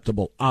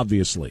acceptable,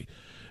 obviously.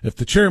 If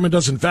the chairman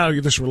doesn't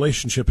value this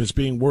relationship as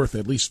being worth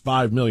at least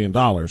 $5 million,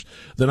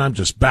 then I'm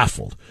just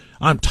baffled.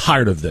 I'm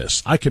tired of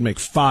this. I can make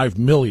 $5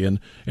 million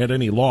at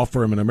any law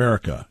firm in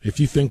America. If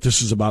you think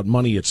this is about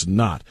money, it's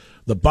not.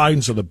 The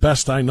Bidens are the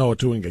best I know at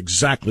doing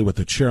exactly what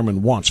the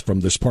chairman wants from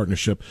this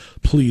partnership.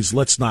 Please,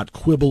 let's not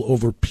quibble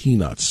over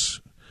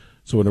peanuts.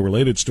 So in a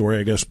related story,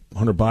 I guess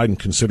Hunter Biden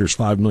considers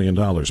 $5 million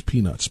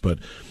peanuts. But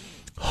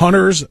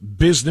Hunter's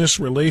business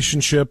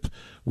relationship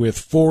with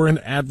foreign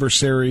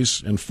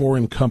adversaries and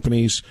foreign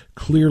companies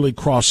clearly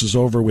crosses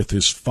over with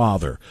his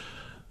father.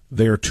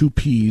 They are two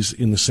peas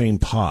in the same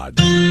pod.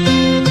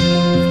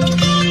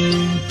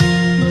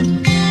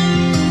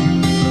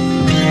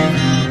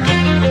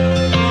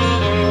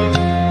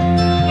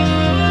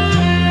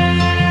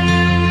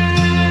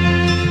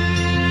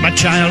 My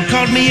child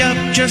called me up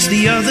just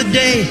the other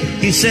day.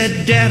 He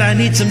said, Dad, I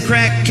need some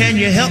crack. Can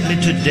you help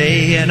me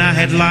today? And I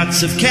had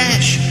lots of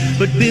cash,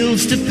 but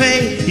bills to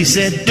pay. He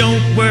said,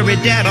 don't worry,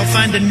 Dad, I'll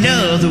find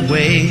another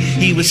way.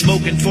 He was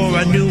smoking for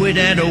I knew it,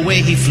 and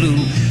away he flew,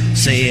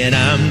 saying,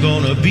 I'm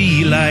gonna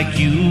be like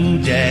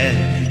you,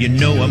 Dad. You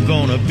know I'm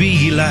gonna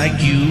be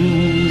like you.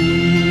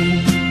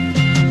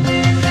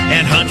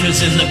 And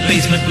Hunter's in the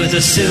basement with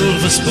a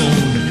silver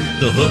spoon.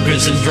 The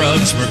hookers and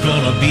drugs were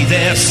gonna be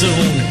there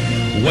soon.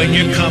 When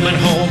you're coming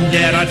home,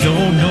 Dad, I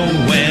don't know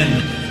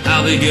when.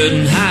 I'll be good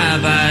and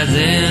high by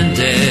then,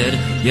 Dad.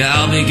 Yeah,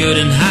 I'll be good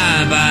and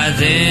high by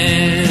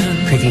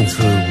then. Picking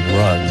through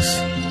rugs,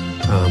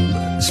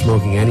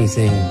 smoking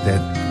anything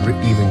that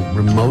even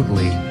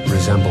remotely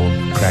resembled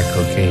crack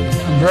cocaine.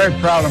 I'm very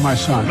proud of my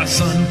son. My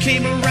son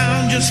came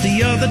around just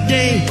the other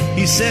day.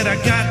 He said,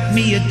 I got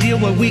me a deal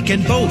where we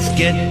can both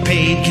get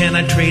paid. Can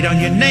I trade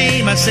on your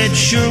name? I said,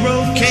 sure,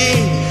 okay.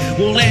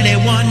 Will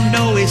anyone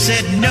know? He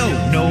said, no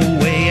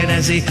way. And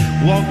as he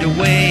walked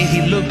away,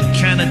 he looked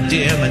kind of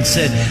dim and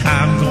said,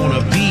 I'm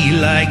gonna be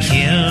like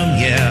him,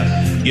 yeah.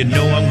 You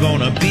know I'm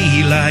gonna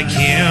be like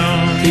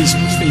him. He's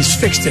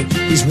fixed it.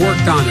 He's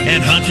worked on it.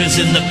 And Hunter's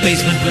in the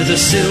basement with a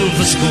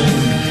silver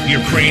spoon.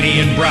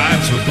 Ukrainian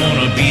bribes were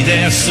gonna be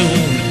there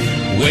soon.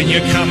 When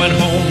you're coming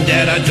home,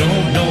 Dad, I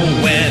don't know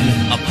when.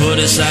 I'll put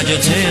aside your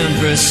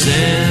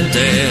 10%,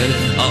 Dad.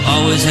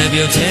 I'll always have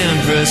your 10%. I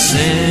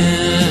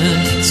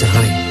said,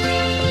 honey,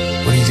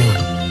 what are you doing?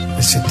 I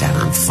said, Dad,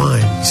 I'm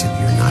fine. He said,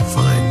 you're not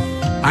fine.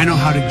 I know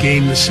how to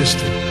game the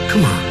system.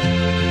 Come on.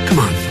 Come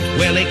on.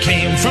 Well, he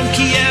came from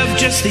Kiev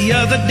just the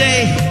other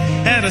day.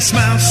 Had a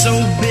smile so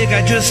big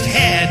I just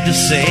had to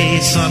say,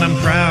 son, I'm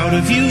proud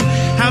of you.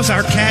 How's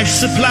our cash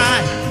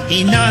supply?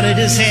 He nodded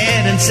his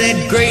head and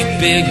said, great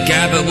big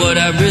guy, but what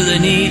I really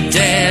need,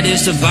 Dad,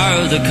 is to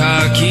borrow the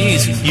car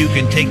keys. You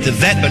can take the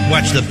vet, but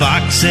watch the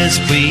boxes,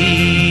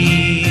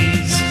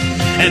 please.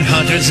 And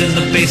Hunter's in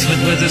the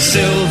basement with a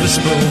silver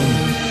spoon.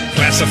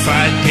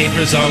 Classified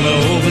papers all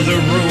over the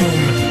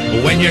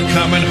room. When you're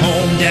coming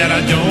home, Dad,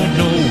 I don't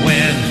know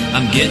when.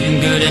 I'm getting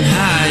good and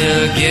high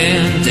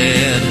again,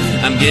 Dad.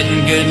 I'm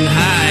getting good and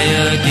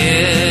high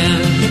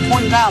again. He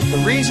pointed out the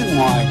reason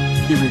why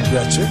he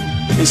regrets it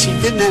is he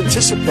didn't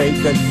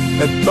anticipate that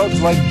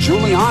thugs like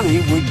Giuliani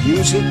would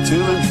use it to,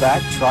 in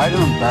fact, try to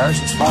embarrass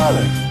his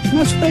father.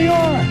 Yes, they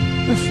are.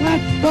 They're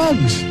flat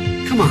thugs.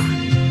 Come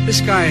on.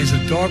 This guy has a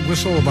dog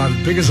whistle about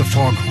as big as a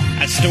foghorn.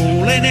 I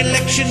stole an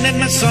election and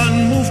my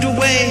son moved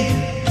away.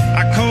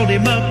 I called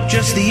him up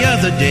just the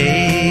other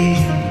day.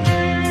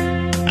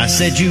 I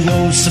said, you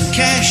owe some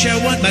cash, I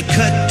want my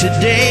cut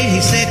today.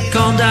 He said,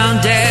 calm down,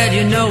 Dad,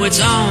 you know it's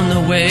on the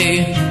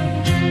way.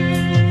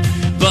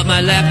 But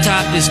my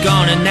laptop is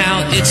gone and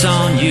now it's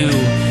on you.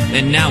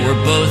 And now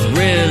we're both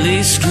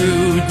really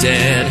screwed,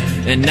 Dad.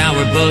 And now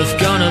we're both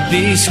gonna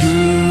be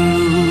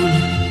screwed.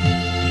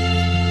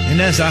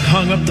 And as I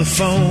hung up the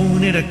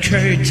phone, it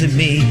occurred to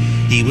me,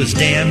 he was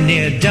damn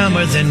near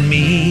dumber than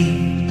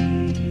me.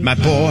 My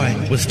boy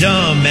was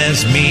dumb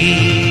as me.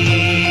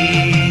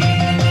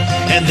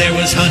 And there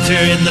was Hunter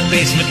in the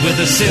basement with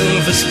a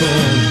silver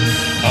spoon.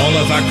 All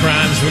of our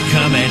crimes were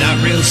coming out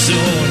real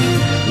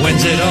soon.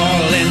 When's it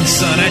all end,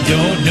 son? I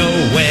don't know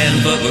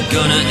when. But we're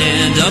gonna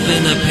end up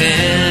in the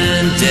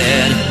pen,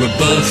 Dad. We're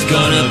both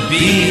gonna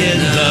be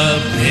in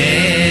the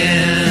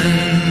pen.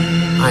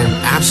 I am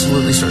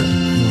absolutely certain,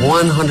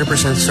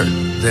 100%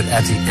 certain, that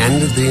at the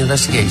end of the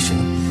investigation,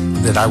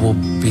 that I will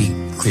be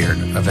cleared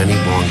of any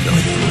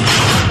wrongdoing.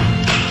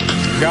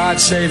 God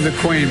save the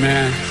Queen,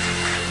 man.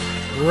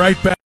 Right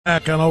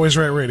back on Always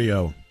Right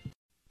Radio.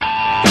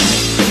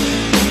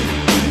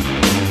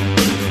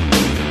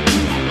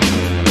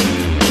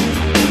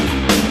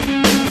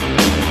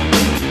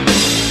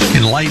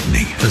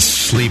 Enlightening the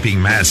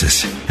sleeping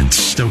masses and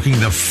stoking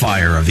the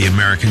fire of the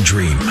American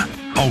dream.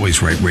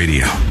 Always Right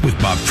Radio with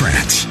Bob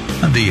Prance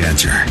on The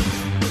Answer.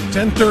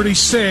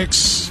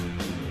 10:36.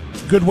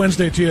 Good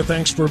Wednesday to you.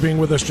 Thanks for being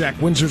with us.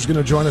 Jack Windsor's going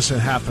to join us in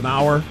half an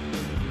hour.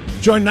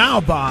 Joined now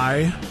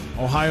by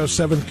Ohio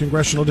 7th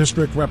Congressional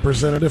District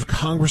Representative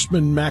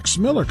Congressman Max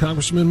Miller.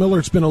 Congressman Miller,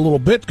 it's been a little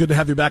bit. Good to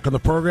have you back on the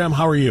program.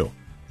 How are you?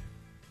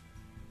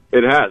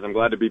 It has. I'm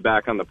glad to be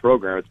back on the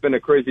program. It's been a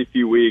crazy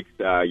few weeks,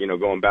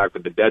 going back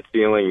with the debt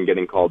ceiling and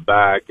getting called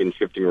back and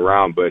shifting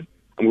around. But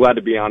I'm glad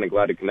to be on and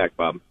glad to connect,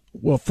 Bob.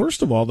 Well,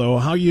 first of all, though,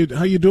 how you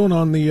doing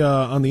on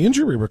the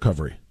injury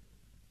recovery?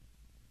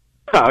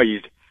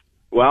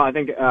 Well, I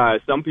think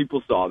some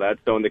people saw that.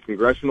 So in the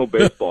congressional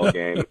baseball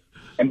game,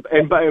 and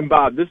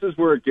Bob, this is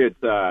where it gets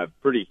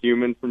pretty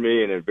human for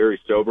me and very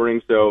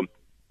sobering. So,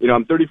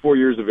 I'm 34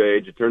 years of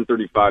age. I turned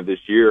 35 this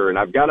year, and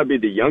I've got to be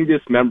the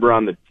youngest member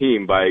on the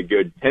team by a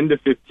good 10 to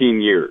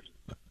 15 years.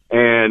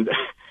 And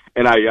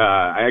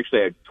I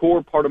actually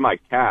tore part of my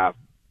calf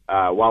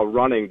while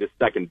running to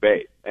second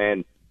base.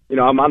 And,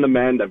 I'm on the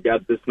mend. I've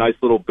got this nice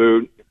little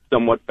boot,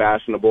 somewhat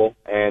fashionable,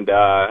 and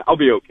I'll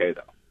be okay,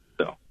 though.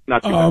 So,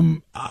 not too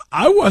bad.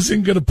 I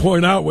wasn't going to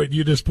point out what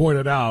you just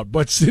pointed out,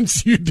 but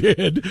since you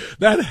did,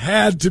 that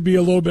had to be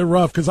a little bit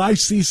rough because I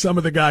see some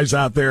of the guys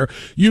out there.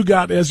 You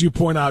got, as you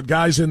point out,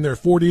 guys in their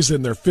 40s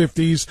and their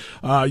 50s.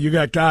 You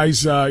got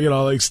guys,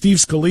 like Steve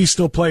Scalise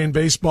still playing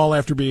baseball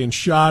after being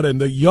shot, and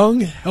the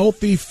young,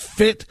 healthy,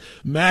 fit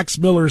Max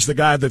Miller is the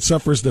guy that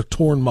suffers the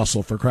torn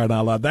muscle, for crying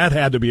out loud. That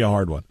had to be a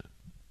hard one.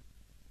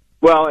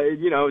 Well,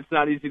 it's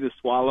not easy to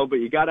swallow, but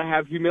you got to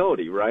have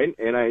humility, right?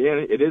 And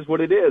it is what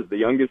it is. The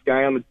youngest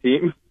guy on the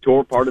team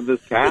tore part of his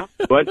calf,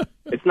 but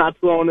it's not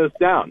slowing us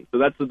down. So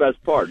that's the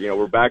best part.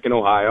 We're back in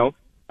Ohio,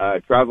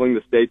 traveling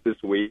the state this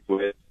week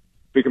with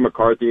Speaker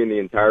McCarthy and the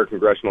entire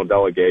congressional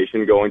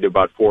delegation, going to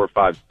about 4 or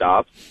 5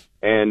 stops.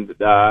 And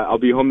I'll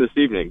be home this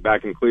evening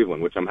back in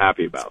Cleveland, which I'm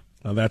happy about.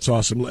 That's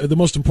awesome. The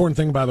most important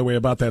thing, by the way,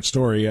 about that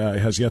story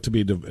has yet to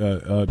be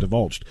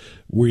divulged.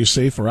 Were you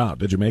safe or out?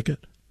 Did you make it?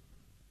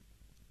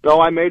 No,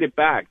 I made it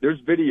back. There's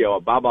video.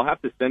 Bob, I'll have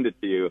to send it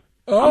to you.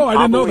 I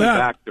didn't know that.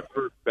 Back to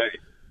first base.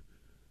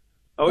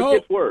 It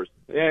gets worse.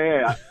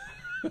 Yeah.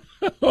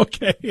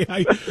 Okay.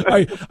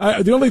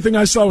 The only thing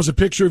I saw was a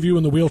picture of you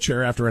in the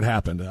wheelchair after it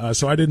happened.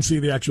 So I didn't see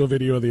the actual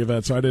video of the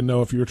event. So I didn't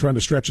know if you were trying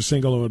to stretch a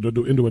single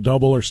into a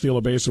double or steal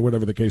a base or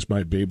whatever the case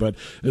might be. But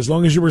as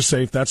long as you were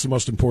safe, that's the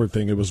most important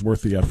thing. It was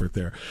worth the effort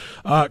there.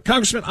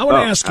 Congressman, I want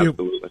to ask you,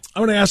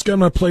 I'm going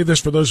to play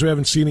this for those who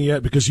haven't seen it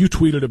yet because you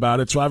tweeted about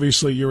it. So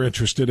obviously you're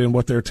interested in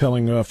what they're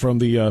telling from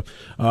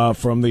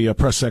the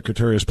press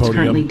secretary's podium.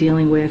 Currently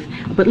dealing with.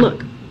 But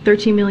look,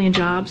 13 million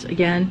jobs,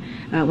 again,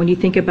 when you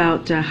think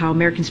about how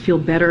Americans feel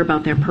better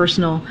about their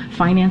personal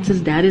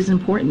finances, that is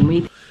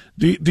important.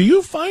 Do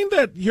you find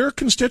that your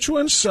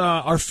constituents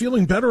are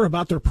feeling better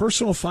about their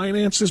personal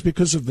finances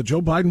because of the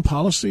Joe Biden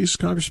policies,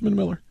 Congressman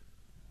Miller?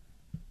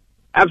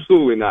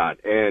 Absolutely not.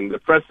 And the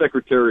press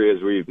secretary,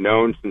 as we've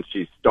known since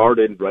she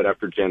started right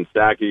after Jen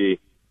Psaki,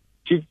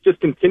 she just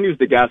continues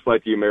to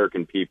gaslight the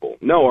American people.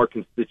 No, our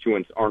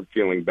constituents aren't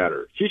feeling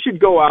better. She should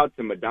go out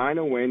to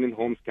Medina, Wayne, and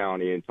Holmes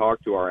County and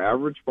talk to our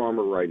average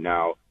farmer right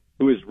now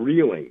who is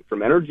reeling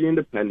from energy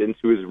independence,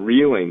 who is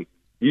reeling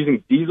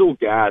using diesel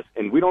gas,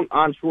 and we don't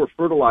onshore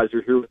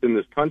fertilizer here within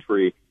this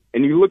country.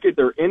 And you look at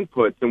their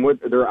inputs and what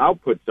their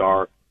outputs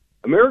are,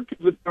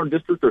 Americans within our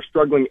district are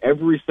struggling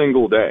every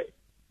single day.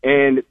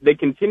 And they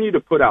continue to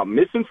put out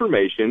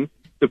misinformation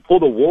to pull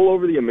the wool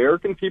over the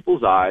American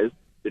people's eyes,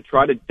 to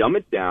try to dumb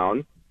it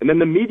down, and then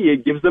the media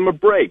gives them a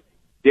break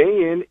day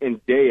in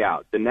and day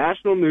out. The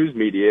national news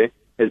media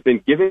has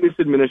been giving this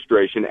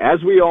administration,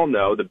 as we all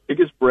know, the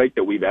biggest break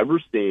that we've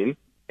ever seen,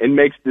 and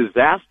makes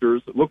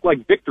disasters look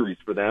like victories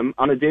for them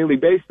on a daily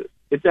basis.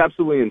 It's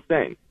absolutely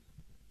insane.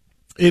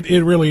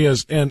 It really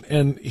is.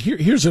 And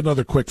here's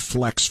another quick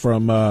flex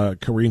from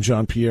Karine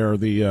Jean-Pierre,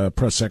 the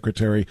press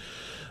secretary,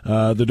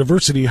 the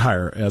diversity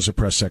hire as a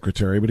press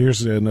secretary. But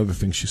here's another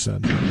thing she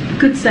said.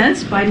 Good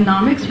sense,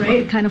 Bidenomics, right?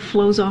 It kind of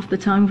flows off the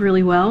tongue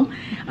really well.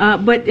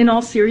 But in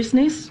all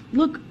seriousness,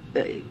 look,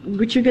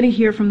 what you're going to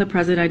hear from the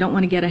president, I don't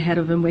want to get ahead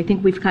of him. I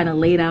think we've kind of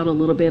laid out a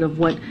little bit of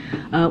what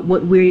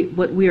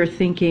we are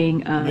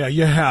thinking. Yeah,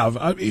 you have.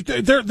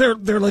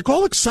 They're like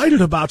all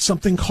excited about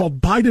something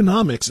called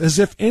Bidenomics, as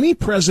if any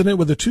president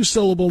with a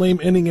two-syllable name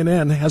ending in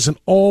N hasn't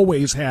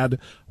always had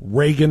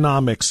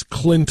Reaganomics,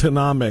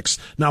 Clintonomics,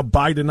 now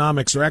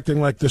Bidenomics. They're acting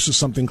like this is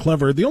something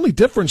clever. The only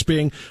difference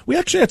being we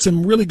actually had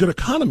some really good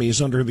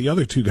economies under the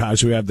other two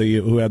guys who had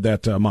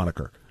that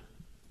moniker.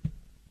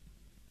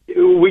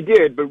 We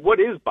did, but what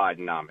is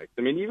Bidenomics?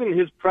 I mean, even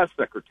his press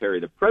secretary,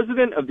 the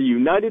president of the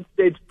United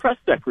States press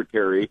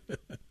secretary,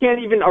 can't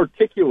even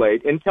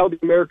articulate and tell the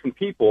American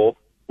people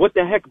what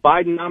the heck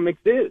Bidenomics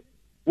is.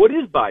 What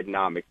is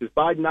Bidenomics? Is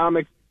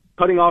Bidenomics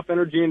cutting off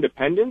energy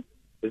independence?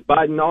 Is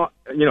Biden,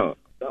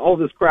 all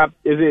this crap,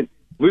 is it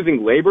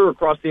losing labor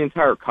across the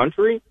entire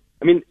country?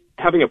 I mean,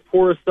 having a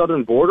porous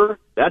southern border,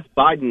 that's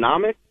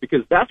Bidenomics?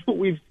 Because that's what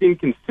we've seen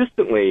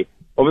consistently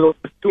over the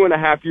last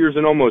 2.5 years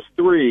and almost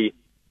 3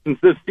 since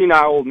this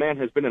senile old man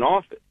has been in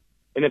office.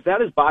 And if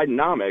that is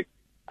Bidenomics,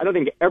 I don't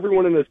think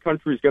everyone in this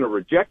country is going to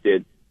reject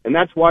it. And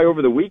that's why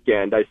over the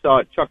weekend I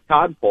saw a Chuck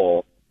Todd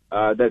poll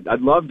that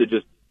I'd love to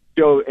just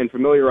show and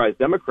familiarize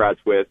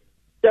Democrats with.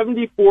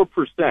 74%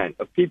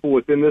 of people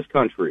within this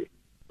country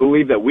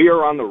believe that we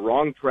are on the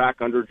wrong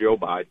track under Joe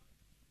Biden.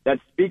 That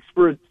speaks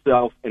for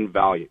itself in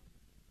value.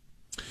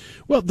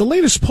 Well, the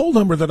latest poll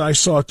number that I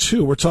saw,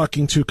 too, we're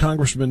talking to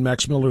Congressman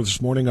Max Miller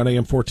this morning on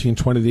AM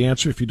 1420. The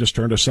answer, if you just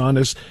turned us on,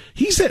 is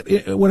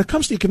when it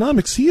comes to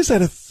economics, he is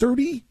at a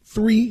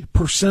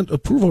 33%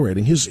 approval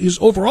rating. His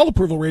overall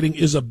approval rating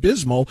is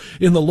abysmal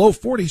in the low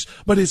 40s,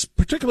 but it's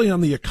particularly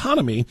on the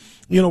economy,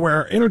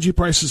 where energy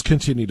prices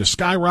continue to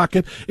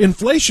skyrocket.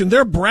 Inflation,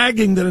 they're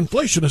bragging that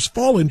inflation has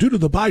fallen due to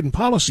the Biden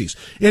policies.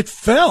 It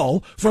fell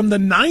from the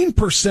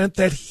 9%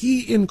 that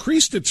he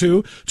increased it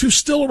to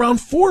still around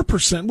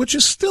 4%, which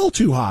is still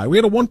too high. We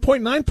had a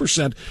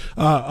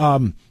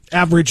 1.9%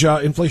 average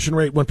inflation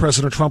rate when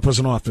President Trump was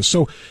in office.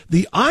 So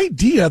the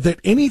idea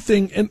that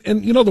anything, and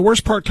the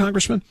worst part,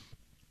 Congressman,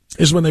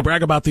 is when they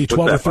brag about the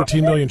 12 or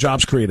 13 million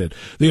jobs created.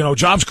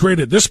 Jobs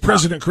created, this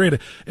president created,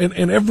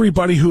 and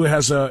everybody who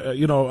has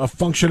a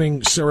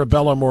functioning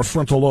cerebellum or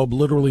frontal lobe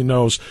literally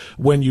knows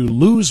when you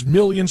lose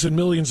millions and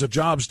millions of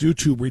jobs due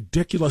to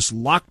ridiculous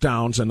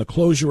lockdowns and the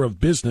closure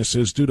of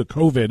businesses due to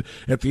COVID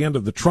at the end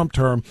of the Trump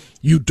term,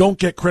 you don't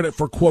get credit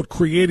for, quote,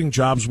 creating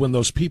jobs when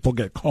those people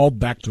get called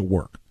back to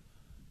work.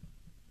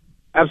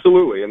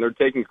 Absolutely, and they're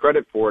taking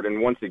credit for it,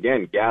 and once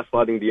again,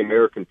 gaslighting the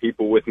American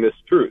people with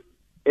mistruth.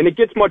 And it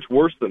gets much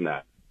worse than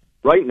that.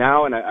 Right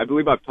now, and I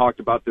believe I've talked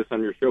about this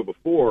on your show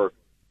before,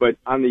 but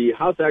on the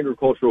House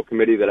Agricultural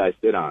Committee that I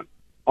sit on,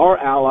 our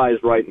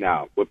allies right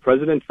now, what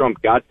President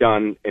Trump got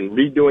done in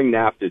redoing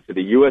NAFTA to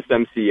the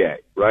USMCA,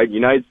 right,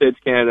 United States,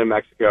 Canada,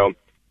 Mexico,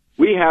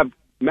 we have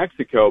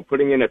Mexico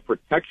putting in a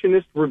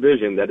protectionist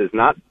revision that is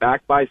not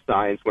backed by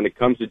science when it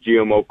comes to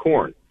GMO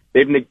corn.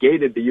 They've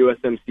negated the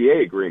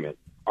USMCA agreement.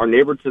 Our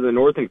neighbor to the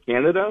north in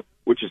Canada,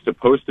 which is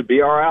supposed to be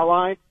our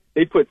ally,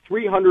 they put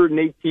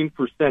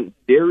 318%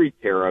 dairy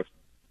tariffs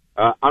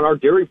on our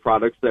dairy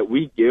products that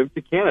we give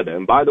to Canada.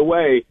 And by the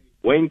way,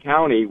 Wayne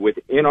County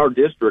within our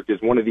district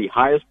is one of the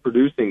highest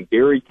producing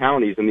dairy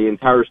counties in the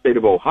entire state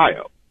of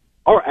Ohio.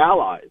 Our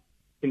allies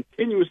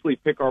continuously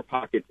pick our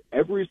pockets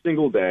every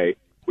single day.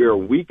 We are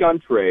weak on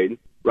trade.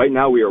 Right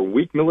now we are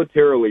weak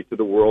militarily to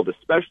the world,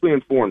 especially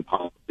in foreign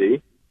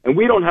policy. And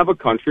we don't have a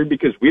country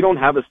because we don't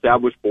have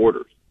established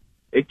borders.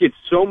 It gets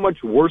so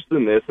much worse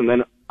than this. And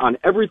then on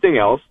everything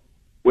else,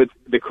 with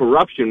the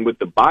corruption with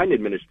the Biden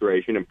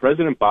administration and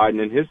President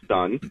Biden and his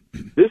son,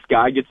 this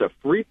guy gets a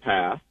free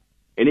pass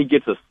and he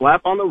gets a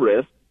slap on the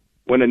wrist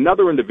when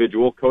another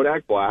individual,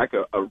 Kodak Black,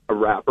 a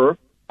rapper,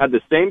 had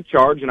the same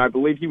charge, and I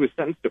believe he was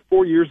sentenced to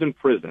 4 years in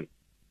prison.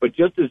 But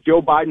just as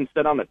Joe Biden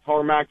said on the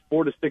tarmac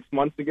 4 to 6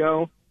 months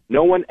ago,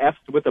 no one F's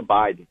with a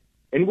Biden.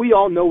 And we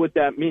all know what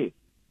that means.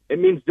 It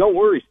means, don't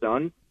worry,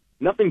 son.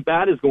 Nothing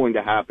bad is going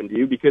to happen to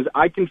you because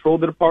I control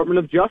the Department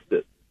of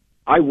Justice.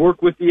 I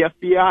work with the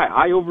FBI.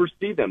 I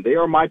oversee them. They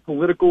are my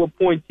political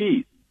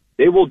appointees.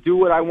 They will do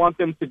what I want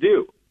them to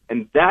do.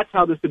 And that's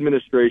how this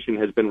administration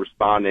has been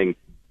responding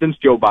since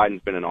Joe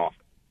Biden's been in office.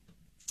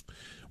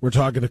 We're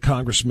talking to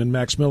Congressman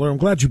Max Miller. I'm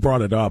glad you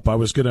brought it up. I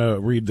was going to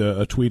read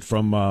a tweet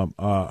from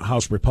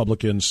House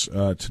Republicans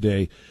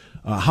today.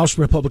 House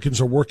Republicans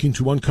are working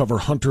to uncover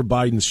Hunter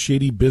Biden's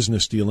shady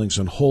business dealings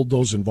and hold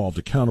those involved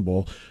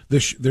accountable.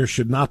 There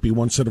should not be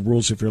one set of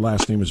rules if your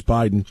last name is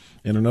Biden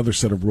and another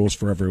set of rules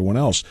for everyone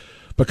else.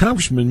 But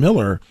Congressman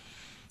Miller,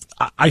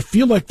 I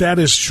feel like that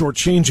is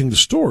shortchanging the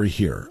story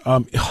here.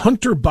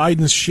 Hunter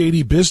Biden's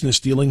shady business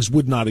dealings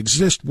would not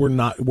exist were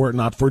it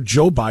not for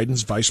Joe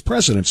Biden's vice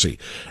presidency.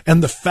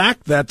 And the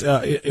fact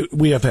that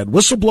we have had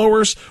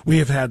whistleblowers, we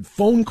have had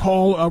phone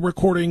call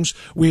recordings,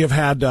 we have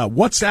had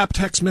WhatsApp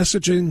text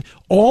messaging,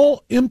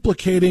 all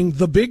implicating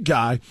the big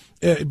guy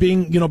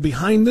being,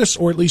 behind this,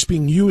 or at least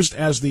being used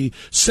as the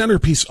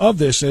centerpiece of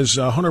this as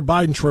Hunter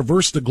Biden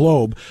traversed the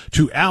globe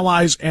to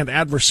allies and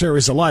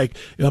adversaries alike,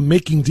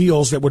 making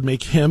deals that would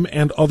make him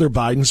and other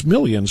Bidens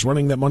millions,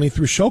 running that money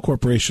through shell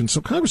corporations.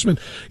 So, Congressman,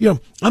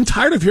 I'm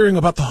tired of hearing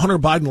about the Hunter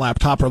Biden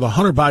laptop or the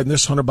Hunter Biden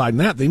this, Hunter Biden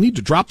that. They need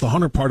to drop the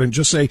Hunter part and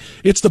just say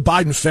it's the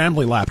Biden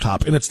family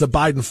laptop and it's the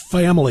Biden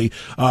family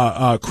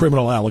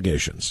criminal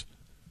allegations.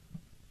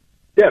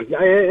 Yeah,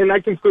 and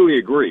I completely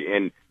agree.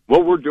 And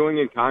what we're doing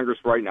in Congress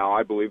right now,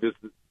 I believe, is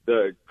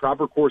the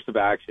proper course of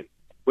action.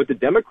 What the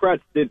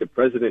Democrats did to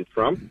President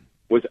Trump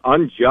was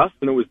unjust,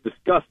 and it was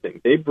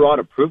disgusting. They brought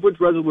a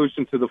privileged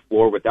resolution to the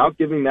floor without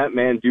giving that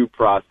man due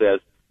process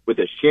with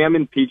a sham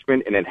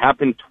impeachment, and it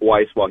happened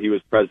twice while he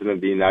was president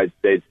of the United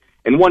States,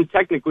 and one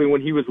technically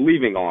when he was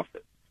leaving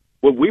office.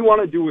 What we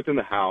want to do within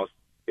the House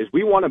is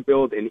we want to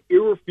build an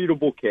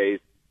irrefutable case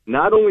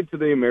not only to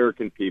the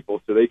American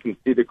people so they can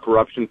see the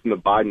corruption from the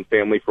Biden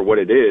family for what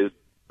it is,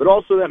 but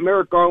also that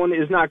Merrick Garland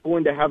is not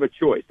going to have a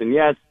choice. And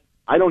yes,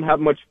 I don't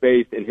have much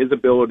faith in his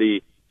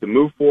ability to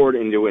move forward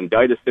and to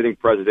indict a sitting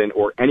president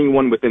or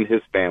anyone within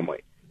his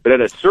family. But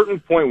at a certain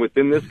point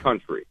within this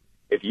country,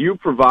 if you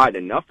provide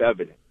enough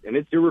evidence, and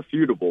it's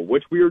irrefutable,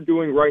 which we are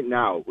doing right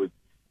now with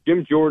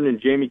Jim Jordan and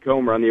Jamie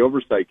Comer on the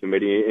Oversight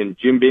Committee and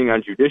Jim being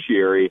on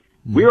Judiciary,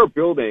 we are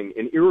building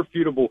an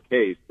irrefutable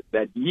case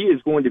that he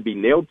is going to be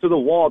nailed to the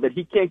wall that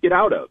he can't get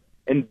out of.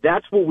 And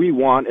that's what we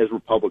want as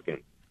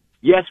Republicans.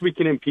 Yes, we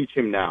can impeach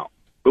him now,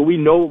 but we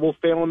know it will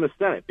fail in the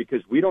Senate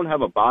because we don't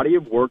have a body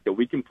of work that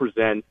we can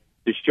present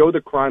to show the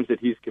crimes that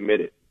he's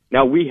committed.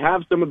 Now, we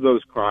have some of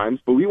those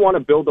crimes, but we want to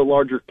build a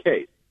larger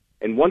case.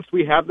 And once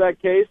we have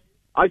that case,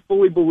 I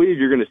fully believe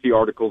you're going to see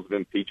articles of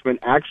impeachment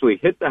actually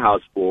hit the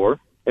House floor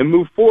and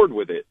move forward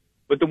with it.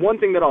 But the one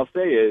thing that I'll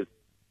say is,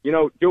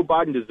 Joe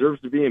Biden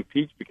deserves to be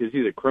impeached because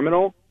he's a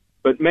criminal.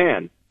 But,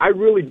 man, I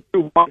really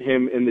do want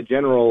him in the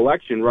general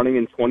election running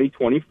in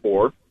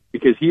 2024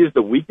 because he is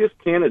the weakest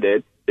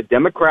candidate the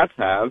Democrats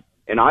have.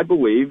 And I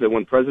believe that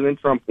when President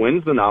Trump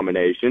wins the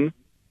nomination,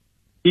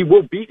 he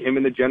will beat him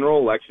in the general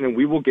election, and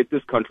we will get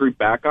this country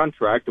back on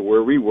track to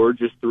where we were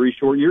just 3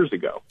 short years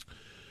ago.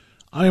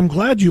 I am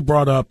glad you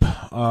brought up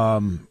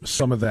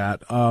some of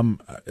that.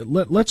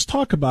 Let's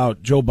talk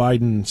about Joe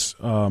Biden's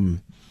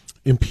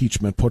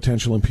impeachment,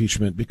 potential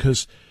impeachment,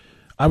 because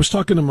I was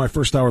talking in my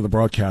first hour of the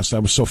broadcast. I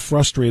was so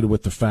frustrated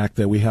with the fact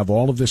that we have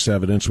all of this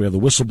evidence. We have the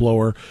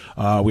whistleblower.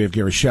 We have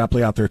Gary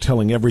Shapley out there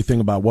telling everything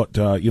about what,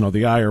 the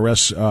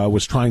IRS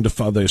was trying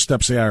to the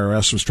steps the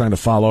IRS was trying to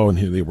follow, and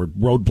they were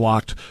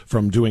roadblocked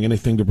from doing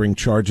anything to bring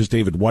charges.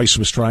 David Weiss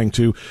was trying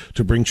to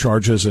bring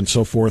charges and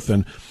so forth.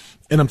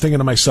 And I'm thinking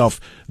to myself,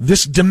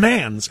 this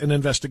demands an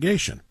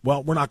investigation.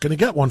 Well, we're not going to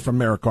get one from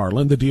Merrick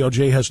Garland. The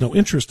DOJ has no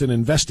interest in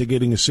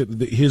investigating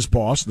his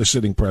boss, the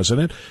sitting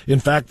president. In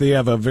fact, they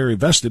have a very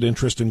vested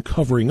interest in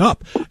covering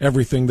up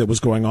everything that was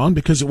going on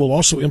because it will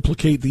also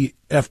implicate the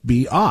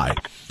FBI.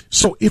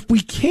 So if we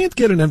can't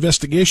get an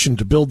investigation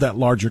to build that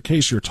larger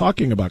case you're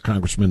talking about,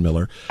 Congressman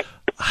Miller,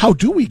 how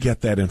do we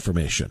get that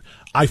information?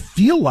 I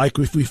feel like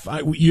if we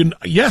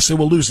yes, it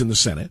will lose in the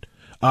Senate.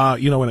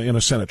 In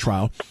a Senate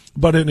trial,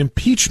 but an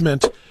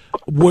impeachment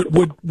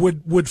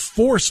would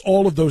force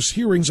all of those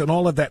hearings and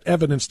all of that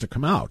evidence to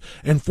come out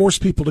and force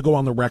people to go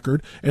on the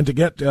record and to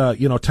get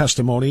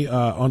testimony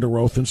under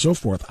oath and so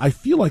forth. I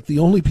feel like the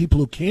only people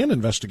who can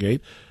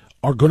investigate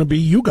are going to be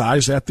you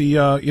guys at the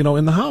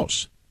in the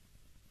House.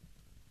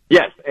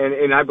 Yes,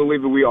 and I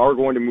believe that we are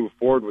going to move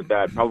forward with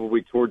that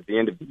probably towards the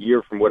end of the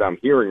year from what I'm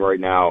hearing right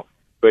now.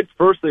 But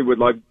firstly, would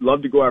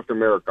love to go after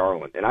Merrick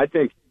Garland. And I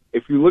think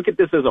if you look at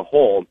this as a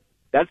whole,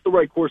 that's the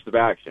right course of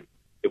action.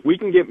 If we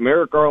can get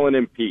Merrick Garland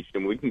impeached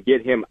and we can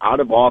get him out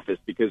of office,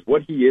 because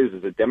what he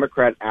is a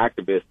Democrat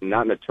activist and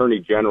not an attorney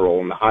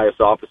general and the highest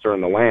officer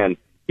in the land,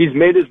 he's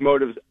made his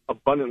motives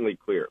abundantly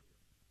clear.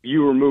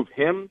 You remove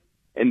him,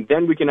 and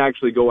then we can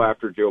actually go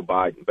after Joe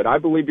Biden. But I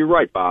believe you're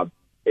right, Bob.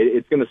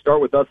 It's going to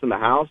start with us in the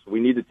House. We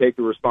need to take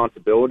the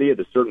responsibility at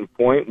a certain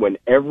point when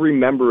every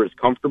member is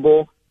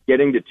comfortable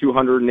getting to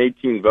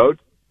 218 votes.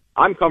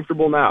 I'm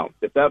comfortable now.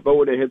 If that vote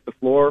would have hit the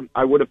floor,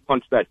 I would have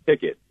punched that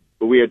ticket.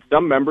 But we had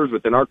some members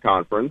within our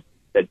conference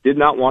that did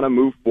not want to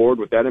move forward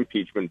with that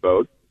impeachment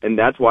vote, and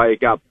that's why it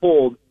got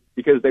pulled,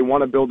 because they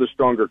want to build a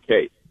stronger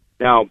case.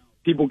 Now,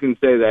 people can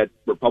say that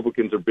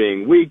Republicans are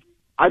being weak.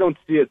 I don't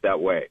see it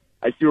that way.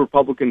 I see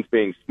Republicans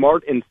being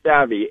smart and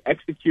savvy,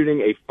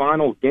 executing a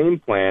final game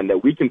plan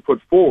that we can put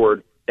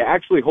forward to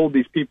actually hold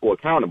these people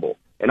accountable.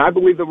 And I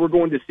believe that we're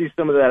going to see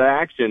some of that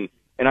action,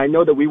 and I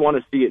know that we want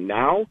to see it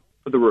now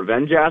for the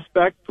revenge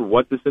aspect, for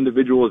what this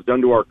individual has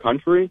done to our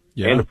country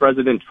and to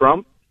President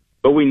Trump.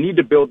 But we need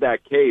to build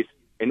that case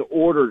in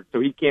order so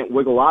he can't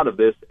wiggle out of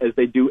this, as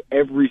they do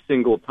every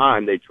single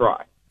time they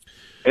try.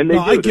 And they do.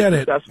 I get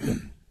it.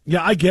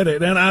 Yeah, I get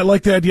it, and I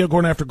like the idea of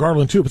going after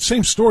Garland too. But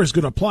same story is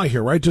going to apply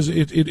here, right? Does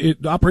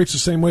it operates the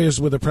same way as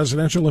with a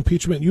presidential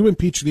impeachment? You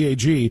impeach the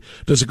AG,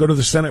 does it go to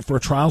the Senate for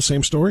a trial?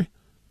 Same story.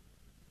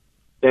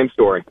 Same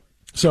story.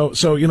 So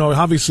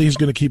obviously he's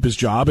going to keep his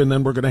job, and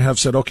then we're going to have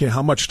said, okay,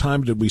 how much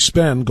time did we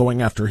spend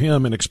going after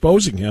him and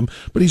exposing him?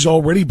 But he's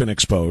already been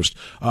exposed,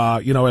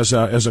 as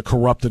a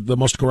corrupted, the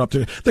most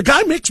corrupted. The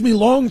guy makes me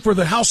long for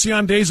the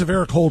halcyon days of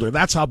Eric Holder.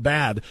 That's how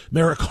bad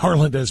Merrick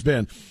Garland has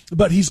been.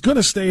 But he's going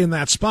to stay in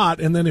that spot,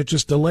 and then it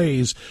just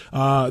delays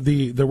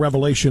the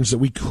revelations that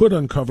we could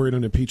uncover in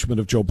an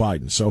impeachment of Joe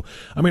Biden. So,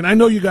 I mean, I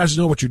know you guys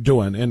know what you're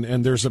doing, and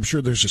I'm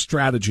sure there's a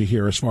strategy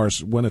here as far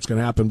as when it's going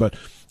to happen, but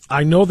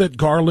I know that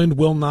Garland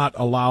will not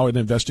allow an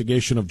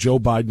investigation of Joe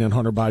Biden and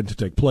Hunter Biden to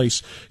take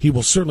place. He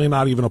will certainly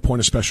not even appoint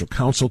a special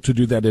counsel to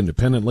do that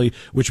independently,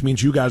 which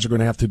means you guys are going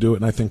to have to do it.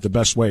 And I think the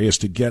best way is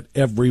to get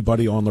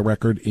everybody on the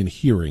record in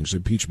hearings,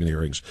 impeachment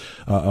hearings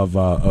of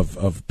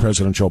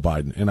President Joe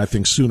Biden. And I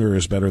think sooner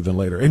is better than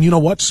later. And you know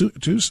what,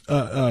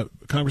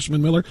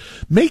 Congressman Miller?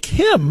 Make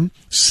him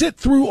sit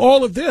through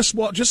all of this,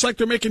 just like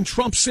they're making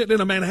Trump sit in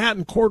a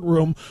Manhattan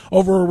courtroom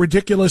over a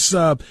ridiculous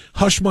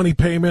hush money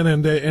payment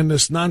and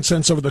this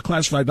nonsense over the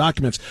classified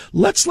documents.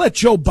 Let's let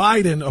Joe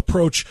Biden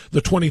approach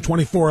the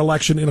 2024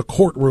 election in a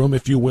courtroom,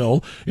 if you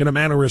will, in a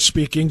manner of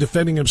speaking,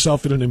 defending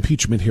himself in an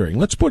impeachment hearing.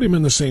 Let's put him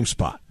in the same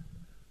spot.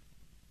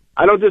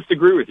 I don't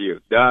disagree with you.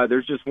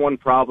 There's just one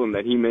problem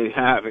that he may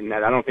have, and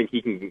that I don't think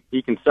he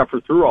can suffer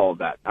through all of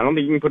that. I don't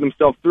think he can put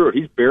himself through it.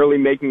 He's barely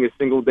making a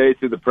single day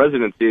through the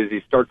presidency, as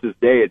he starts his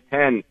day at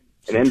 10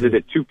 and ends it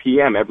at 2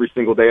 p.m. every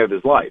single day of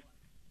his life.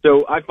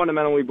 So I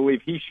fundamentally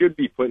believe he should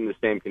be put in the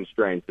same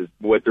constraints as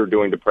what they're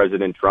doing to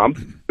President Trump.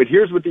 But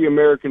here's what the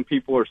American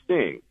people are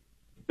seeing.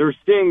 They're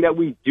seeing that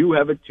we do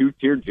have a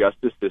two-tier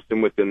justice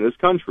system within this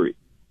country.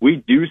 We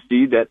do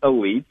see that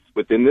elites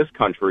within this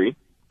country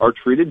are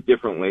treated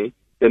differently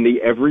than the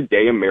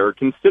everyday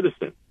American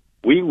citizen.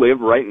 We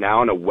live right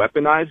now in a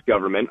weaponized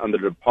government under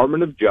the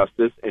Department of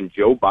Justice and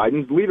Joe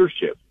Biden's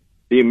leadership.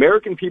 The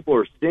American people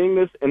are seeing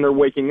this, and they're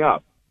waking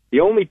up.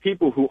 The only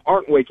people who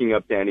aren't waking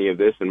up to any of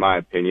this, in my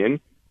opinion,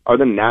 are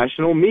the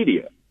national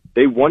media.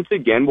 They once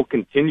again will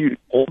continue to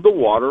hold the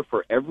water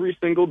for every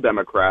single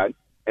Democrat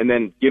and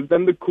then give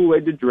them the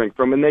Kool-Aid to drink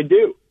from, and they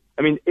do.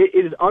 I mean, it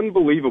is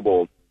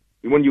unbelievable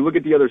when you look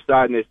at the other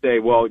side and they say,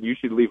 well, you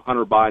should leave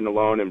Hunter Biden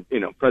alone and,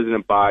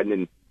 President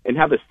Biden and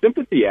have a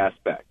sympathy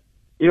aspect.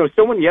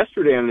 Someone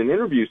yesterday on an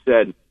interview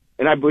said,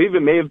 and I believe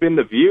it may have been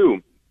The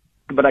View,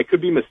 but I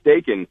could be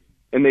mistaken,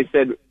 and they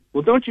said,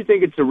 well, don't you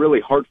think it's a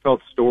really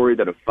heartfelt story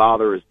that a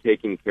father is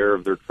taking care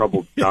of their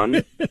troubled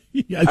son?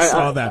 Yeah, I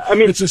saw that. I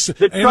mean,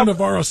 Anna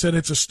Navarro said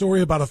it's a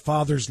story about a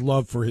father's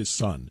love for his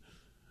son.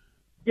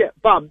 Yeah,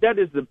 Bob, that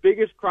is the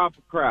biggest crop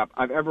of crap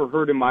I've ever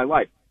heard in my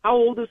life. How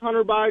old is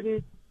Hunter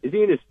Biden? Is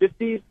he in his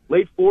 50s,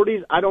 late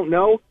 40s? I don't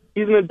know.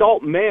 He's an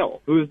adult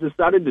male who has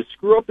decided to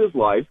screw up his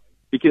life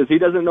because he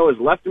doesn't know his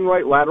left and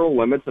right lateral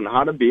limits and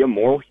how to be a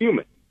moral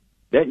human.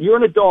 That you're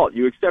an adult,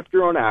 you accept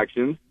your own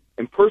actions,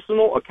 and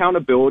personal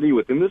accountability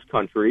within this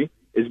country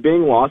is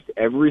being lost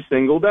every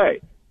single day.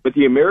 But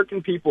the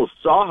American people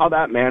saw how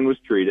that man was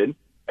treated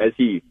as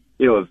he,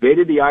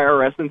 evaded the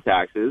IRS and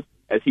taxes,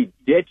 as he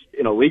ditched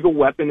an illegal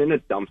weapon in a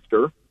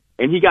dumpster,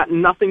 and he got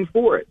nothing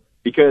for it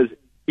because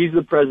he's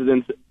the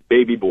president's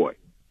baby boy.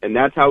 And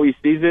that's how he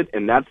sees it,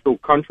 and that's the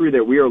country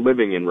that we are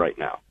living in right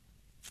now.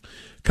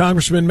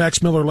 Congressman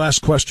Max Miller,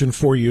 last question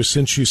for you.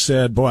 Since you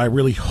said, boy, I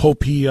really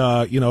hope he,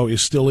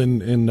 is still in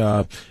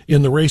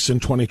the race in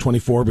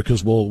 2024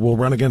 because we'll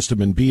run against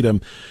him and beat him.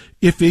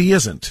 If he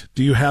isn't,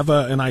 do you have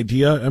an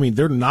idea? I mean,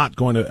 they're not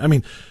going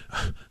to,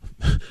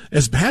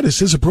 as bad as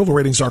his approval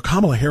ratings are,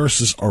 Kamala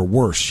Harris's are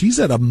worse. She's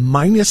at a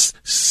minus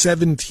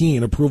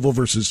 17 approval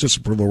versus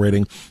disapproval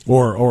rating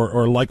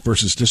or like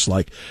versus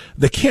dislike.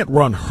 They can't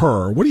run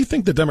her. What do you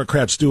think the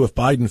Democrats do if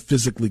Biden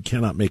physically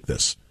cannot make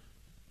this?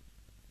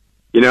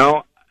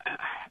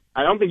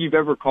 I don't think you've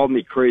ever called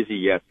me crazy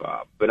yet,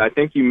 Bob, but I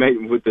think you may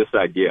with this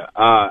idea.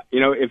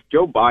 If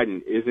Joe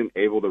Biden isn't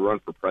able to run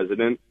for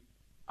president,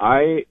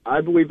 I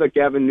believe that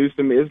Gavin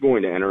Newsom is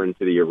going to enter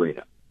into the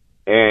arena.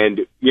 And,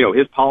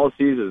 his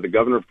policies as the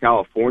governor of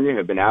California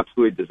have been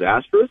absolutely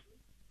disastrous.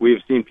 We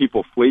have seen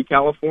people flee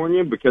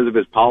California because of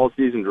his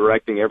policies and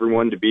directing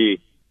everyone to be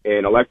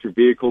in electric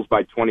vehicles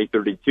by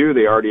 2032.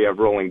 They already have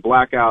rolling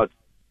blackouts,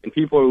 and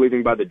people are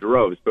leaving by the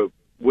droves. But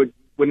what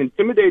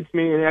intimidates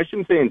me, and I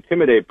shouldn't say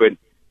intimidate, but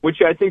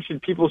which I think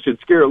people should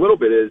scare a little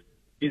bit, is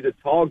he's a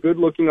tall,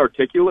 good-looking,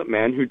 articulate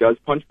man who does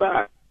punch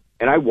back.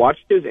 And I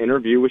watched his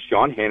interview with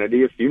Sean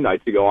Hannity a few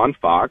nights ago on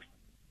Fox,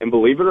 and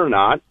believe it or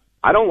not,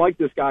 I don't like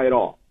this guy at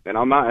all. And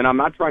I'm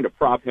not trying to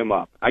prop him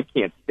up. I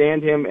can't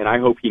stand him, and I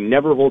hope he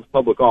never holds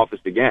public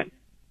office again.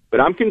 But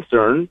I'm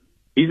concerned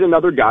he's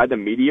another guy the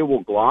media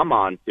will glom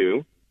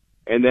onto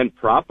and then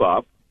prop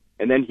up,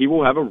 and then he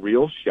will have a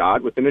real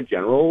shot within a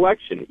general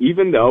election,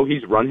 even though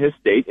he's run his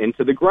state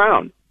into the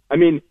ground.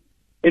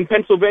 In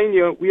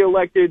Pennsylvania, we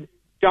elected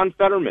John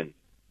Fetterman.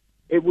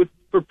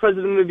 For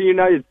President of the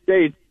United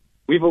States,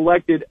 we've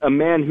elected a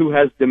man who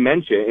has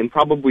dementia and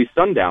probably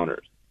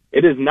sundowners.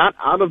 It is not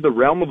out of the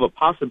realm of a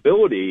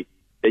possibility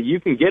that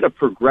you can get a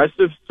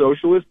progressive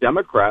socialist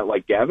Democrat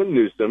like Gavin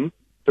Newsom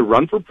to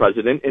run for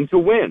president and to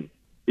win,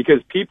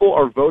 because people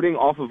are voting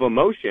off of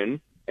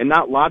emotion and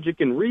not logic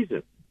and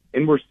reason.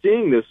 And we're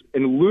seeing this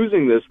and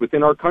losing this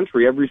within our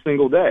country every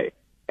single day.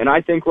 And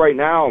I think right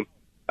now,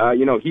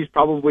 he's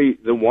probably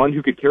the one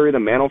who could carry the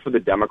mantle for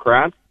the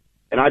Democrats.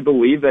 And I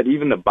believe that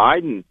even the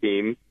Biden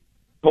team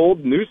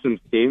told Newsom's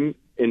team,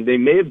 and they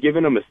may have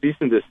given him a cease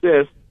and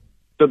desist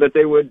so that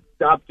they would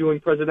stop doing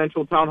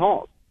presidential town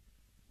halls.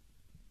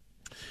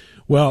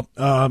 Well,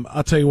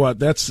 I'll tell you what,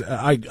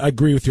 I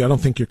agree with you. I don't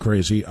think you're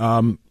crazy.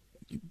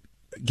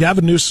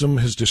 Gavin Newsom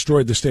has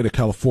destroyed the state of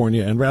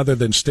California, and rather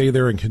than stay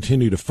there and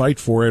continue to fight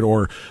for it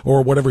or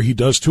whatever he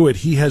does to it,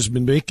 he has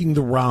been making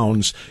the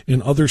rounds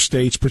in other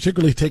states,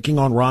 particularly taking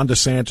on Ron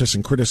DeSantis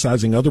and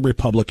criticizing other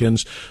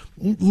Republicans.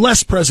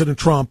 Less President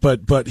Trump,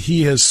 but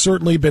he has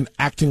certainly been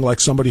acting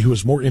like somebody who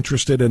is more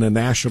interested in a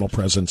national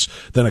presence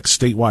than a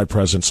statewide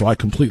presence. So I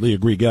completely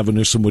agree. Gavin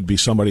Newsom would be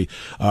somebody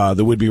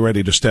that would be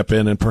ready to step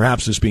in and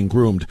perhaps is being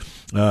groomed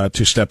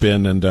to step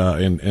in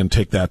and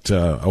take that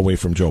away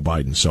from Joe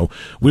Biden. So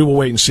we will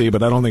wait and see,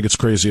 but I don't think it's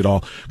crazy at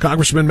all.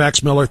 Congressman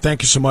Max Miller,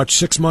 thank you so much.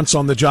 6 months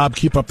on the job.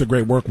 Keep up the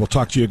great work. We'll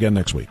talk to you again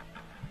next week.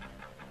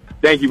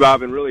 Thank you,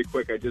 Bob. And really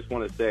quick, I just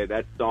want to say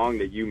that song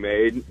that you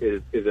made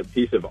is a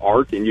piece of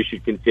art, and you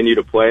should continue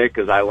to play it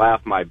because I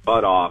laugh my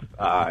butt off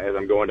as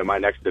I'm going to my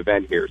next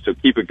event here. So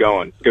keep it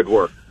going. Good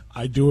work.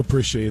 I do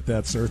appreciate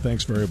that, sir.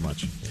 Thanks very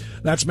much.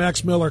 That's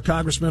Max Miller,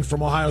 Congressman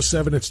from Ohio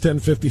 7. It's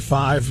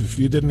 10:55. If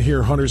you didn't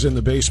hear Hunter's in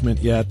the Basement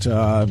yet, you're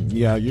going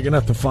to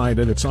have to find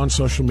it. It's on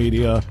social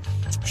media.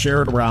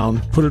 Share it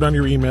around. Put it on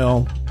your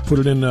email. Put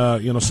it in,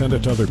 send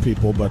it to other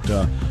people. But,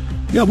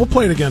 we'll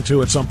play it again,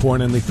 too, at some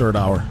point in the third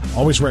hour.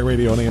 Always Right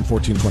Radio on AM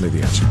 1420,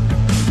 The Answer.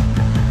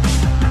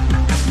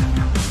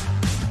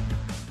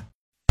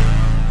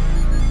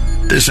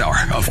 This hour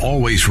of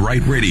Always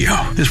Right Radio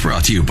is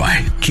brought to you by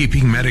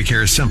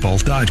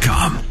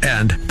KeepingMedicareSimple.com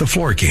and The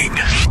Floor King.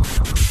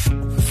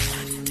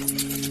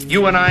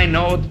 You and I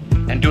know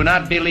and do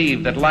not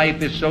believe that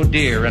life is so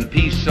dear and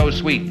peace so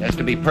sweet as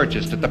to be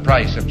purchased at the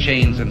price of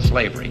chains and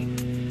slavery.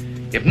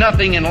 If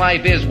nothing in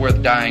life is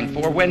worth dying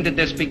for, when did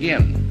this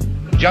begin?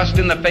 Just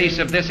in the face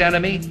of this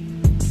enemy?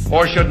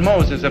 Or should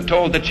Moses have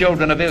told the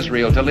children of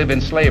Israel to live in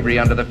slavery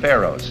under the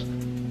Pharaohs?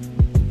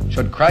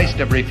 Should Christ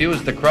have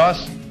refused the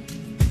cross?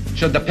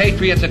 Should the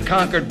patriots at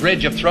Concord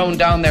Bridge have thrown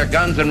down their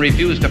guns and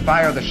refused to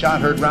fire the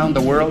shot heard round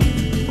the world?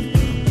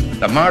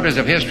 The martyrs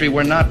of history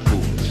were not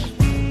fools.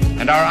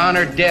 And our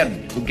honored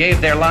dead, who gave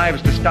their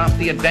lives to stop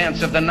the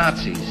advance of the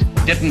Nazis,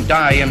 didn't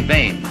die in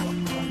vain.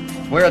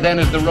 Where then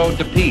is the road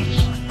to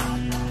peace?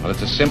 Well,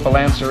 it's a simple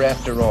answer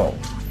after all.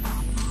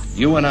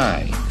 You and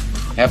I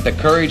have the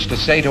courage to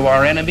say to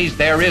our enemies,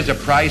 there is a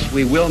price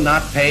we will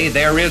not pay.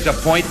 There is a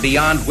point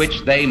beyond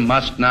which they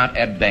must not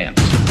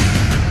advance.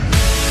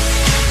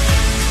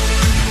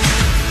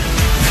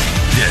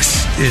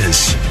 This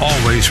is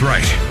Always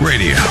Right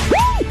Radio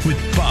with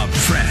Bob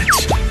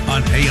France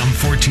on AM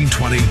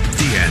 1420,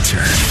 The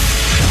Answer.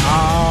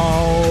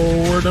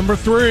 Hour number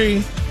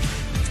 3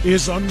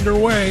 is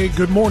underway.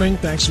 Good morning.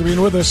 Thanks for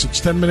being with us. It's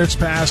 10 minutes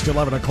past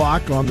 11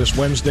 o'clock on this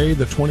Wednesday,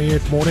 the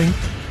 28th morning.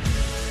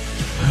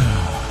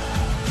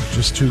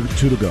 Just two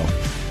to go.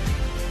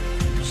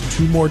 Just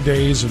 2 more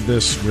days of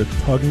this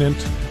repugnant,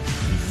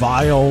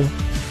 vile,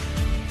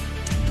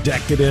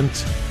 decadent,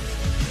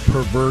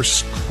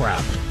 perverse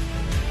crap.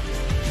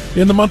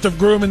 In the month of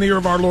Groom, in the year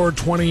of our Lord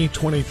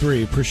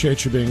 2023.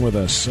 Appreciate you being with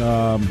us.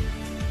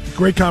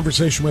 Great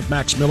conversation with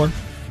Max Miller.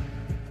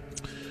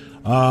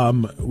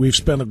 We've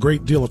spent a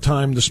great deal of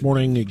time this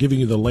morning giving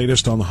you the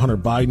latest on the Hunter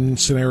Biden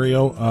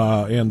scenario,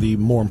 and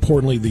more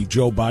importantly, the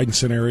Joe Biden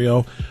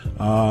scenario.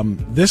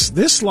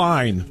 This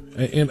line,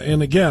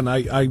 and again,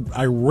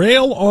 I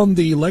rail on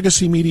the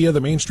legacy media,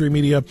 the mainstream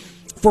media,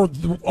 for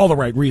all the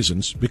right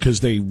reasons,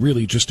 because they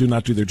really just do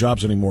not do their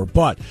jobs anymore.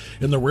 But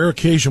in the rare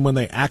occasion when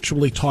they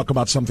actually talk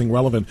about something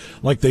relevant,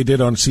 like they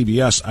did on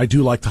CBS, I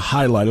do like to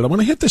highlight it. I want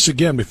to hit this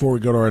again before we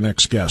go to our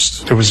next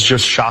guest. It was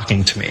just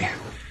shocking to me.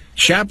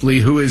 Shapley,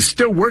 who is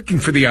still working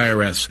for the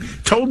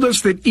IRS, told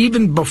us that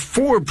even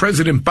before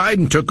President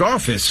Biden took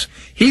office,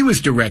 he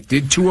was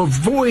directed to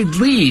avoid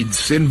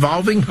leads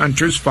involving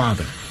Hunter's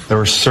father. There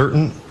were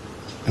certain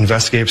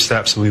investigative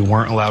steps that we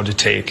weren't allowed to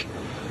take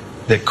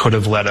that could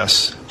have led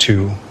us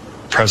to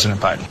President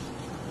Biden.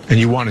 And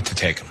you wanted to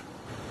take them?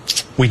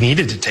 We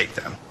needed to take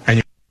them.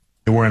 And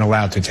you weren't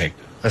allowed to take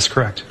them? That's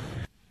correct.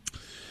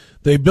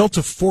 They built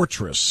a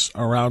fortress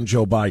around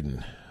Joe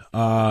Biden.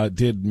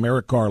 Did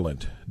Merrick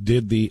Garland,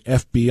 did the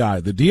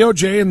FBI. The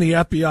DOJ and the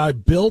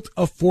FBI built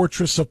a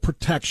fortress of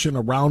protection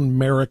around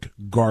Merrick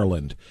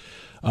Garland.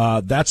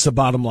 That's the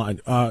bottom line.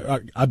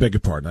 I beg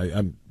your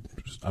pardon.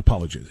 I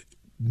apologize.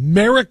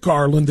 Merrick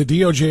Garland, the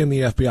DOJ and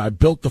the FBI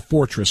built the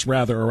fortress,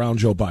 around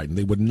Joe Biden.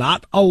 They would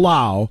not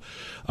allow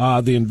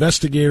the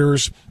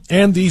investigators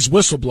and these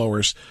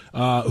whistleblowers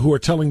who are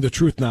telling the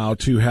truth now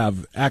to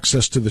have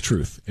access to the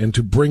truth and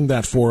to bring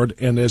that forward.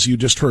 And as you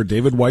just heard,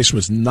 David Weiss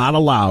was not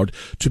allowed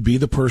to be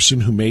the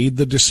person who made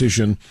the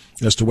decision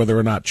as to whether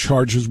or not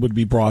charges would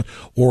be brought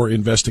or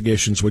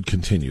investigations would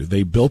continue.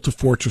 They built a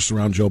fortress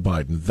around Joe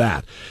Biden.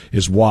 That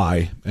is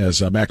why,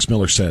 as Max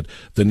Miller said,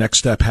 the next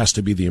step has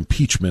to be the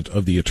impeachment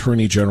of the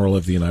Attorney General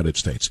of the United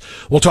States.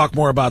 We'll talk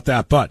more about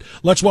that, but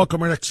let's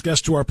welcome our next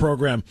guest to our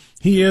program.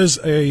 He is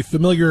a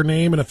familiar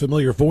name and a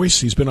familiar voice.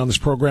 He's been on this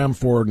program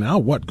for now,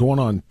 going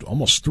on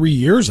almost 3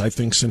 years, I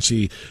think, since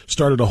he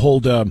started to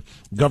hold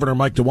Governor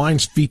Mike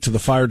DeWine's feet to the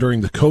fire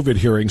during the COVID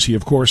hearings. He,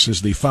 of course,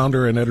 is the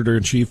founder and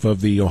editor-in-chief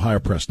of the Ohio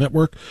Press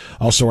Network,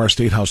 also our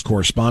State House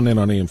correspondent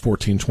on AM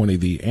 1420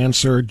 The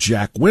Answer,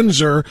 Jack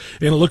Windsor,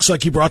 and it looks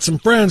like he brought some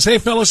friends. Hey,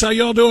 fellas, how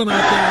y'all doing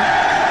out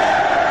there?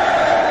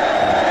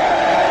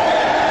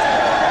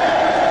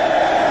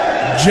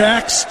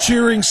 Jack's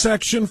cheering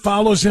section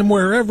follows him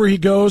wherever he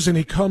goes, and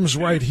he comes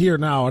right here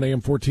now on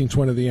AM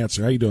 1420 The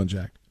Answer. How you doing,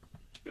 Jack?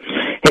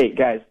 Hey,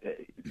 guys,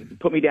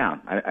 put me down.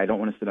 I don't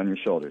want to sit on your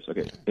shoulders.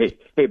 Okay.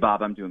 Hey,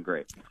 Bob, I'm doing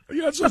great.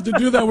 You're not supposed to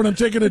do that when I'm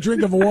taking a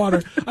drink of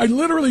water. I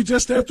literally,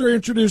 just after I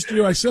introduced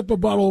you, I sip a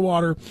bottle of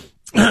water,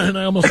 and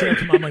I almost had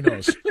to come on my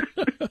nose.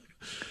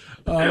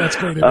 That's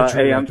great.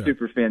 Hey, I'm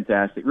super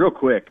fantastic. Real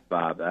quick,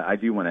 Bob, I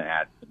do want to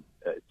add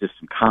just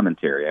some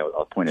commentary.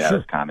 I'll point it out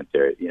as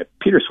commentary.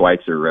 Peter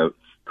Schweitzer wrote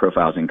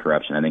Profiles in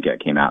Corruption. I think that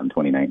came out in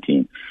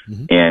 2019.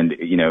 Mm-hmm. And,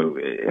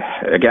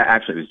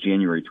 actually it was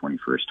January 21st,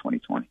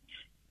 2020.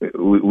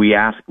 We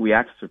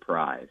act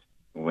surprised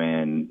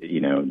when,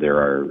 there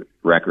are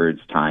records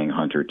tying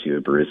Hunter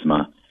to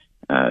Burisma,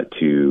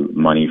 to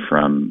money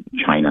from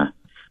China.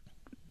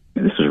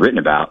 And this was written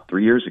about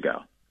 3 years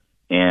ago.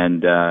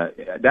 And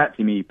that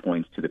to me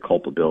points to the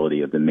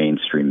culpability of the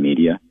mainstream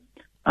media,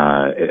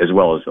 as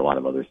well as a lot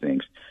of other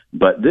things.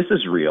 But this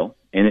is real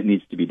and it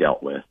needs to be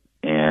dealt with.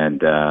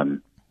 And,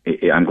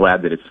 I'm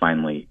glad that it's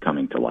finally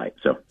coming to light.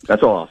 So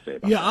that's all I'll say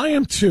about that. Yeah, I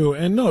am too.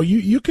 And no,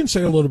 you can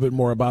say a little bit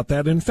more about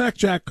that. In fact,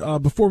 Jack,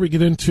 before we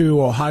get into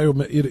Ohio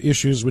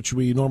issues, which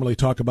we normally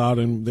talk about,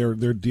 and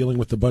they're dealing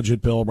with the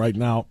budget bill right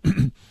now,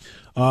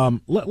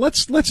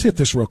 let's hit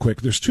this real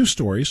quick. There's two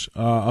stories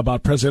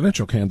about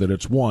presidential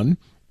candidates. One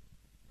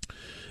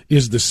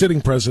is the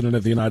sitting president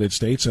of the United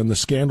States and the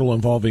scandal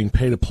involving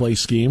pay-to-play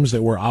schemes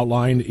that were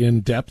outlined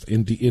in depth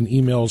in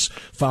emails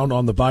found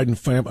on the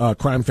Biden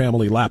crime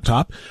family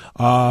laptop.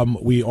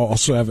 We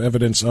also have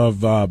evidence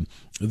of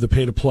the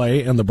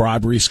pay-to-play and the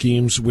bribery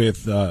schemes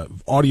with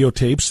audio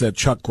tapes that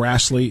Chuck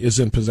Grassley is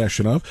in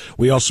possession of.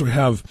 We also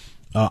have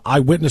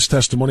eyewitness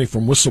testimony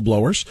from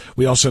whistleblowers.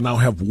 We also now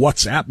have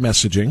WhatsApp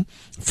messaging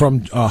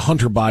from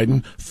Hunter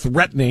Biden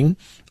threatening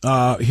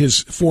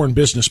his foreign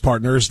business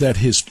partners that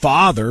his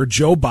father,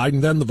 Joe Biden,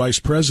 then the vice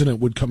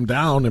president, would come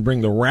down and bring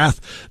the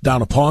wrath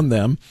down upon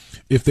them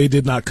if they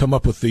did not come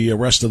up with the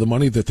rest of the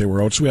money that they were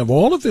owed. So we have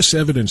all of this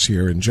evidence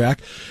here. And Jack,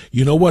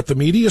 you know what the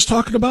media is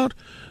talking about?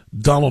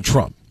 Donald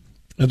Trump.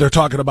 And they're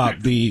talking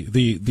about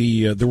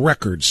the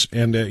records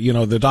and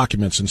the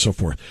documents and so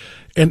forth.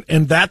 And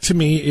that to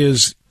me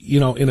is,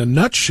 in a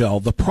nutshell,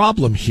 the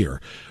problem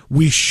here.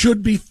 We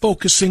should be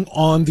focusing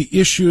on the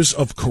issues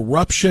of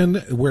corruption,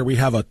 where we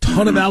have a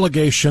ton of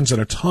allegations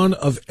and a ton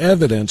of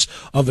evidence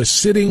of a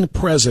sitting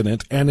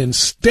president, and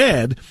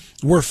instead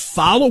we're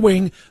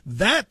following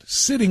that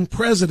sitting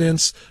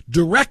president's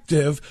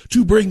directive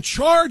to bring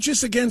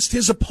charges against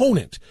his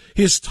opponent,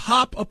 his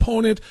top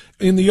opponent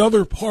in the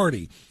other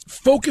party.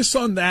 Focus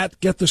on that,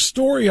 get the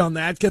story on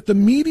that, get the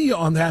media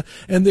on that,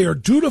 and they are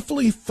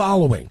dutifully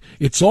following.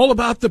 It's all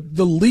about the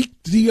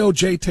leaked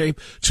DOJ tape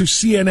to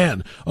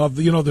CNN of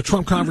the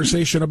Trump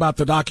conversation about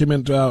the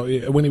document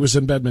when he was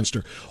in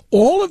Bedminster.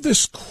 All of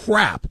this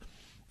crap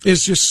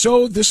is just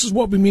this is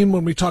what we mean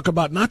when we talk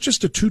about not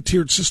just a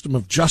two-tiered system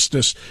of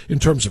justice in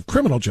terms of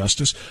criminal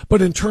justice,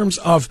 but in terms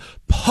of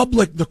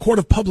the court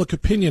of public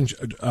opinion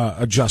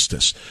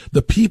justice.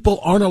 The people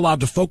aren't allowed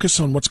to focus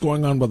on what's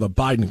going on with the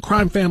Biden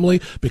crime family,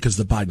 because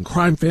the Biden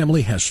crime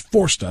family has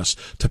forced us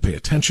to pay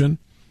attention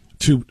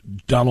to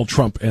Donald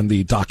Trump and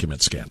the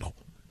document scandal.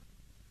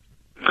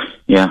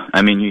 Yeah,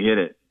 I mean, you hit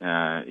it.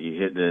 You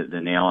hit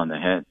the nail on the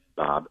head,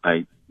 Bob.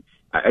 I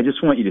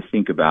just want you to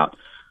think about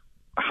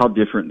how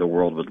different the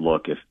world would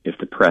look if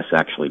the press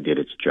actually did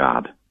its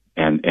job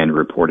and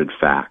reported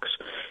facts.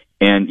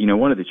 And,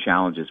 one of the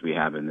challenges we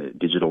have in the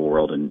digital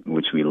world in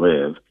which we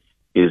live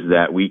is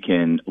that we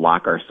can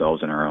lock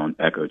ourselves in our own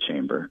echo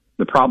chamber.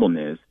 The problem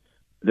is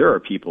there are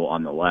people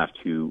on the left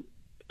who,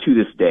 to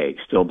this day,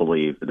 still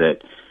believe that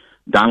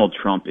Donald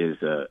Trump is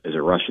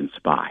a Russian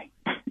spy.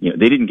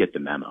 They didn't get the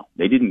memo.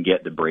 They didn't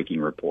get the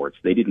breaking reports.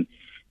 They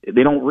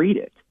don't read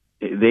it.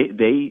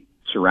 They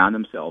surround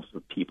themselves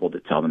with people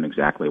that tell them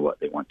exactly what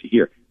they want to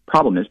hear.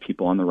 Problem is,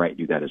 people on the right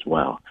do that as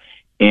well.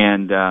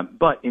 And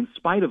but in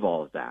spite of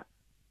all of that,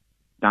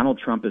 Donald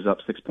Trump is up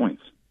 6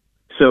 points.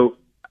 So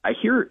I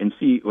hear and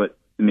see what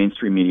the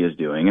mainstream media is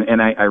doing,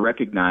 and I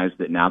recognize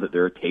that now that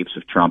there are tapes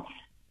of Trump,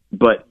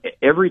 but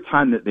every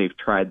time that they've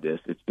tried this,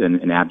 it's been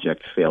an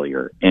abject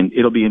failure. And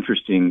it'll be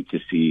interesting to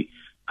see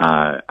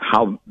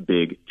how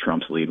big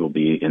Trump's lead will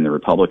be in the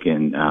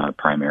Republican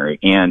primary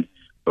and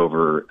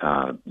over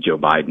Joe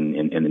Biden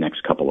in the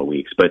next couple of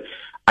weeks. But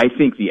I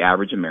think the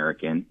average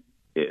American,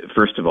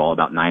 first of all,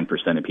 about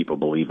 9% of people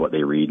believe what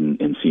they read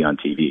and see on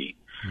TV.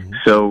 Mm-hmm.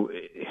 So,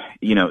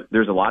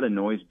 there's a lot of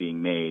noise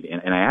being made,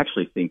 and I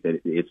actually think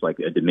that it's like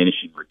a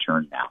diminishing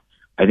return now.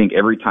 I think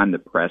every time the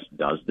press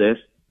does this,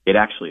 it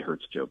actually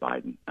hurts Joe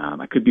Biden.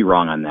 I could be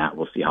wrong on that.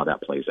 We'll see how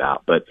that plays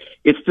out. But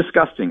it's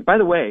disgusting. By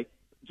the way,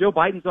 Joe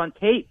Biden's on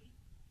tape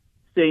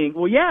saying,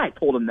 well, yeah, I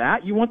told him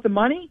that. You want the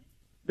money?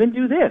 Then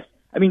do this.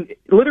 I mean,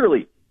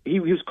 literally, he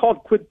was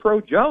called Quid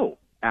Pro Joe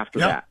after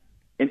that.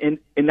 And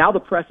now the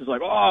press is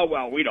like, oh,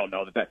 well, we don't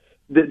know that.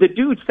 The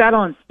dude sat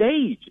on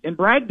stage and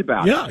bragged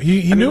about it. Yeah,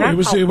 he knew it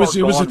was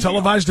a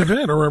televised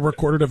event or a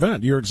recorded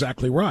event. You're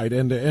exactly right.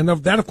 And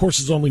of that, of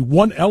course, is only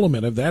one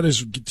element of that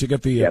is to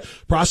get the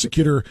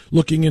prosecutor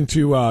looking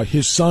into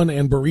his son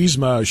and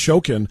Burisma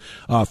Shokin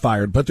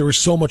fired. But there was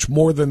so much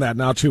more than that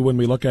now, too, when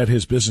we look at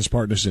his business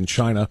partners in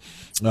China,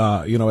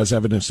 as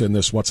evidenced in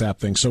this WhatsApp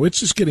thing. So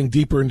it's just getting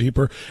deeper and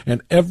deeper.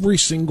 And every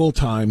single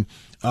time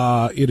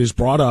it is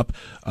brought up,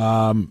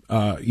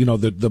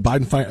 the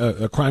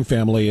Biden crime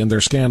family and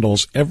their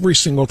scandals. Every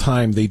single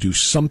time they do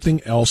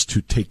something else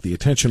to take the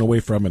attention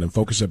away from it and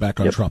focus it back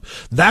on Trump.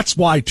 That's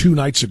why 2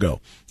 nights ago,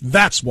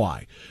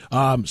 suddenly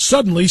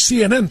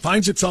CNN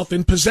finds itself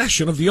in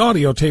possession of the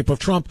audio tape of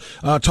Trump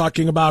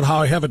talking about how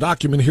I have a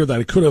document here that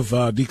I could have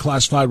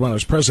declassified when I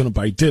was president,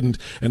 but I didn't,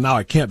 and now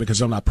I can't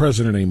because I'm not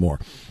president anymore.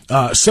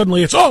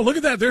 Suddenly it's, oh, look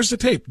at that, there's the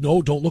tape.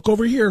 No, don't look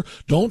over here.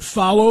 Don't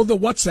follow the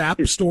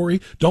WhatsApp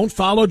story. Don't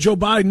follow Joe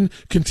Biden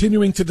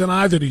continuing to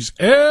deny that he's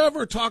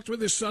ever talked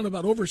with his son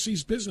about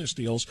overseas business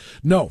deals.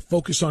 No,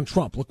 focus on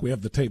Trump. Look, we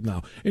have the tape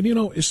now. And,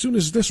 as soon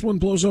as this one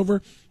blows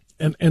over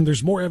and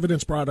there's more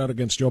evidence brought out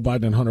against Joe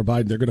Biden and Hunter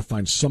Biden, they're going to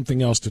find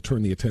something else to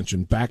turn the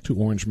attention back to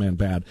Orange Man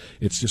Bad.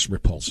 It's just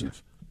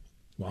repulsive.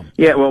 Well,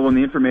 when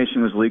the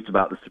information was leaked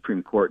about the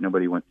Supreme Court,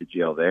 nobody went to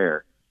jail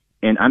there.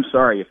 And I'm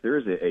sorry, if there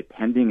is a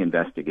pending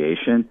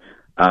investigation,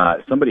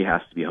 somebody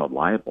has to be held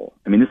liable.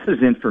 I mean, this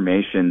is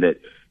information that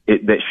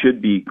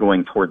should be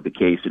going toward the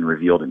case and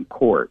revealed in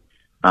court.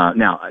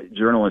 Now,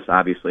 journalists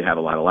obviously have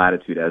a lot of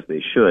latitude, as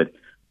they should.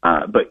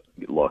 But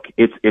look,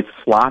 it's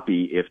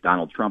sloppy if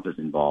Donald Trump is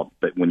involved.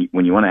 But when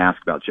you want to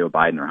ask about Joe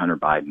Biden or Hunter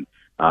Biden,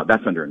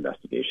 that's under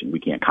investigation. We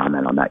can't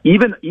comment on that.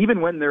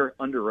 Even when they're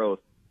under oath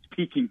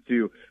speaking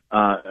to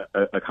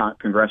a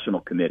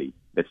congressional committee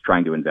that's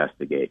trying to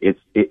investigate.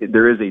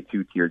 There is a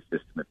two-tiered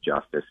system of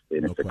justice,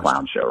 and it's a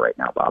clown show right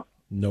now, Bob.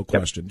 No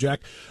question. Jack,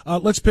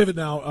 let's pivot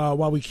now,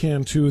 while we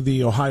can, to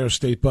the Ohio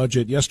State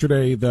budget.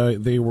 Yesterday,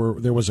 there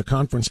was a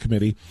conference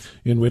committee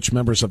in which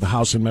members of the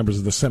House and members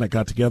of the Senate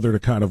got together to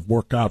kind of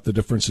work out the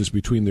differences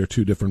between their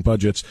two different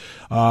budgets.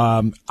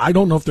 I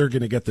don't know if they're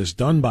going to get this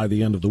done by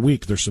the end of the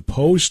week. They're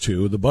supposed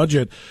to. The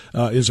budget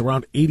is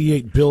around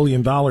 $88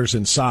 billion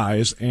in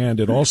size, and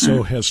it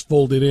also has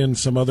folded in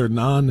some other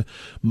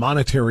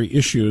non-monetary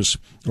issues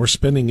or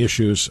spending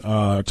issues,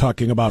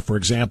 talking about, for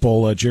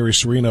example, Jerry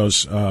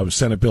Serino's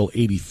Senate Bill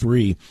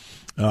 83,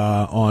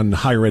 on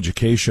higher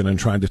education and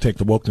trying to take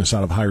the wokeness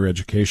out of higher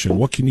education.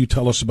 What can you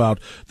tell us about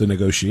the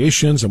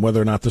negotiations and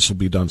whether or not this will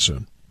be done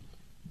soon?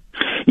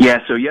 Yeah,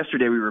 so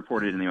yesterday we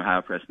reported in the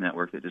Ohio Press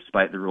Network that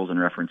despite the Rules and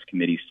Reference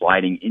Committee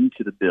sliding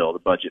into the bill, the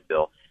budget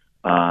bill,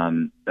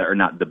 or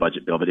not the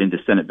budget bill, but into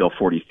Senate Bill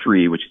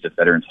 43, which is the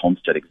Veterans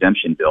Homestead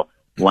Exemption Bill,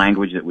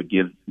 language that would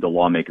give the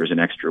lawmakers an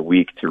extra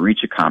week to reach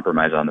a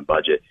compromise on the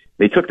budget,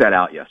 they took that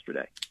out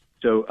yesterday.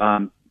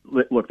 So,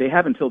 look, they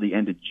have until the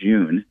end of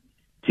June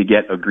to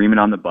get agreement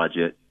on the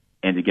budget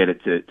and to get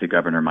it to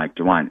Governor Mike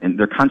DeWine. And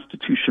they're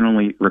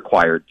constitutionally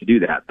required to do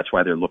that. That's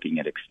why they're looking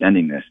at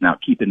extending this. Now,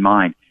 keep in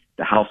mind,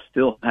 the House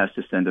still has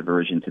to send a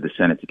version to the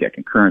Senate to get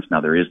concurrence.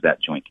 Now, there is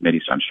that joint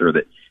committee, so I'm sure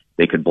that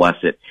they could bless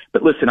it.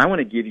 But listen, I want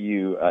to give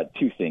you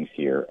two things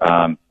here.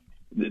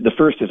 The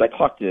first is I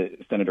talked to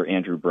Senator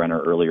Andrew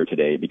Brenner earlier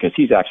today because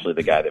he's actually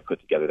the guy that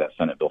put together that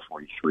Senate Bill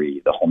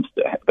 43, the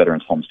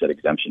Veterans Homestead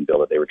Exemption Bill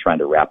that they were trying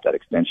to wrap that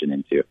extension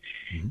into.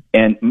 Mm-hmm.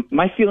 And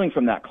my feeling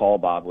from that call,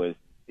 Bob, was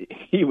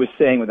he was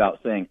saying without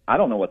saying, I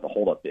don't know what the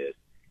holdup is,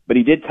 but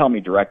he did tell me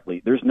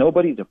directly, there's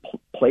nobody to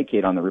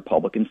placate on the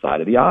Republican side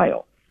of the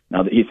aisle.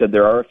 Now, he said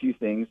there are a few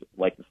things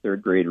like the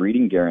third grade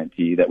reading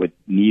guarantee that would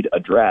need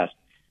addressed,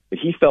 but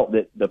he felt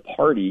that the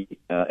party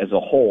as a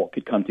whole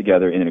could come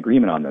together in an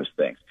agreement on those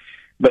things.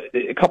 But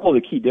a couple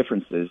of the key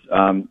differences,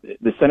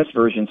 the Senate's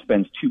version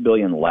spends $2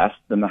 billion less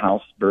than the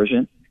House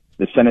version.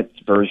 The Senate's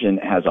version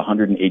has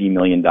 $180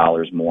 million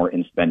more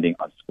in spending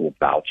on school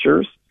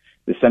vouchers.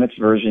 The Senate's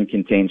version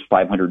contains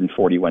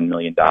 $541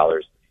 million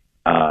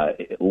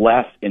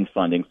less in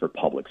funding for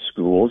public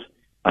schools.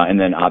 And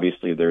then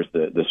obviously there's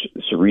the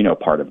Serino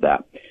part of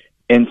that.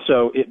 And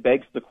so it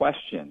begs the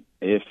question,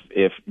 if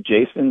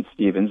Jason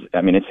Stevens,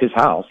 I mean, it's his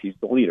house, he's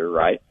the leader,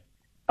 right?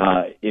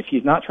 If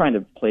he's not trying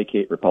to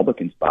placate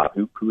Republicans, Bob,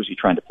 who is he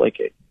trying to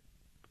placate?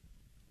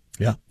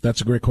 Yeah, that's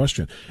a great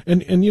question.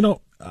 And you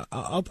know,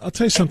 I'll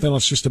tell you something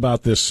else just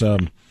about this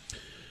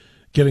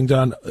getting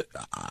done.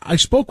 I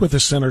spoke with a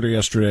senator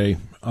yesterday.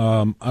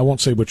 I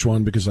won't say which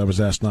one because I was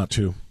asked not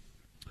to.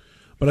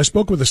 But I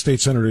spoke with a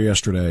state senator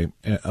yesterday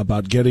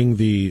about getting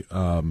the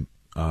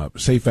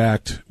SAFE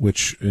Act,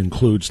 which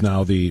includes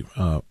now the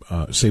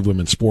Save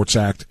Women's Sports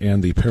Act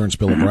and the Parents'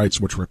 Bill of Rights,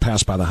 which were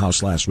passed by the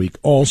House last week,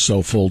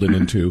 also folded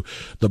into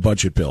the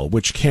budget bill,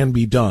 which can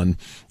be done.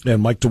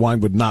 And Mike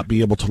DeWine would not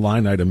be able to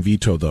line item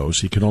veto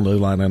those. He can only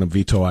line item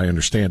veto, I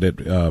understand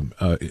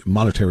it,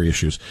 monetary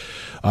issues.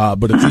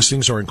 But if these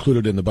things are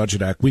included in the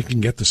Budget Act, we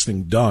can get this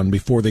thing done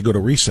before they go to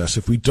recess.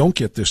 If we don't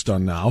get this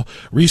done now,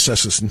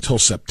 recess is until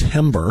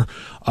September.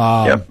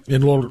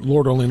 And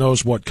Lord only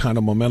knows what kind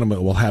of momentum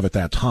it will have at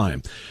that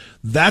time.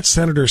 That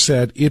senator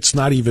said it's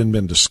not even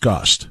been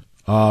discussed.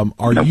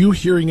 Are you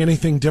hearing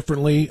anything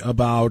differently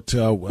about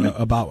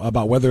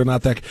whether or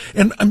not that?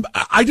 And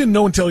I didn't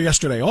know until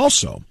yesterday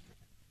also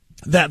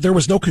that there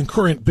was no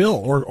concurrent bill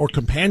or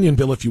companion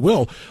bill, if you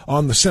will,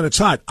 on the Senate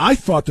side. I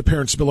thought the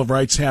Parents' Bill of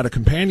Rights had a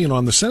companion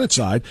on the Senate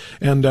side,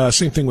 and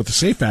same thing with the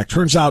SAFE Act.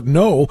 Turns out,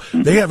 no,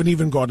 they haven't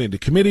even gone into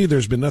committee.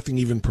 There's been nothing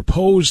even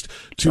proposed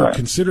to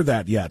consider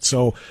that yet.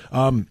 So,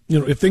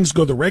 if things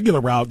go the regular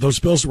route, those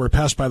bills that were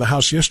passed by the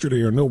House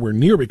yesterday are nowhere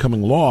near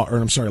becoming law,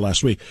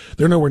 last week.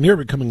 They're nowhere near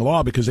becoming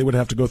law because they would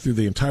have to go through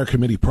the entire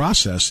committee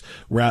process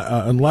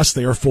unless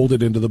they are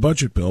folded into the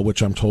budget bill,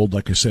 which I'm told,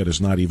 like I said,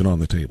 is not even on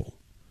the table.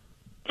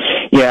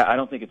 Yeah, I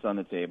don't think it's on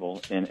the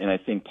table, and I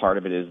think part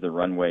of it is the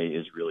runway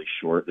is really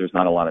short. There's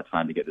not a lot of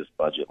time to get this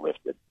budget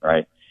lifted,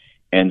 right?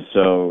 And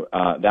so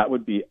that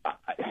would be,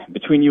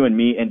 between you and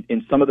me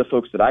and some of the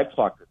folks that I've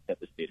talked to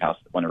at the State House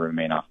that want to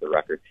remain off the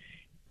record,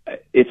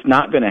 it's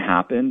not going to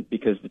happen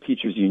because the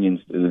teachers' unions,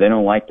 they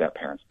don't like that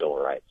Parents' Bill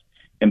of Rights.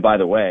 And by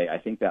the way, I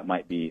think that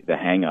might be the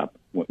hang-up,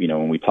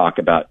 when we talk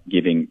about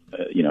giving,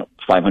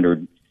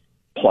 $500+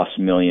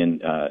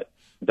 million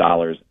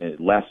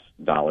less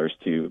dollars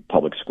to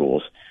public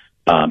schools.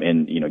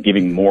 And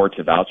giving more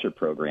to voucher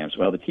programs.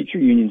 Well, the teacher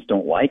unions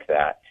don't like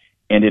that,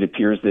 and it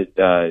appears that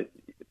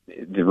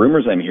the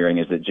rumors I'm hearing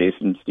is that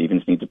Jason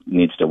Stevens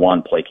needs to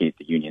one, placate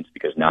the unions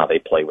because now they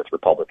play with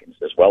Republicans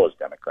as well as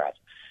Democrats.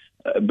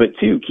 But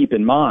two, keep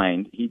in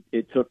mind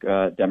it took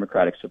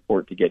Democratic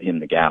support to get him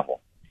the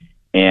gavel,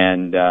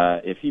 and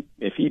if he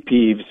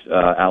peeves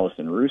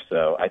Allison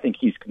Russo, I think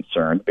he's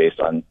concerned, based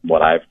on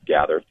what I've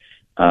gathered,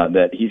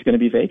 that he's going to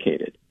be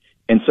vacated.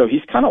 And so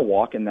he's kind of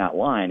walking that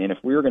line. And if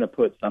we were going to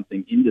put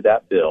something into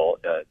that bill,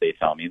 they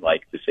tell me,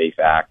 like the SAFE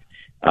Act,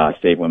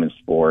 Save Women's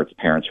Sports,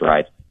 Parents'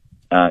 Rights,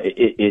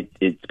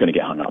 it's going to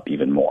get hung up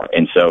even more.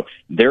 And so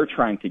they're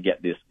trying to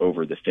get this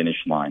over the finish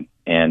line.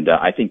 And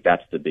I think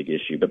that's the big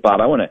issue. But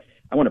Bob, I want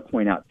to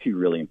point out two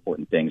really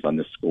important things on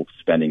this school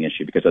spending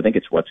issue because I think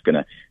it's what's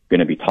going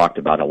to be talked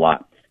about a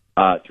lot.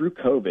 Through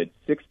COVID,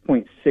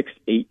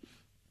 $6.68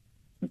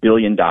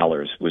 billion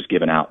was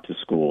given out to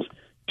schools.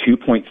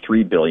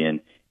 $2.3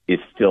 billion is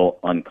still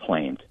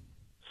unclaimed.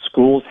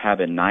 Schools have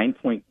a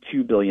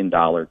 $9.2 billion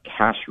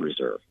cash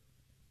reserve.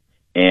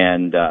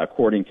 And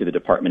according to the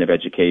Department of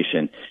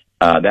Education,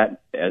 that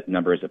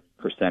number as a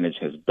percentage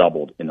has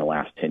doubled in the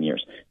last 10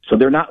 years. So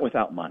they're not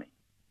without money.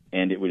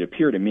 And it would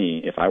appear to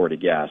me, if I were to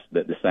guess,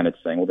 that the Senate's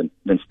saying, well,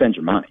 then spend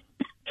your money.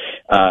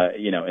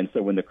 And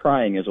so when the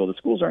crying is, well, the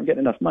schools aren't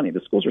getting enough money.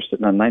 The schools are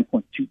sitting on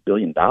 $9.2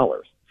 billion,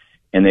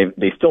 and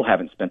they still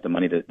haven't spent the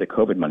money, the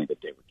COVID money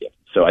that they were given.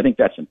 So I think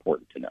that's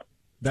important to know.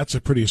 That's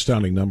a pretty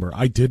astounding number.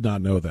 I did not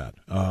know that,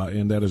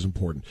 and that is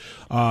important.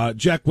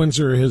 Jack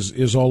Windsor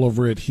is all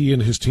over it. He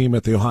and his team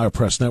at the Ohio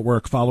Press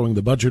Network, following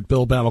the budget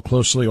bill battle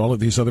closely, all of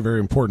these other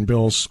very important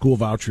bills, school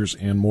vouchers,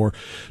 and more.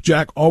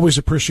 Jack, always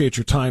appreciate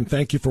your time.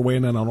 Thank you for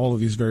weighing in on all of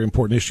these very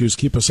important issues.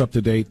 Keep us up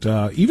to date.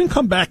 Even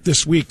come back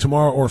this week,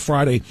 tomorrow or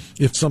Friday,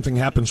 if something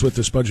happens with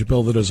this budget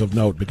bill that is of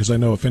note, because I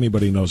know if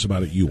anybody knows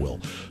about it, you will.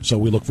 So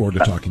we look forward to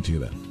talking to you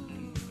then.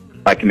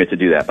 I commit to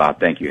do that, Bob.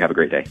 Thank you. Have a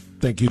great day.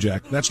 Thank you,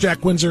 Jack. That's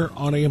Jack Windsor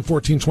on AM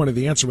 1420.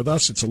 The Answer with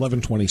us. It's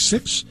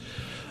 11:26.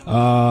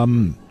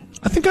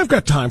 I think I've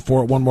got time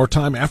for it one more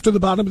time after the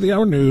bottom of the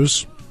hour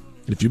news.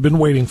 If you've been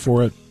waiting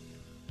for it,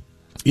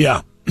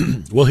 yeah,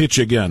 we'll hit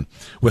you again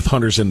with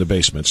Hunters in the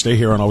Basement. Stay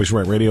here on Always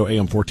Right Radio,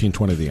 AM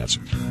 1420. The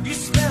Answer. You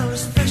smell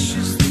as fresh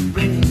as the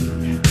rain.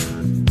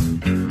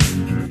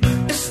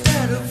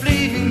 Instead of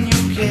leaving,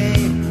 you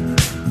came.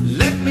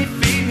 Let me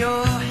feel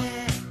your hand.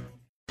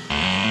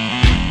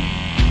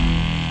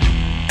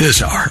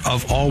 This hour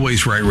of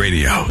Always Right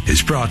Radio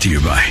is brought to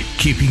you by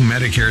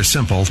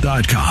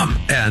KeepingMedicareSimple.com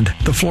and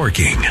The Floor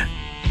King.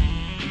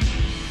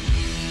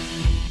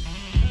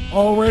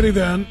 Alrighty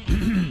then.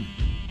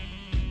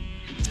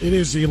 It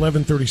is the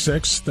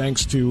 11:36.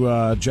 Thanks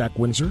to Jack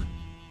Windsor.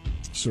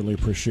 Certainly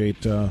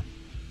appreciate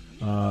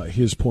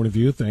his point of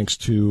view. Thanks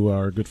to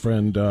our good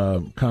friend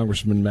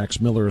Congressman Max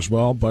Miller as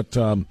well. But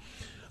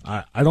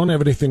I don't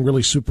have anything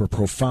really super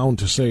profound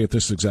to say at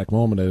this exact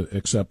moment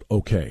except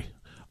okay.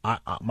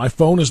 My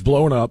phone is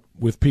blowing up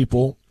with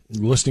people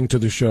listening to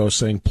the show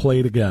saying, play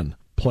it again,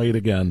 play it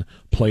again,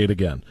 play it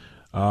again.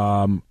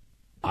 What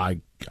do I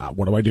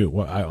do?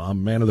 Well, I'm a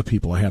man of the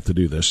people. I have to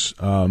do this.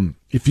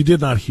 If you did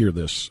not hear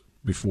this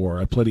before,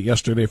 I played it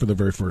yesterday for the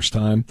very first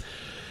time.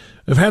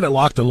 I've had it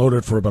locked and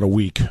loaded for about a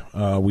week.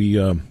 We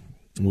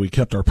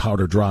kept our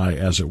powder dry,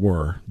 as it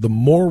were. The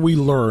more we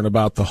learn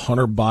about the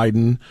Hunter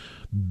Biden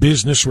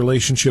business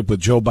relationship with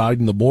Joe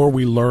Biden, the more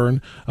we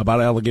learn about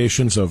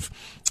allegations of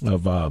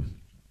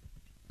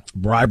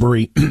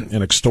bribery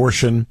and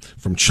extortion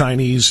from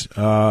Chinese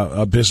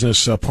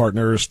business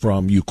partners,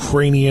 from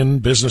Ukrainian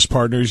business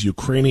partners,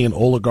 Ukrainian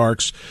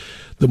oligarchs.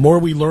 The more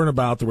we learn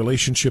about the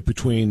relationship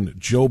between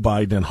Joe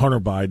Biden and Hunter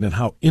Biden and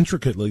how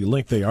intricately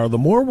linked they are, the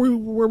more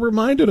we're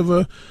reminded of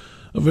a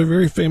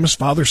very famous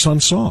father-son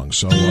song.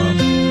 So,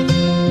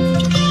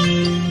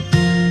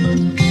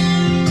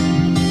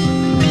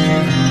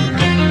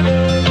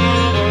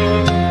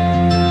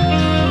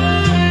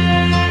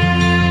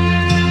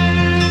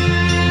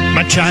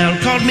 My child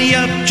called me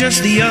up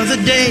just the other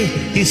day.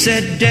 He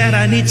said, Dad,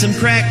 I need some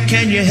crack.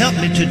 Can you help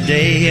me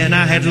today? And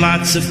I had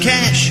lots of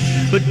cash,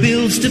 but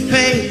bills to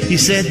pay. He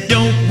said,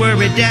 don't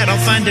worry, Dad,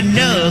 I'll find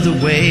another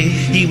way.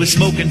 He was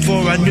smoking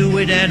before I knew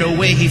it, and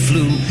away he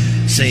flew,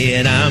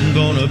 saying, I'm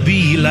gonna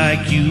be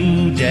like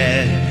you,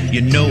 Dad.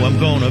 You know I'm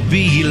gonna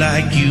be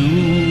like you.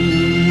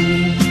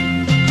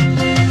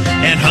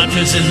 And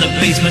Hunter's in the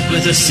basement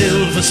with a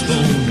silver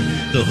spoon.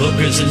 The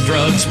hookers and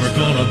drugs were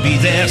gonna be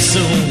there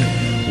soon.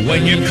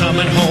 When you're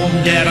coming home,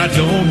 Dad, I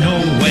don't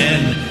know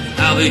when.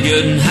 I'll be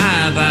good and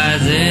high by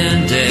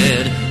then,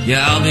 Dad.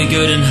 Yeah, I'll be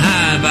good and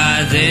high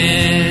by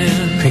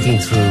then. Picking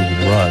through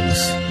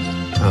rugs,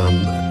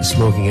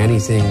 smoking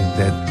anything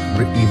that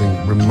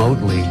even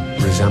remotely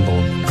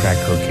resembled crack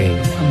cocaine.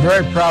 I'm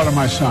very proud of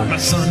my son. My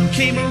son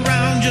came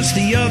around just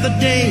the other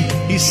day.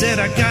 He said,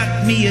 I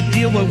got me a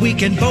deal where we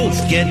can both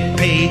get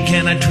paid.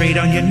 Can I trade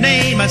on your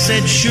name? I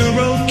said, sure,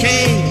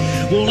 okay.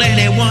 Will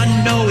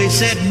anyone know? He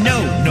said,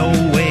 no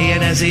way.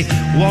 And as he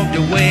walked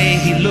away,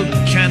 he looked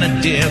kind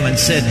of dim and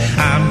said,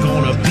 I'm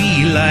gonna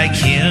be like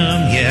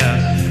him,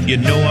 yeah. You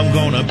know I'm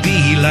gonna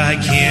be like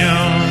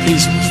him.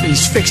 He's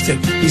fixed it.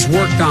 He's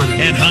worked on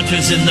it. And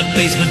Hunter's in the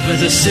basement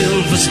with a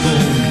silver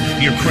spoon.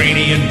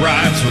 Ukrainian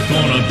bribes were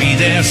gonna be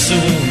there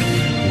soon.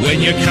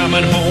 When you're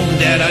coming home,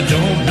 Dad, I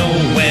don't know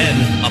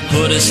when. I'll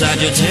put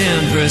aside your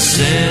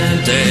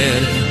 10%,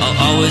 Dad.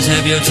 I'll always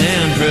have your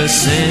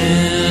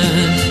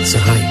 10%. So,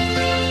 honey,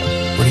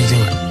 what are you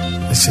doing?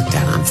 I said,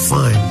 Dad, I'm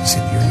fine. He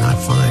said, you're not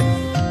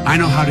fine. I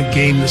know how to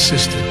game the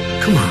system.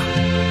 Come on.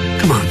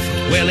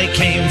 Well, he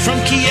came from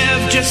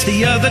Kiev just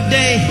the other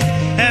day.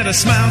 Had a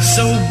smile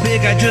so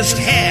big I just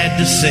had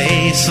to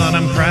say, son,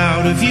 I'm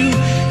proud of you.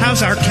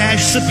 How's our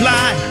cash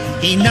supply?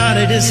 He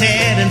nodded his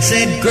head and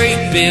said,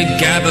 great big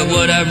guy, but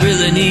what I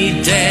really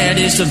need, Dad,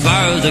 is to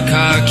borrow the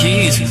car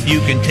keys.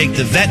 You can take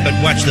the vet, but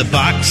watch the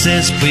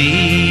boxes,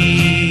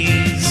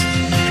 please.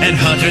 And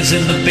Hunter's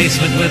in the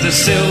basement with a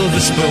silver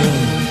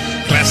spoon.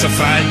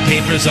 Classified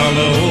papers all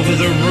over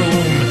the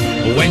room.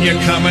 When you're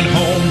coming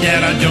home,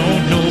 Dad, I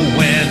don't know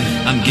when.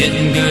 I'm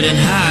getting good and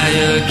high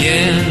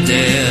again,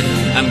 Dad.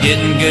 I'm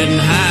getting good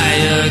and high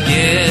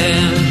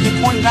again. He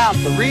pointed out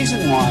the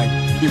reason why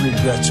he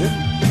regrets it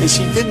is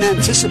he didn't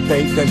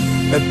anticipate that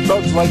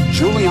thugs like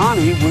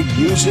Giuliani would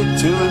use it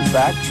to, in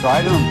fact,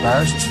 try to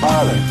embarrass his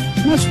father.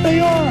 Yes, they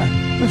are.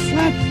 They're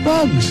flat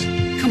thugs.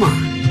 Come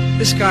on.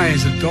 This guy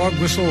is a dog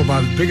whistle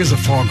about as big as a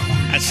foghorn.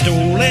 I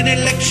stole an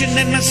election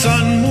and my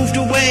son moved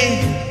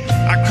away.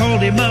 I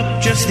called him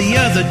up just the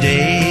other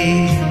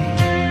day.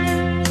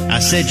 I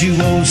said, you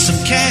owe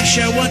some cash,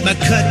 I want my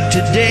cut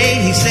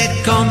today. He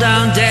said, calm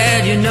down,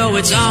 Dad, you know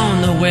it's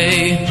on the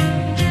way.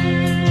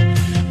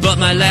 But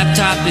my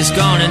laptop is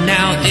gone and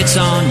now it's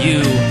on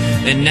you.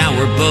 And now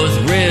we're both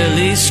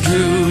really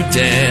screwed,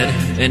 Dad.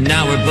 And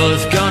now we're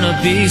both gonna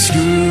be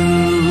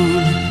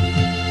screwed.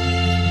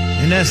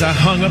 And as I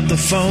hung up the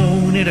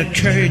phone, it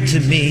occurred to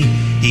me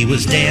he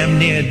was damn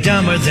near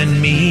dumber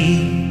than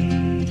me.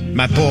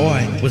 My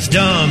boy was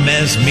dumb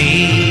as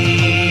me.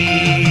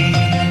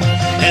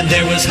 And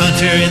there was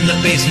Hunter in the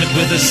basement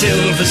with a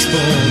silver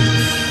spoon.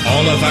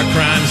 All of our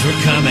crimes were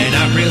coming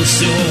out real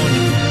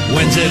soon.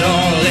 When's it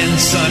all end,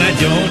 son? I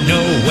don't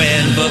know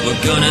when. But we're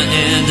gonna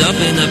end up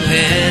in the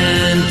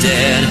pen,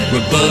 Dad.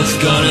 We're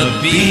both gonna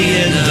be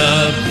in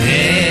the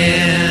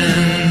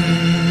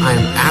pen. I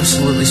am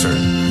absolutely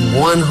certain,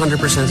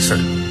 100%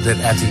 certain, that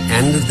at the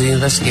end of the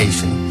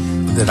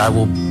investigation, that I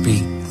will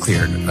be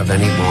cleared of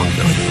any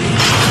wrongdoing.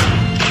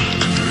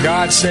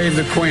 God save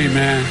the Queen,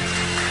 man.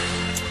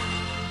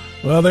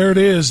 Well, there it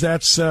is.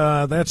 That's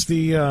the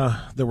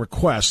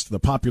request, the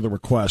popular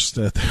request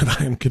that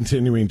I am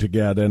continuing to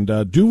get, and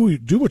do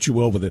what you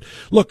will with it.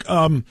 Look,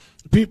 a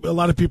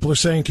lot of people are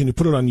saying, "Can you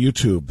put it on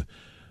YouTube?"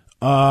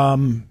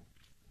 I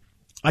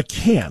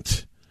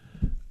can't,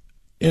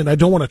 and I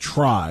don't want to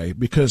try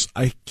because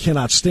I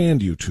cannot stand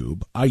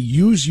YouTube. I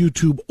use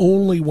YouTube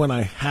only when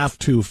I have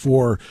to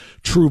for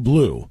True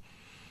Blue.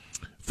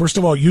 First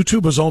of all,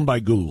 YouTube is owned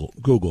by Google,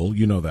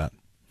 you know that.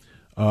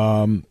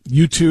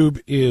 YouTube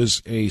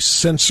is a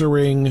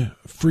censoring,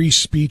 free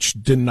speech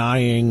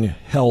denying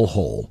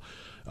hellhole.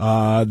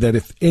 That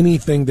if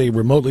anything, they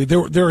remotely,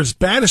 they're as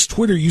bad as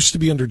Twitter used to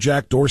be under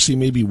Jack Dorsey,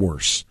 maybe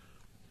worse.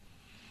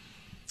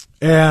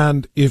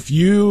 And if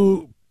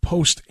you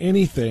post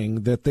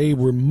anything that they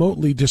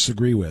remotely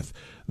disagree with,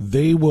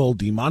 they will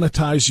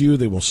demonetize you.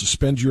 They will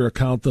suspend your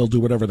account. They'll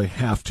do whatever they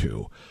have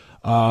to.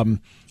 My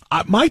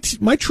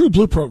True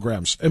Blue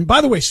programs, and by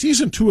the way,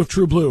 season 2 of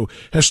True Blue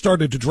has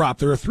started to drop.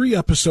 There are 3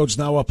 episodes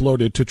now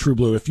uploaded to True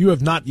Blue. If you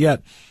have not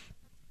yet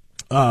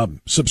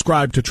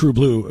subscribed to True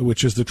Blue,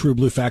 which is the True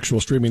Blue Factual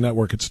Streaming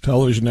Network, it's a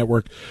television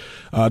network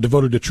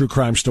devoted to true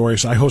crime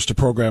stories. I host a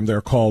program there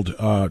called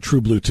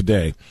True Blue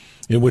Today,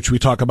 in which we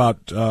talk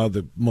about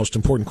the most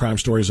important crime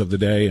stories of the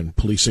day and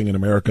policing in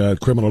America,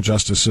 criminal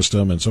justice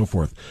system, and so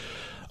forth.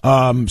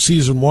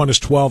 Season 1 is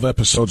 12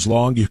 episodes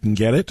long. You can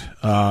get it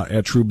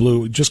at True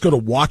Blue. Just go to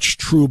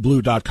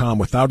watchtrueblue.com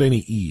without any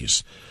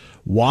E's.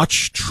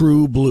 Watch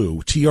True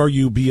Blue,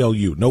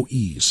 TRUBLU, no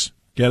E's.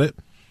 Get it?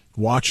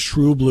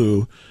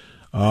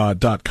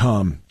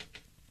 watchtrueblue.com.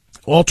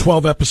 All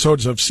 12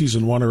 episodes of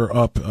season 1 are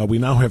up. We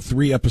now have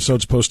 3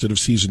 episodes posted of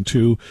season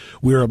 2.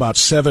 We're about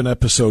 7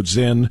 episodes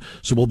in,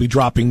 so we'll be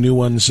dropping new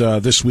ones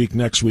this week,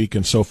 next week,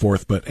 and so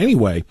forth. But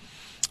anyway,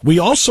 we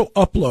also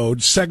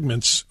upload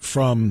segments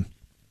from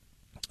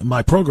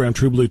my program,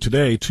 True Blue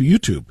Today, to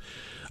YouTube.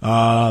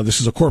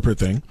 This is a corporate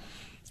thing.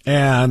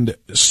 And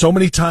so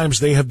many times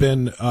they have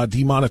been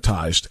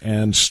demonetized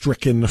and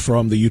stricken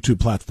from the YouTube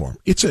platform.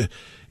 It's a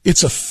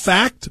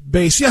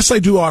fact-based, yes, I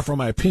do offer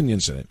my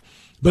opinions in it,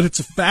 but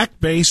it's a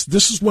fact-based,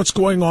 this is what's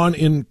going on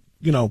in,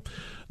 the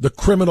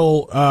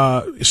criminal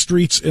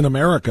streets in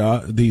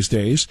America these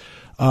days.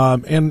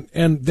 And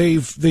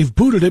they've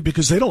booted it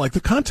because they don't like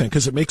the content,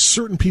 because it makes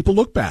certain people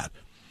look bad.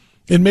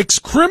 It makes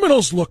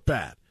criminals look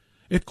bad.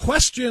 It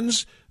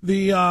questions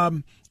the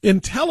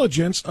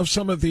intelligence of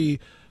some of the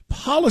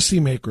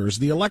policymakers,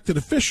 the elected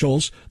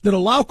officials that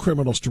allow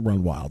criminals to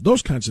run wild,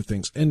 those kinds of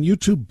things. And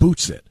YouTube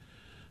boots it.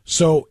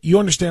 So you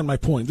understand my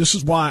point. This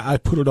is why I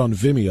put it on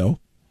Vimeo,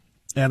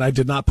 and I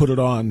did not put it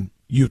on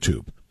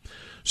YouTube.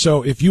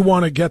 So if you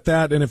want to get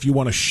that and if you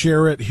want to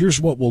share it,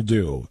 here's what we'll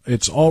do.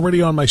 It's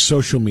already on my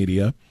social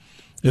media.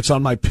 It's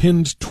on my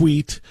pinned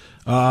tweet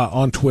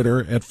on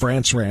Twitter at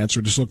France Rants,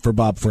 or just look for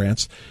Bob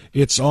France.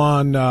 It's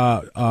on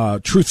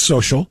Truth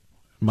Social.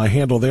 My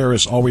handle there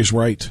is Always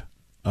Right,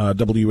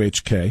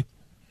 WHK.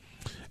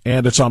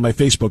 And it's on my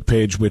Facebook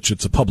page, which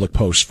it's a public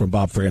post from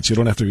Bob France. You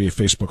don't have to be a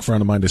Facebook friend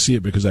of mine to see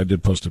it because I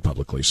did post it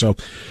publicly. So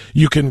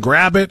you can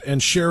grab it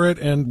and share it,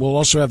 and we'll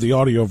also have the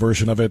audio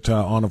version of it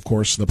on, of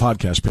course, the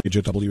podcast page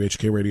at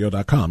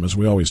WHKradio.com, as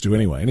we always do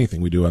anyway.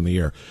 Anything we do on the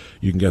air,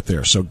 you can get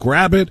there. So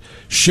grab it,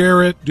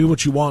 share it, do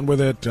what you want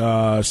with it,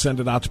 send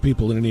it out to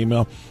people in an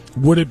email.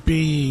 Would it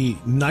be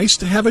nice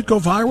to have it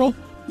go viral?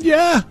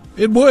 Yeah,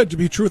 it would, to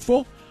be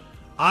truthful.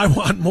 I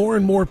want more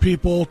and more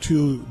people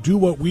to do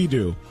what we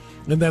do,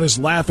 and that is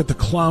laugh at the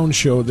clown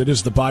show that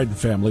is the Biden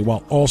family,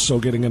 while also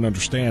getting an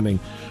understanding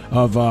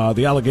of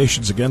the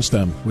allegations against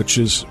them, which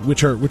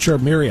are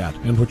myriad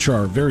and which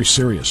are very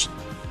serious.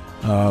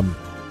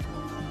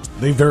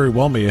 They very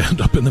well may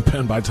end up in the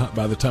pen by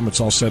the time it's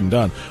all said and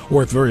done,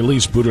 or at the very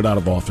least booted out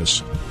of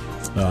office.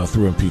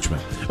 through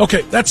impeachment.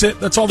 Okay, that's it.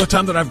 That's all the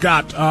time that I've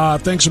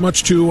got. Thanks so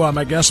much to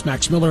my guests,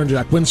 Max Miller and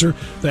Jack Windsor.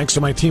 Thanks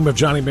to my team of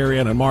Johnny,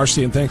 Marianne, and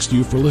Marcy, and thanks to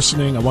you for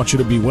listening. I want you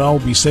to be well,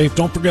 be safe.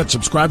 Don't forget,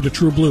 subscribe to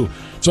True Blue.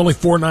 It's only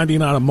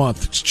 $4.99 a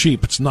month. It's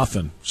cheap. It's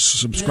nothing.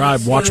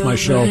 Subscribe, watch my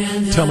show.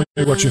 Tell me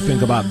what you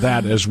think about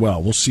that as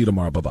well. We'll see you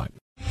tomorrow. Bye-bye.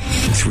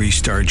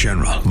 3-star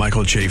General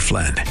Michael J.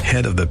 Flynn,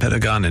 head of the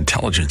Pentagon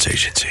Intelligence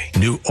Agency,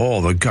 knew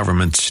all the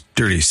government's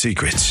dirty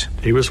secrets.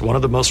 He was one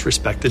of the most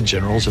respected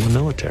generals in the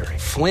military.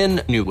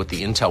 Flynn knew what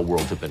the intel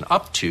world had been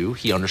up to.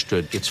 He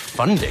understood its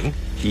funding.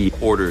 He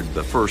ordered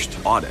the first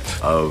audit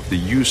of the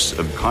use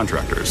of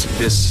contractors.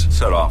 This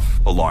set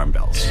off alarm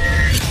bells.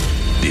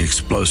 The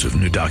explosive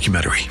new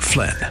documentary,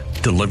 Flynn,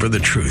 Deliver the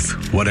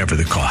Truth, Whatever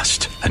the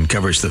Cost,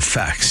 uncovers the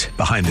facts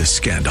behind this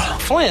scandal.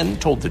 Flynn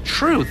told the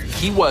truth.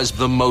 He was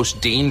the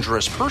most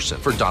dangerous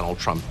person for Donald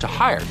Trump to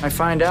hire. I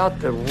find out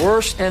the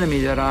worst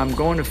enemy that I'm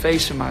going to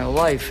face in my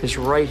life is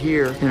right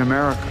here in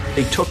America.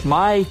 They took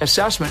my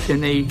assessment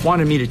and they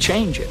wanted me to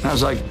change it. And I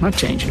was like, I'm not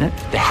changing it.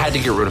 They had to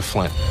get rid of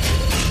Flynn.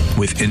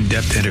 With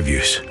in-depth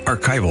interviews,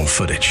 archival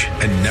footage,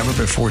 and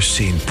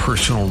never-before-seen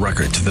personal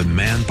records of the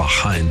man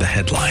behind the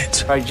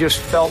headlines. I just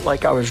felt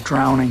like I was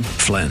drowning.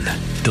 Flynn,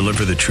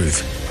 Deliver the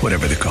Truth,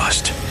 Whatever the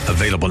Cost.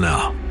 Available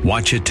now.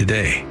 Watch it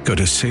today. Go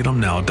to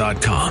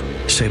salemnow.com.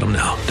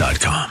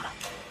 salemnow.com.